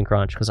butter Captain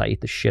Crunch because I eat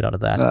the shit out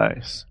of that.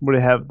 Nice. Would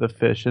it have the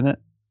fish in it?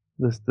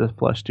 The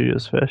Flush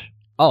Studios fish?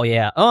 Oh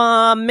yeah.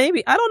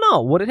 Maybe, I don't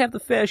know. Would it have the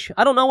fish?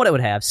 I don't know what it would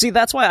have. See,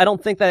 that's why I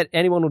don't think that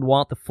anyone would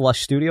want the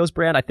Flush Studios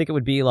brand. I think it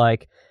would be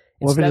like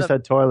What if it instead just of-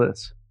 had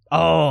toilets?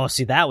 Oh,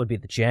 see, that would be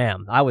the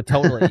jam. I would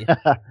totally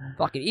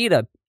fucking eat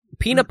a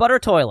peanut butter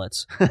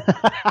toilets.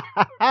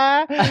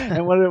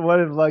 And what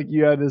if like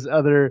you had this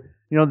other,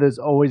 there's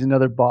always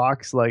another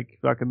box, like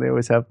fucking they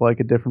always have like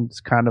a different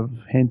kind of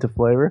hint of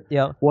flavor.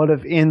 Yeah. What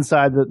if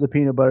inside the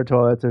peanut butter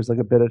toilets there's like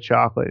a bit of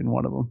chocolate in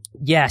one of them?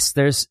 Yes,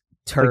 there's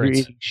Like you're turds.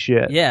 eating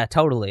shit. Yeah,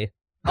 totally.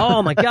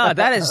 Oh my god,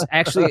 that is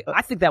actually,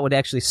 I think that would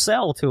actually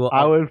sell to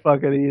I would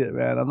fucking eat it,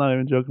 man. I'm not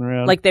even joking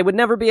around. like they would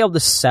never be able to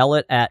sell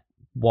it at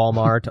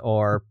Walmart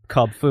or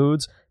Cub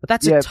Foods, but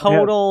that's Yeah, a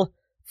total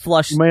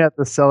Flush. you might have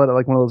to sell it at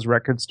like one of those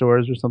record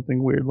stores or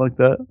something weird like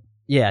that.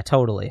 Yeah,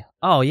 totally.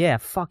 Oh yeah,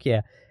 fuck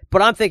yeah.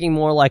 But I'm thinking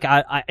more like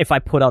if I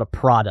put out a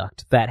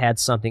product that had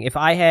something. If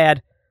I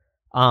had,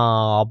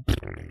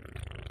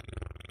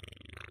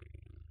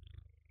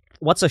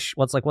 what's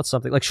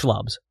something like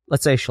Schlubs?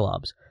 Let's say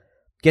Schlubs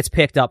gets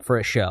picked up for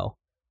a show.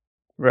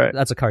 Right.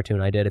 That's a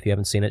cartoon I did. If you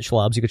haven't seen it,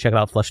 Schlubs, you can check it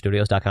out at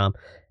flushstudios.com.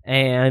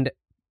 And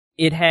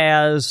it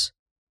has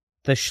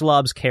the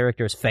Schlubs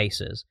characters'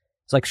 faces.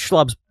 It's like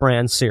Schlubs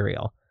brand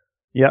cereal.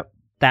 Yep.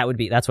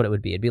 That's what it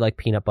would be. It'd be like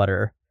peanut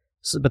butter.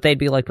 So, but they'd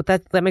be like, but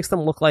that makes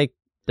them look like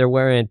they're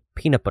wearing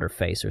peanut butter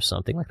face or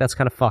something. Like that's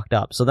kind of fucked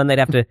up. So then they'd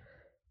have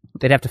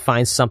to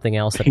find something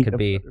else that could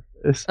be.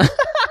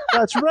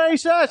 That's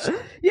racist.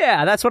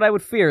 Yeah, that's what I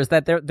would fear is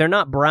that they're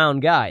not brown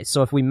guys.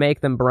 So if we make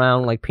them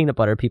brown like peanut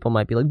butter, people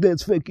might be like,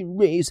 that's fucking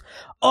race.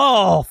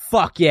 Oh,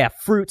 fuck yeah,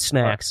 fruit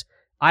snacks.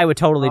 I would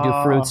totally do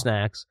fruit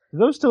snacks. Do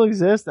those still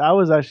exist? I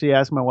was actually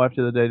asking my wife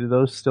the other day, do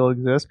those still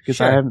exist? Because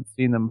Sure. I haven't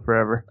seen them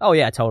forever. Oh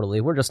yeah, totally.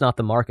 We're just not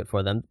the market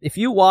for them. If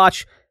you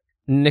watch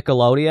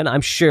Nickelodeon,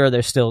 I'm sure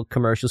there's still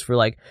commercials for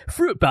like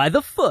fruit by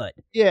the foot.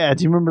 Yeah,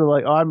 do you remember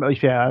like?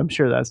 I'm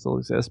sure that still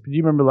exists. But do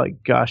you remember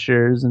like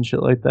Gushers and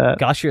shit like that?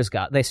 Gushers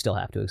they still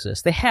have to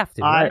exist. They have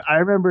to. Right? I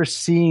remember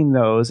seeing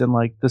those and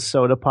like the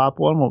soda pop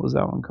one. What was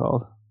that one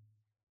called?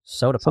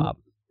 Soda pop.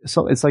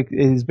 So it's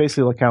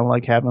basically like kind of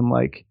like having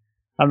like,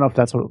 I don't know if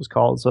that's what it was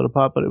called, soda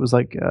pop, but it was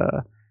like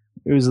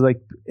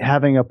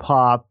having a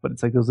pop, but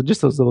it's like those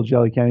little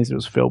jelly candies. It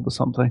was filled with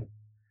something.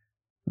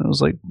 And it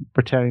was like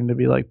pretending to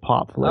be like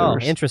pop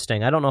flavors. Oh,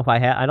 interesting. I don't know if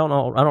I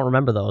don't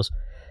remember those.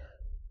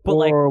 But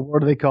or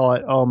what do they call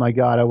it? Oh my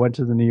god! I went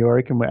to New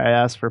York and I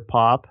asked for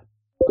pop.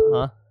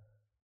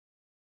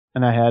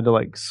 And I had to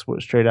like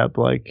straight up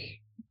like.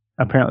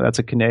 Apparently, that's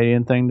a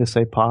Canadian thing to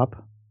say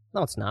pop.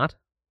 No, it's not.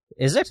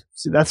 Is it?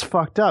 See, that's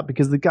fucked up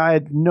because the guy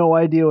had no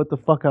idea what the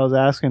fuck I was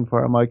asking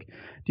for. I'm like, "Do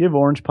you have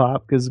orange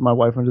pop?" Because my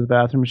wife went to the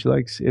bathroom. And she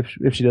likes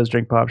if she does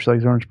drink pop, she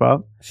likes orange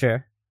pop.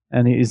 Sure.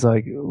 And he's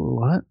like,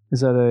 "What?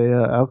 Is that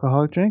a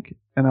alcoholic drink?"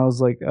 And I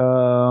was like, "You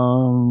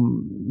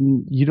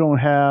don't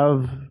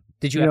have."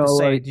 Did you have to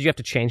say? Did you have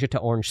to change it to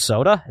orange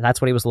soda?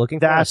 That's what he was looking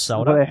for. That's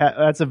soda.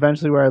 That's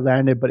eventually where I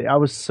landed. But I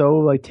was so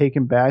like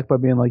taken back by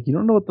being like, "You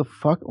don't know what the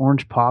fuck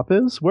orange pop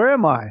is? Where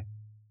am I?"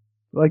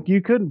 Like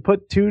you couldn't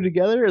put two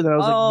together. And then I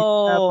was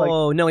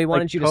like, no, he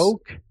wanted you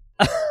Coke.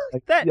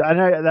 Like that. Yeah,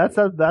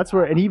 and that's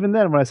where. And even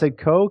then, when I said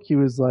Coke, he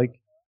was like,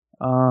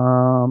 and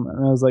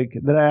I was like,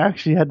 then I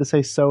actually had to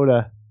say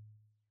soda.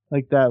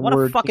 Like that what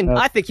word. A fucking!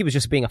 I think he was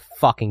just being a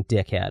fucking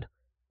dickhead.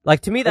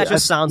 Like to me, that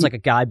just sounds like a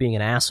guy being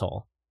an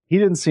asshole. He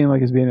didn't seem like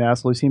he was being an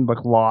asshole. He seemed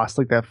like lost,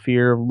 like that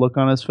fear look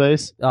on his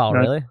face. Oh,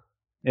 really?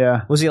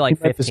 Yeah. Was he like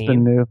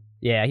 15? New.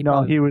 Yeah.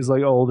 He was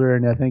like older,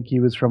 and I think he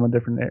was from a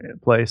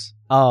different place.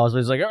 Oh, so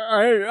he's like,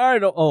 I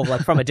don't. Oh,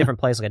 like from a different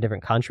place, like a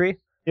different country.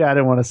 Yeah, I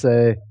didn't want to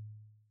say.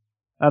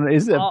 I don't know,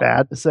 is it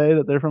bad to say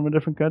that they're from a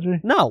different country?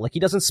 No, like he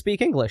doesn't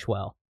speak English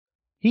well.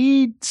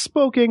 He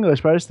spoke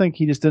English, but I just think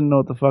he just didn't know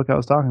what the fuck I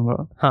was talking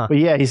about. Huh. But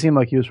yeah, he seemed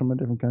like he was from a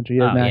different country.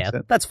 He had an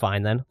accent. That's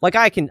fine then. Like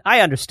I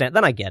understand.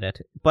 Then I get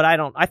it. But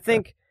I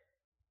think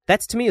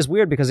that's to me is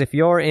weird because if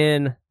you're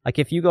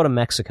if you go to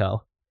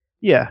Mexico.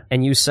 Yeah.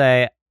 And you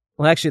say,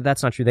 well, actually,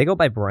 that's not true. They go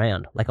by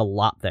brand, like a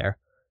lot there.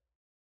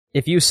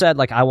 If you said,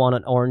 like, I want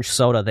an orange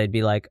soda, they'd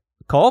be like,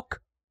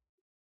 Coke?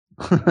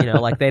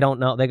 Like they don't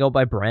know. They go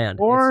by brand.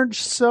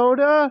 Orange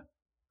soda?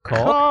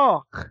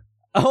 Coke?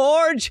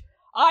 Orange?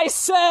 I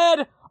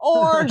said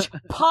orange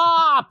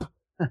pop.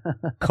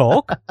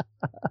 Coke?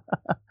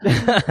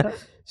 At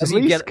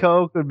least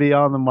Coke would be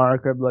on the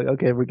mark. I'd be like,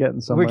 okay, we're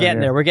getting somewhere.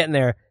 We're getting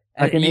there.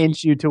 I can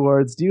inch you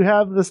towards. Do you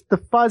have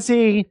the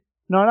fuzzy?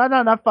 No,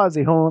 not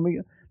fuzzy. Hold on, let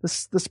me.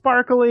 The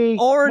sparkly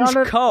orange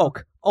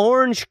Coke.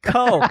 Orange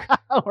Coke.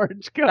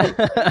 Orange Coke.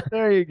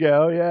 There you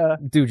go. Yeah.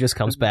 Dude just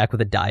comes back with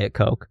a Diet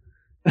Coke.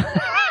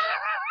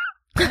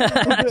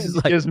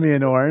 Gives me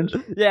an orange.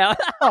 Yeah.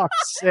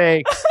 Fuck's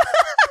sakes.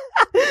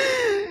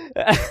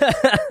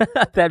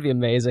 That'd be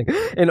amazing.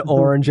 An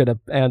orange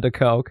and a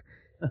Coke.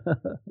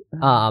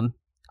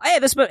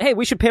 Hey,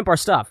 we should pimp our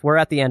stuff. We're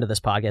at the end of this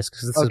podcast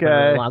because this has been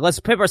really long. Let's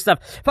pimp our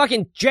stuff.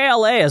 Fucking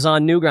JLA is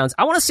on Newgrounds.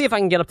 I want to see if I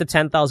can get up to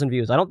 10,000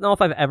 views. I don't know if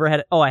I've ever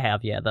had it. Oh, I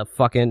have. Yeah, the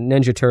fucking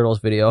Ninja Turtles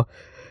video,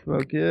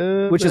 which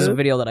is a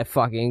video that I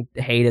fucking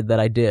hated that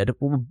I did.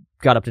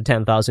 Got up to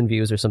 10,000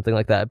 views or something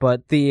like that.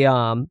 But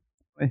I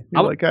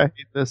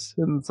hate this,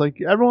 and it's like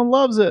everyone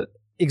loves it.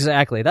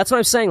 Exactly. That's what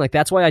I'm saying. Like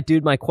that's why I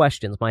did my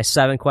questions, my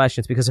 7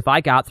 questions, because if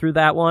I got through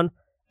that one,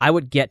 I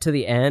would get to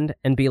the end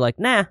and be like,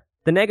 nah.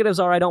 The negatives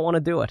are I don't want to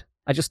do it.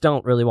 I just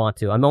don't really want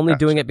to. I'm only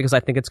doing it because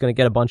I think it's going to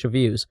get a bunch of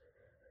views.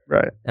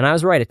 Right. And I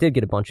was right. It did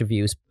get a bunch of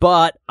views,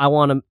 but I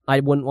wouldn't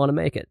want to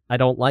make it. I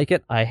don't like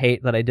it. I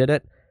hate that I did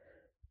it.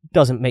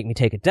 Doesn't make me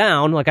take it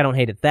down. Like I don't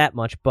hate it that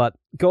much, but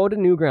go to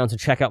Newgrounds and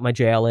check out my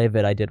JLA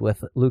vid I did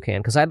with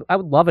Lucan because I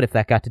would love it if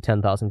that got to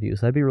 10,000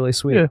 views. That'd be really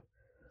sweet. Yeah.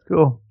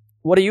 Cool.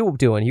 What are you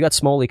doing? You got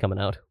Smoley coming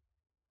out.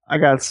 I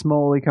got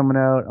Smoley coming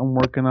out. I'm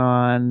working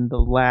on the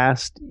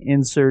last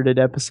inserted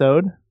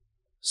episode.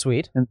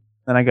 Sweet. And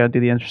then I got to do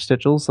the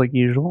interstitials like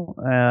usual.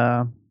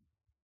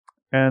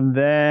 And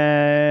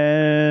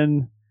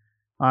then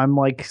I'm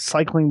like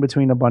cycling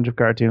between a bunch of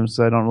cartoons,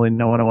 so I don't really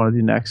know what I want to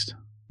do next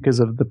because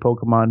of the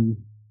Pokemon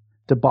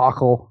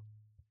debacle.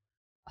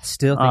 I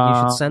still think you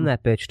should send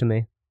that bitch to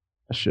me.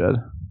 I should.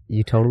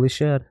 You totally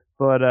should.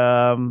 But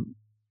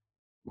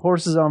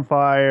Horses on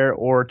Fire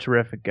or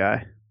Terrific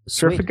Guy.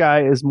 Sweet. Terrific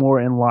Guy is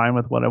more in line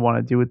with what I want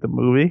to do with the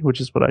movie,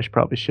 which is what I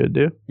probably should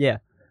do. Yeah.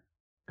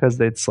 Because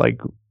it's like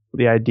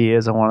the idea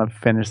is I want to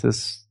finish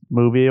this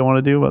movie I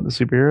want to do about the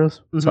superheroes.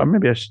 Mm-hmm. So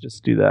maybe I should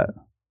just do that.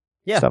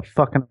 Yeah. Stop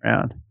fucking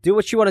around. Do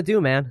what you want to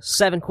do, man.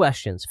 7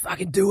 questions.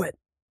 Fucking do it.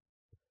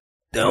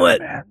 Do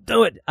it. Man.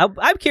 Do it.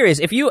 I'm curious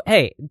if you,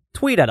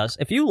 tweet at us.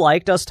 If you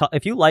liked us,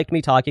 if you liked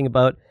me talking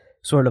about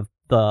sort of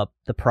the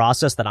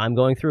process that I'm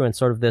going through and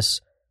sort of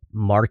this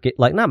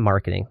not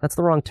marketing. That's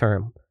the wrong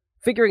term.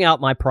 Figuring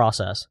out my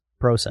process.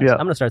 Yeah. I'm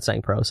going to start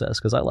saying process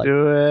because I like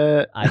do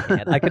it. I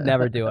can't. I could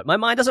never do it. My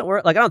mind doesn't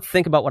work. Like I don't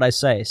think about what I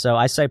say, so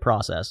I say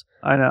process.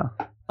 I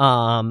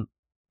know.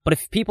 But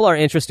if people are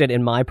interested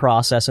in my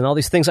process and all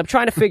these things, I'm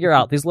trying to figure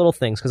out these little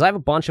things because I have a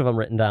bunch of them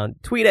written down.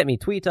 Tweet at me.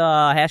 Tweet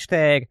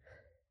hashtag.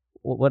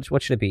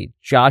 What should it be?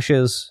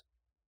 Josh's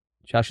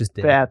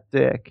dick. Fat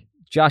dick.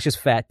 Josh's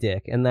fat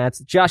dick, and that's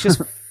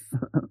Josh's.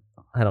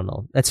 I don't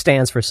know. That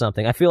stands for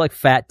something. I feel like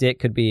fat dick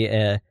could be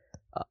a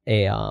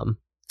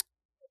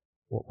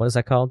what is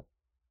that called?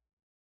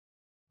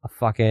 A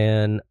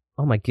fucking.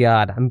 Oh my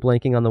god, I'm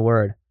blanking on the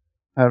word.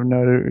 I have no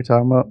idea what you're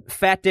talking about.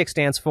 Fat dick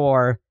stands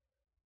for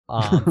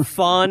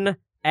fun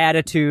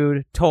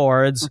attitude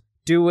towards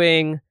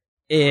doing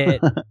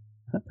it.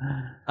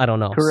 I don't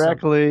know.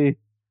 Correctly.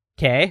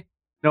 Okay.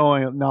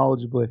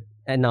 Knowledgeably.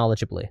 And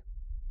knowledgeably.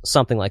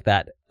 Something like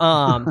that.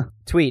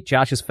 Tweet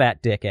Josh's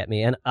fat dick at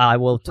me, and I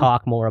will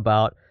talk more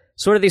about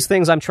sort of these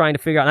things I'm trying to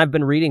figure out. And I've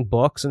been reading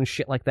books and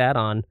shit like that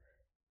on.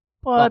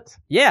 What?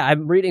 Yeah,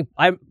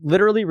 I'm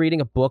literally reading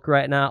a book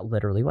right now.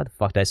 Literally? What the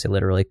fuck did I say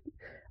literally?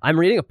 I'm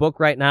reading a book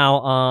right now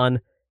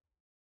on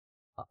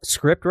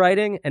script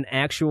writing and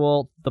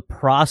the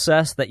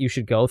process that you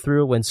should go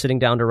through when sitting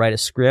down to write a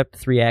script,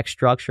 3-act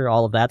structure,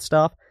 all of that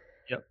stuff.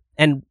 Yep.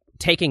 And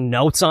taking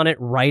notes on it,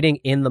 writing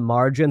in the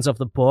margins of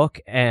the book,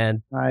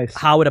 and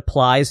how it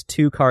applies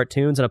to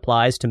cartoons and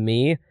applies to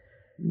me.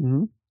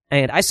 Mm-hmm.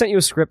 And I sent you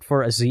a script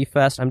for a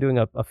Z-Fest. I'm doing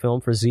a film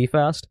for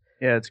Z-Fest.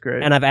 Yeah, it's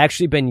great. And I've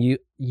actually been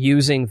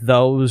using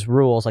those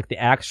rules, like the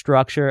act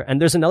structure.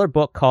 And there's another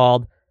book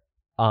called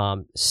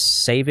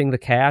Saving the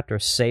Cat or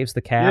Saves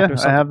the Cat or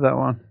something. I have that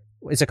one.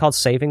 Is it called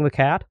Saving the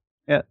Cat?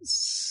 Yeah,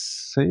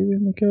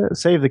 Saving the Cat?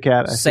 Save the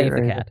Cat. Save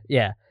the Cat,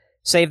 yeah.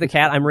 Save the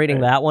Cat, I'm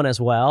reading that one as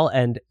well.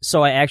 And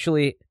so I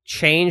actually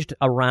changed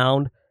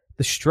around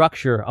the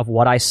structure of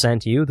what I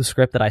sent you, the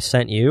script that I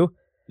sent you.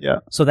 Yeah.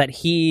 So that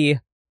he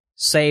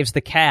saves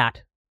the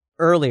cat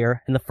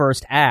earlier in the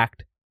first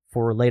act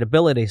for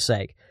relatability's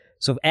sake.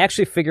 So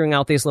actually figuring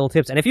out these little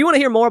tips. And if you want to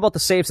hear more about the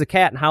Saves the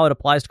Cat and how it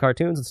applies to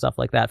cartoons and stuff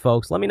like that,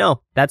 folks, let me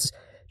know. That's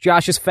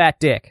Josh's fat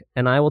dick.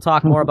 And I will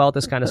talk more about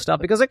this kind of stuff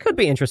because it could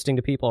be interesting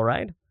to people,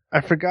 right?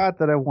 I forgot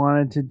that I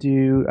wanted to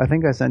do, I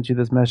think I sent you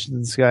this message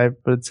in Skype,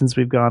 but since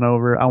we've gone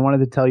over, I wanted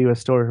to tell you a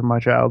story from my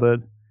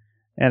childhood.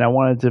 And I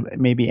wanted to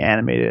maybe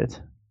animate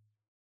it.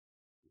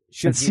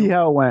 And see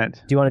how it went.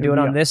 Do you want to do it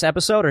on this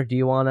episode, or do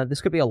you want to?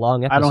 This could be a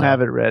long episode. I don't have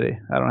it ready.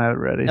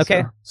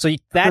 Okay, so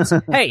that's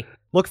hey.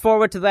 Look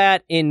forward to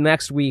that in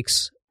next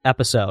week's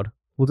episode.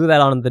 We'll do that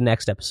on the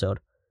next episode.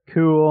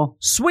 Cool.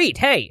 Sweet.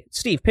 Hey,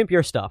 Steve, pimp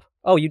your stuff.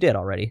 Oh, you did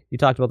already. You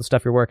talked about the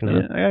stuff you're working on.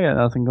 Yeah, I got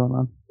nothing going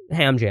on.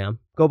 Ham Jam.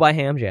 Go buy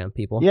Ham Jam,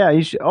 people. Yeah,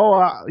 you should.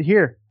 Oh,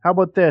 here. How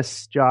about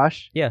this,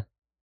 Josh? Yeah.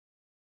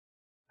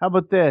 How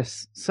about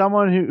this?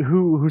 Someone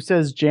who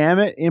says "jam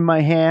it in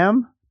my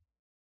ham."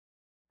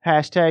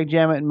 Hashtag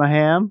jam it in my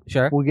ham.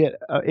 Sure. We'll get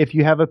if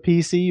you have a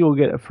PC, you'll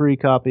get a free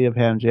copy of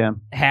Ham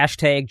Jam.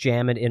 Hashtag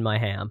jam it in my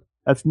ham.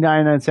 That's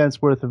 99 cents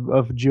worth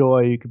of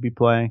joy you could be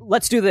playing.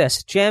 Let's do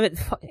this. Jam it.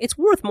 It's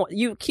worth more.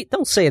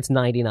 Don't say it's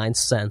 99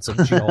 cents of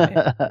joy.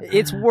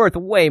 It's worth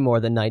way more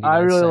than 99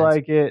 cents. I really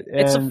like it.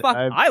 It's a fuck.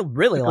 I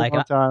really like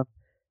it. Time.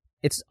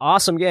 It's an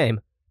awesome game.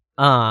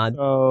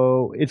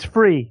 So it's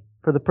free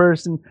for the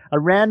person, a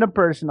random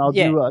person. I'll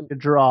do a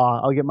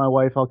draw. I'll get my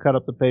wife. I'll cut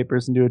up the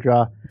papers and do a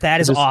draw.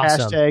 That is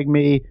awesome. Hashtag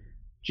me.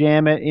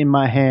 Jam it in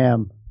my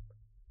ham.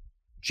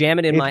 Jam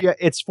it in my.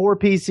 It's for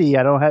PC.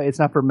 I don't have. It's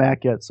not for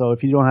Mac yet. So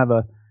if you don't have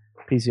a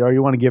PC or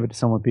you want to give it to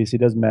someone PC,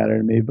 it doesn't matter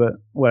to me. But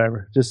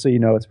whatever. Just so you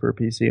know, it's for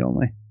PC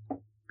only.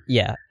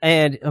 Yeah.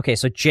 And okay,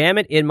 so jam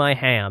it in my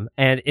ham,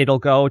 and it'll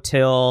go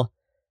till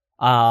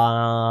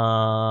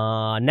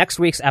next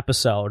week's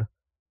episode.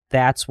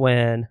 That's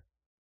when.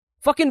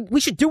 Fucking, we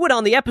should do it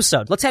on the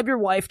episode. Let's have your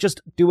wife just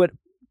do it,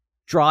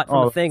 draw it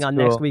from the thing on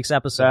next week's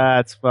episode.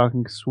 That's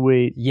fucking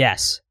sweet.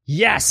 Yes.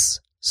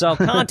 So,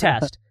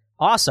 contest.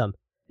 Awesome.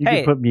 You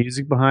can put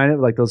music behind it,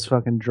 like those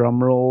fucking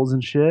drum rolls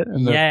and shit.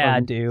 And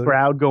the dude.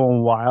 Crowd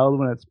going wild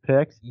when it's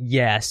picked.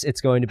 Yes,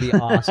 it's going to be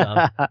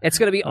awesome. It's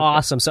going to be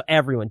awesome. So,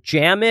 everyone,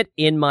 jam it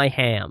in my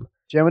ham.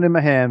 Jam it in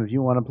my ham if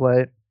you want to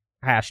play it.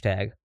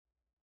 Hashtag.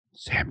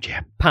 Sam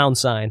Jam.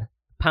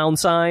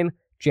 £.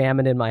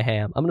 Jamming in my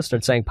ham. I'm going to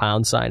start saying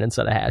 £sign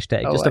instead of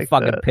hashtag just to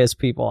fucking piss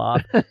people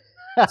off.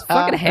 It's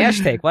fucking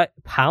hashtag. What?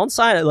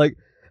 £? Like,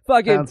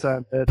 fucking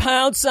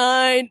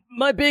 £,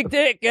 my big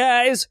dick,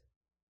 guys.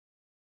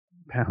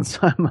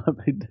 £, my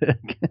big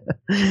dick.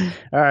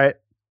 All right.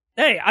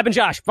 Hey, I've been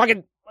Josh.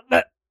 Fucking.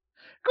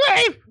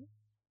 Grave!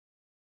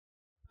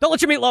 Don't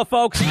let your meatloaf,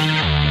 folks.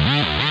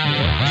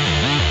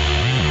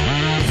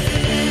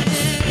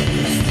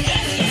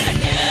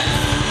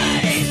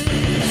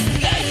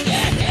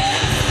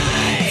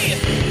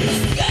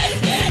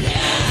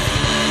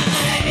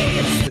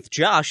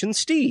 Josh and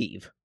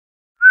Steve.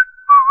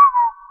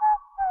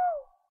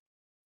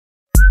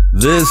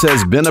 This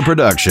has been a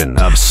production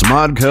of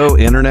Smodco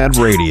Internet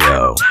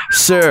Radio.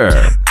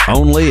 Sir,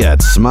 only at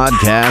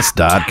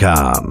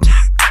smodcast.com.